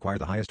workloads that require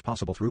the highest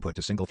possible throughput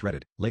to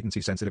single-threaded,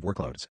 latency-sensitive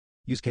workloads.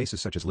 Use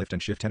cases such as lift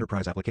and shift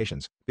enterprise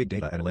applications, big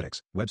data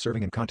analytics, web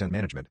serving and content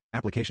management,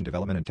 application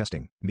development and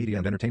testing, media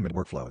and entertainment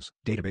workflows,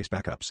 database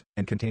backups,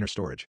 and container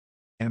storage.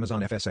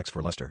 Amazon FSx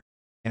for Lustre.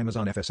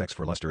 Amazon FSx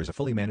for Lustre is a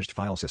fully managed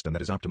file system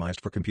that is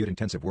optimized for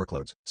compute-intensive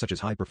workloads, such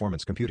as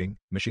high-performance computing,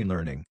 machine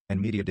learning,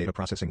 and media data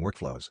processing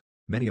workflows.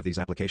 Many of these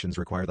applications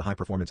require the high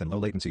performance and low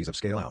latencies of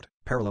scale-out,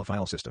 parallel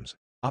file systems.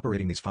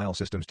 Operating these file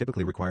systems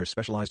typically requires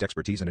specialized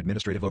expertise and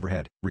administrative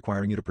overhead,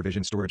 requiring you to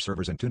provision storage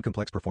servers and tune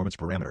complex performance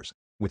parameters.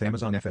 With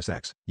Amazon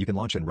FSx, you can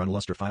launch and run a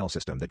Lustre file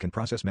system that can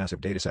process massive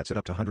datasets at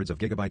up to hundreds of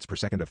gigabytes per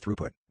second of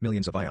throughput,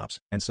 millions of IOPS,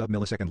 and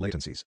sub-millisecond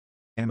latencies.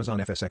 Amazon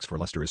FSx for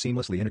Lustre is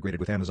seamlessly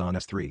integrated with Amazon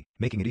S3,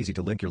 making it easy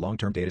to link your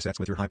long-term datasets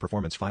with your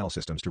high-performance file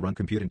systems to run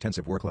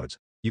compute-intensive workloads.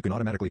 You can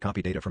automatically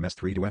copy data from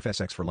S3 to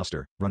FSx for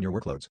Lustre, run your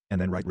workloads,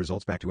 and then write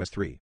results back to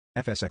S3.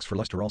 FSx for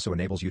Lustre also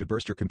enables you to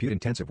burst your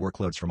compute-intensive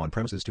workloads from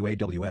on-premises to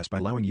AWS by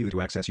allowing you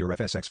to access your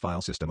FSx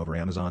file system over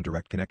Amazon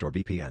Direct Connect or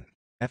VPN.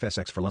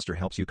 FSx for Lustre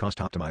helps you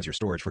cost-optimize your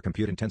storage for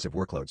compute-intensive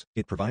workloads.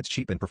 It provides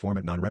cheap and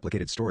performant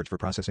non-replicated storage for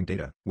processing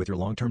data, with your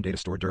long-term data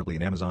stored durably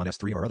in Amazon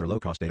S3 or other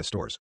low-cost data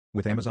stores.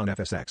 With Amazon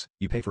FSx,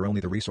 you pay for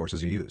only the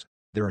resources you use.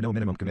 There are no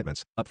minimum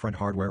commitments, upfront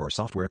hardware or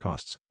software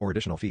costs, or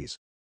additional fees.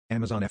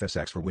 Amazon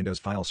FSx for Windows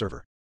File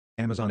Server.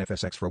 Amazon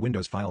FSx for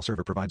Windows File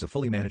Server provides a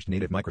fully managed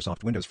native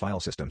Microsoft Windows file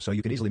system so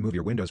you can easily move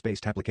your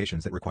Windows-based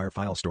applications that require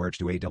file storage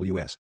to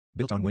AWS.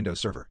 Built on Windows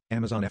Server,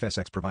 Amazon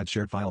FSx provides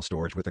shared file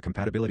storage with the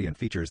compatibility and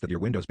features that your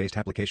Windows-based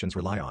applications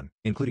rely on,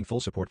 including full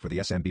support for the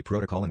SMB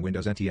protocol in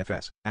Windows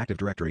NTFS, Active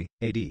Directory,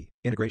 AD,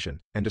 integration,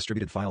 and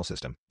distributed file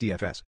system,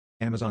 DFS.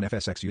 Amazon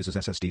FSx uses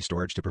SSD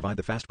storage to provide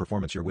the fast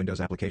performance your Windows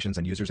applications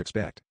and users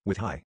expect, with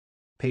high.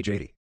 Page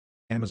 80.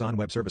 Amazon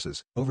Web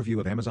Services. Overview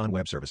of Amazon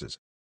Web Services.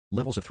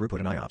 Levels of throughput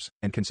and IOPS,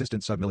 and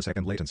consistent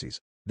sub-millisecond latencies.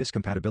 This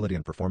compatibility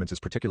and performance is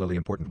particularly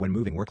important when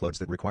moving workloads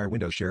that require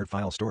Windows shared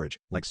file storage,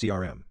 like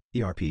CRM,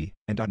 ERP,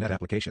 and .NET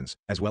applications,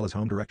 as well as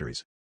home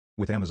directories.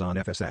 With Amazon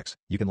FSx,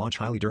 you can launch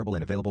highly durable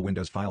and available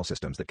Windows file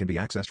systems that can be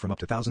accessed from up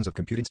to thousands of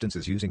compute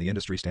instances using the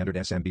industry-standard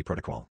SMB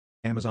protocol.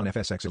 Amazon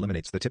FSx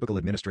eliminates the typical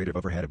administrative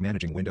overhead of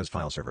managing Windows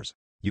file servers.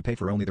 You pay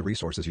for only the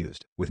resources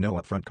used, with no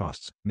upfront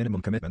costs,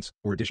 minimum commitments,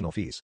 or additional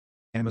fees.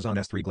 Amazon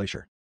S3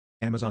 Glacier.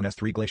 Amazon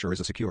S3 Glacier is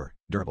a secure,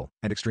 durable,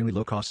 and extremely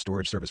low-cost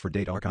storage service for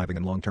data archiving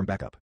and long-term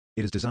backup.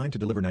 It is designed to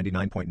deliver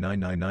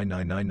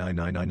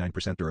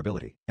 99.9999999%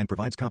 durability, and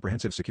provides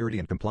comprehensive security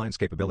and compliance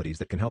capabilities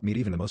that can help meet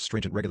even the most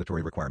stringent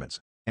regulatory requirements.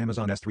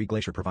 Amazon S3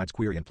 Glacier provides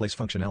query-in-place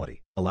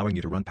functionality, allowing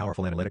you to run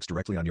powerful analytics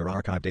directly on your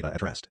archive data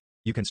at rest.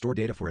 You can store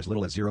data for as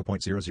little as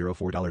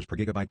 $0.004 per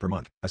gigabyte per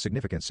month, a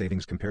significant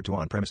savings compared to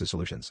on-premises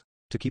solutions.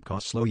 To keep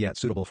costs low yet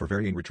suitable for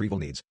varying retrieval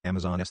needs,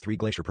 Amazon S3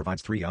 Glacier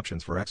provides 3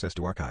 options for access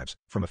to archives,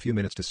 from a few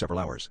minutes to several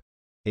hours.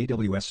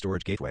 AWS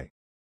Storage Gateway.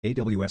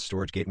 AWS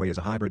Storage Gateway is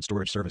a hybrid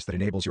storage service that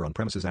enables your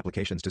on-premises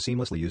applications to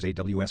seamlessly use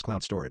AWS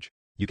cloud storage.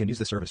 You can use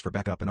the service for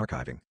backup and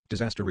archiving,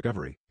 disaster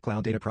recovery,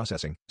 cloud data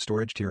processing,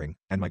 storage tiering,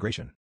 and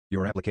migration.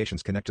 Your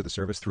applications connect to the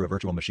service through a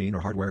virtual machine or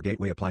hardware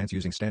gateway appliance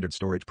using standard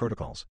storage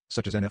protocols,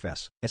 such as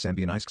NFS,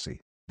 SMB and ISCSI.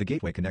 The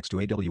gateway connects to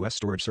AWS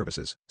storage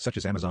services, such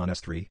as Amazon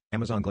S3,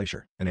 Amazon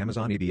Glacier, and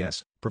Amazon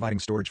EBS, providing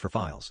storage for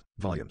files,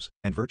 volumes,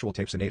 and virtual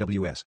tapes in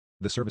AWS.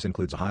 The service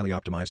includes a highly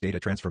optimized data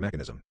transfer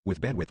mechanism,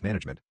 with bandwidth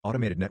management,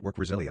 automated network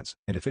resilience,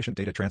 and efficient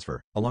data transfer,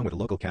 along with a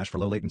local cache for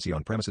low latency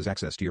on-premises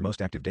access to your most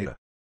active data.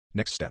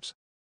 Next steps.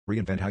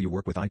 Reinvent how you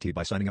work with IT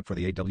by signing up for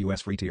the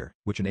AWS free tier,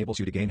 which enables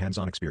you to gain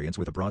hands-on experience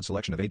with a broad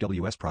selection of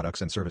AWS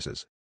products and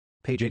services.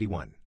 Page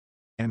 81.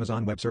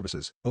 Amazon Web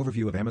Services.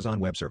 Overview of Amazon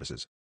Web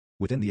Services.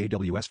 Within the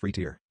AWS free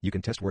tier, you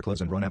can test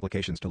workloads and run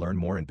applications to learn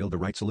more and build the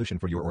right solution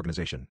for your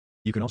organization.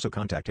 You can also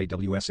contact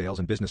AWS Sales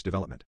and Business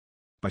Development.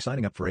 By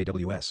signing up for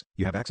AWS,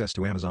 you have access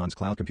to Amazon's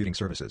cloud computing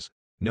services.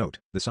 Note,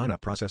 the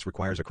sign-up process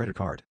requires a credit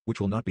card, which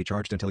will not be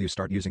charged until you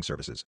start using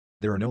services.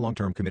 There are no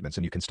long-term commitments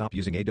and you can stop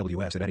using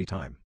AWS at any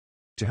time.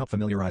 To help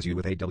familiarize you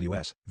with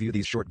AWS, view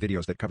these short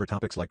videos that cover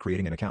topics like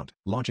creating an account,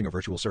 launching a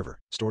virtual server,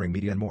 storing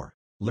media and more.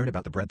 Learn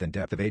about the breadth and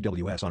depth of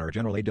AWS on our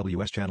general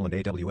AWS channel and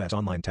AWS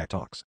Online Tech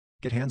Talks.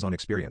 Get hands-on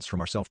experience from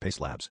our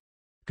self-paced labs.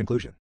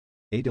 Conclusion.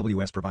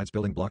 AWS provides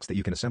building blocks that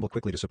you can assemble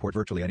quickly to support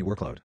virtually any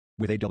workload.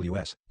 With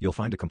AWS, you'll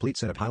find a complete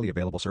set of highly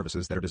available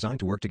services that are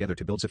designed to work together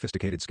to build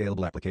sophisticated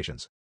scalable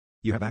applications.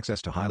 You have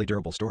access to highly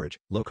durable storage,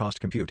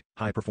 low-cost compute,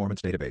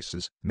 high-performance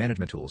databases,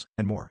 management tools,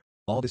 and more.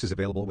 All this is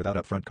available without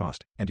upfront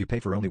cost, and you pay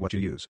for only what you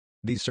use.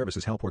 These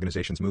services help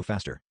organizations move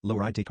faster,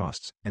 lower IT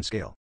costs, and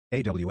scale.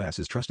 AWS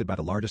is trusted by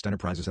the largest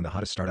enterprises and the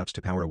hottest startups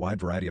to power a wide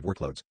variety of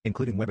workloads,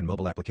 including web and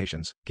mobile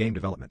applications, game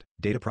development,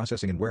 data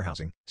processing and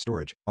warehousing,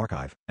 storage,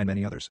 archive, and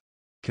many others.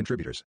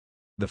 Contributors.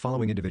 The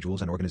following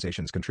individuals and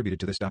organizations contributed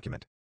to this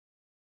document.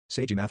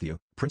 Seiji Matthew,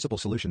 Principal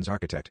Solutions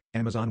Architect,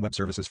 Amazon Web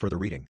Services. Further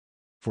reading.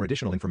 For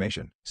additional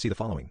information, see the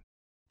following.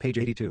 Page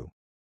 82.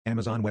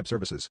 Amazon Web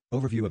Services.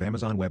 Overview of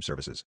Amazon Web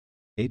Services.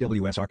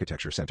 AWS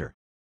Architecture Center.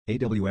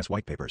 AWS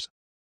White Papers.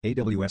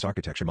 AWS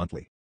Architecture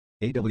Monthly.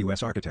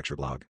 AWS Architecture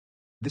Blog.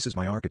 This is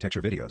my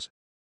architecture videos.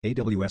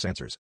 AWS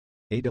Answers.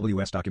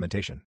 AWS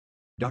Documentation.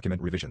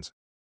 Document Revisions.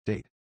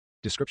 Date.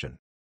 Description.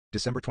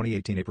 December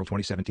 2018, April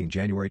 2017,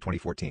 January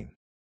 2014.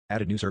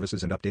 Added new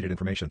services and updated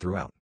information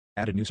throughout.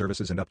 Added new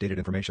services and updated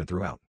information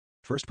throughout.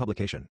 First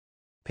publication.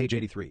 Page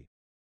 83.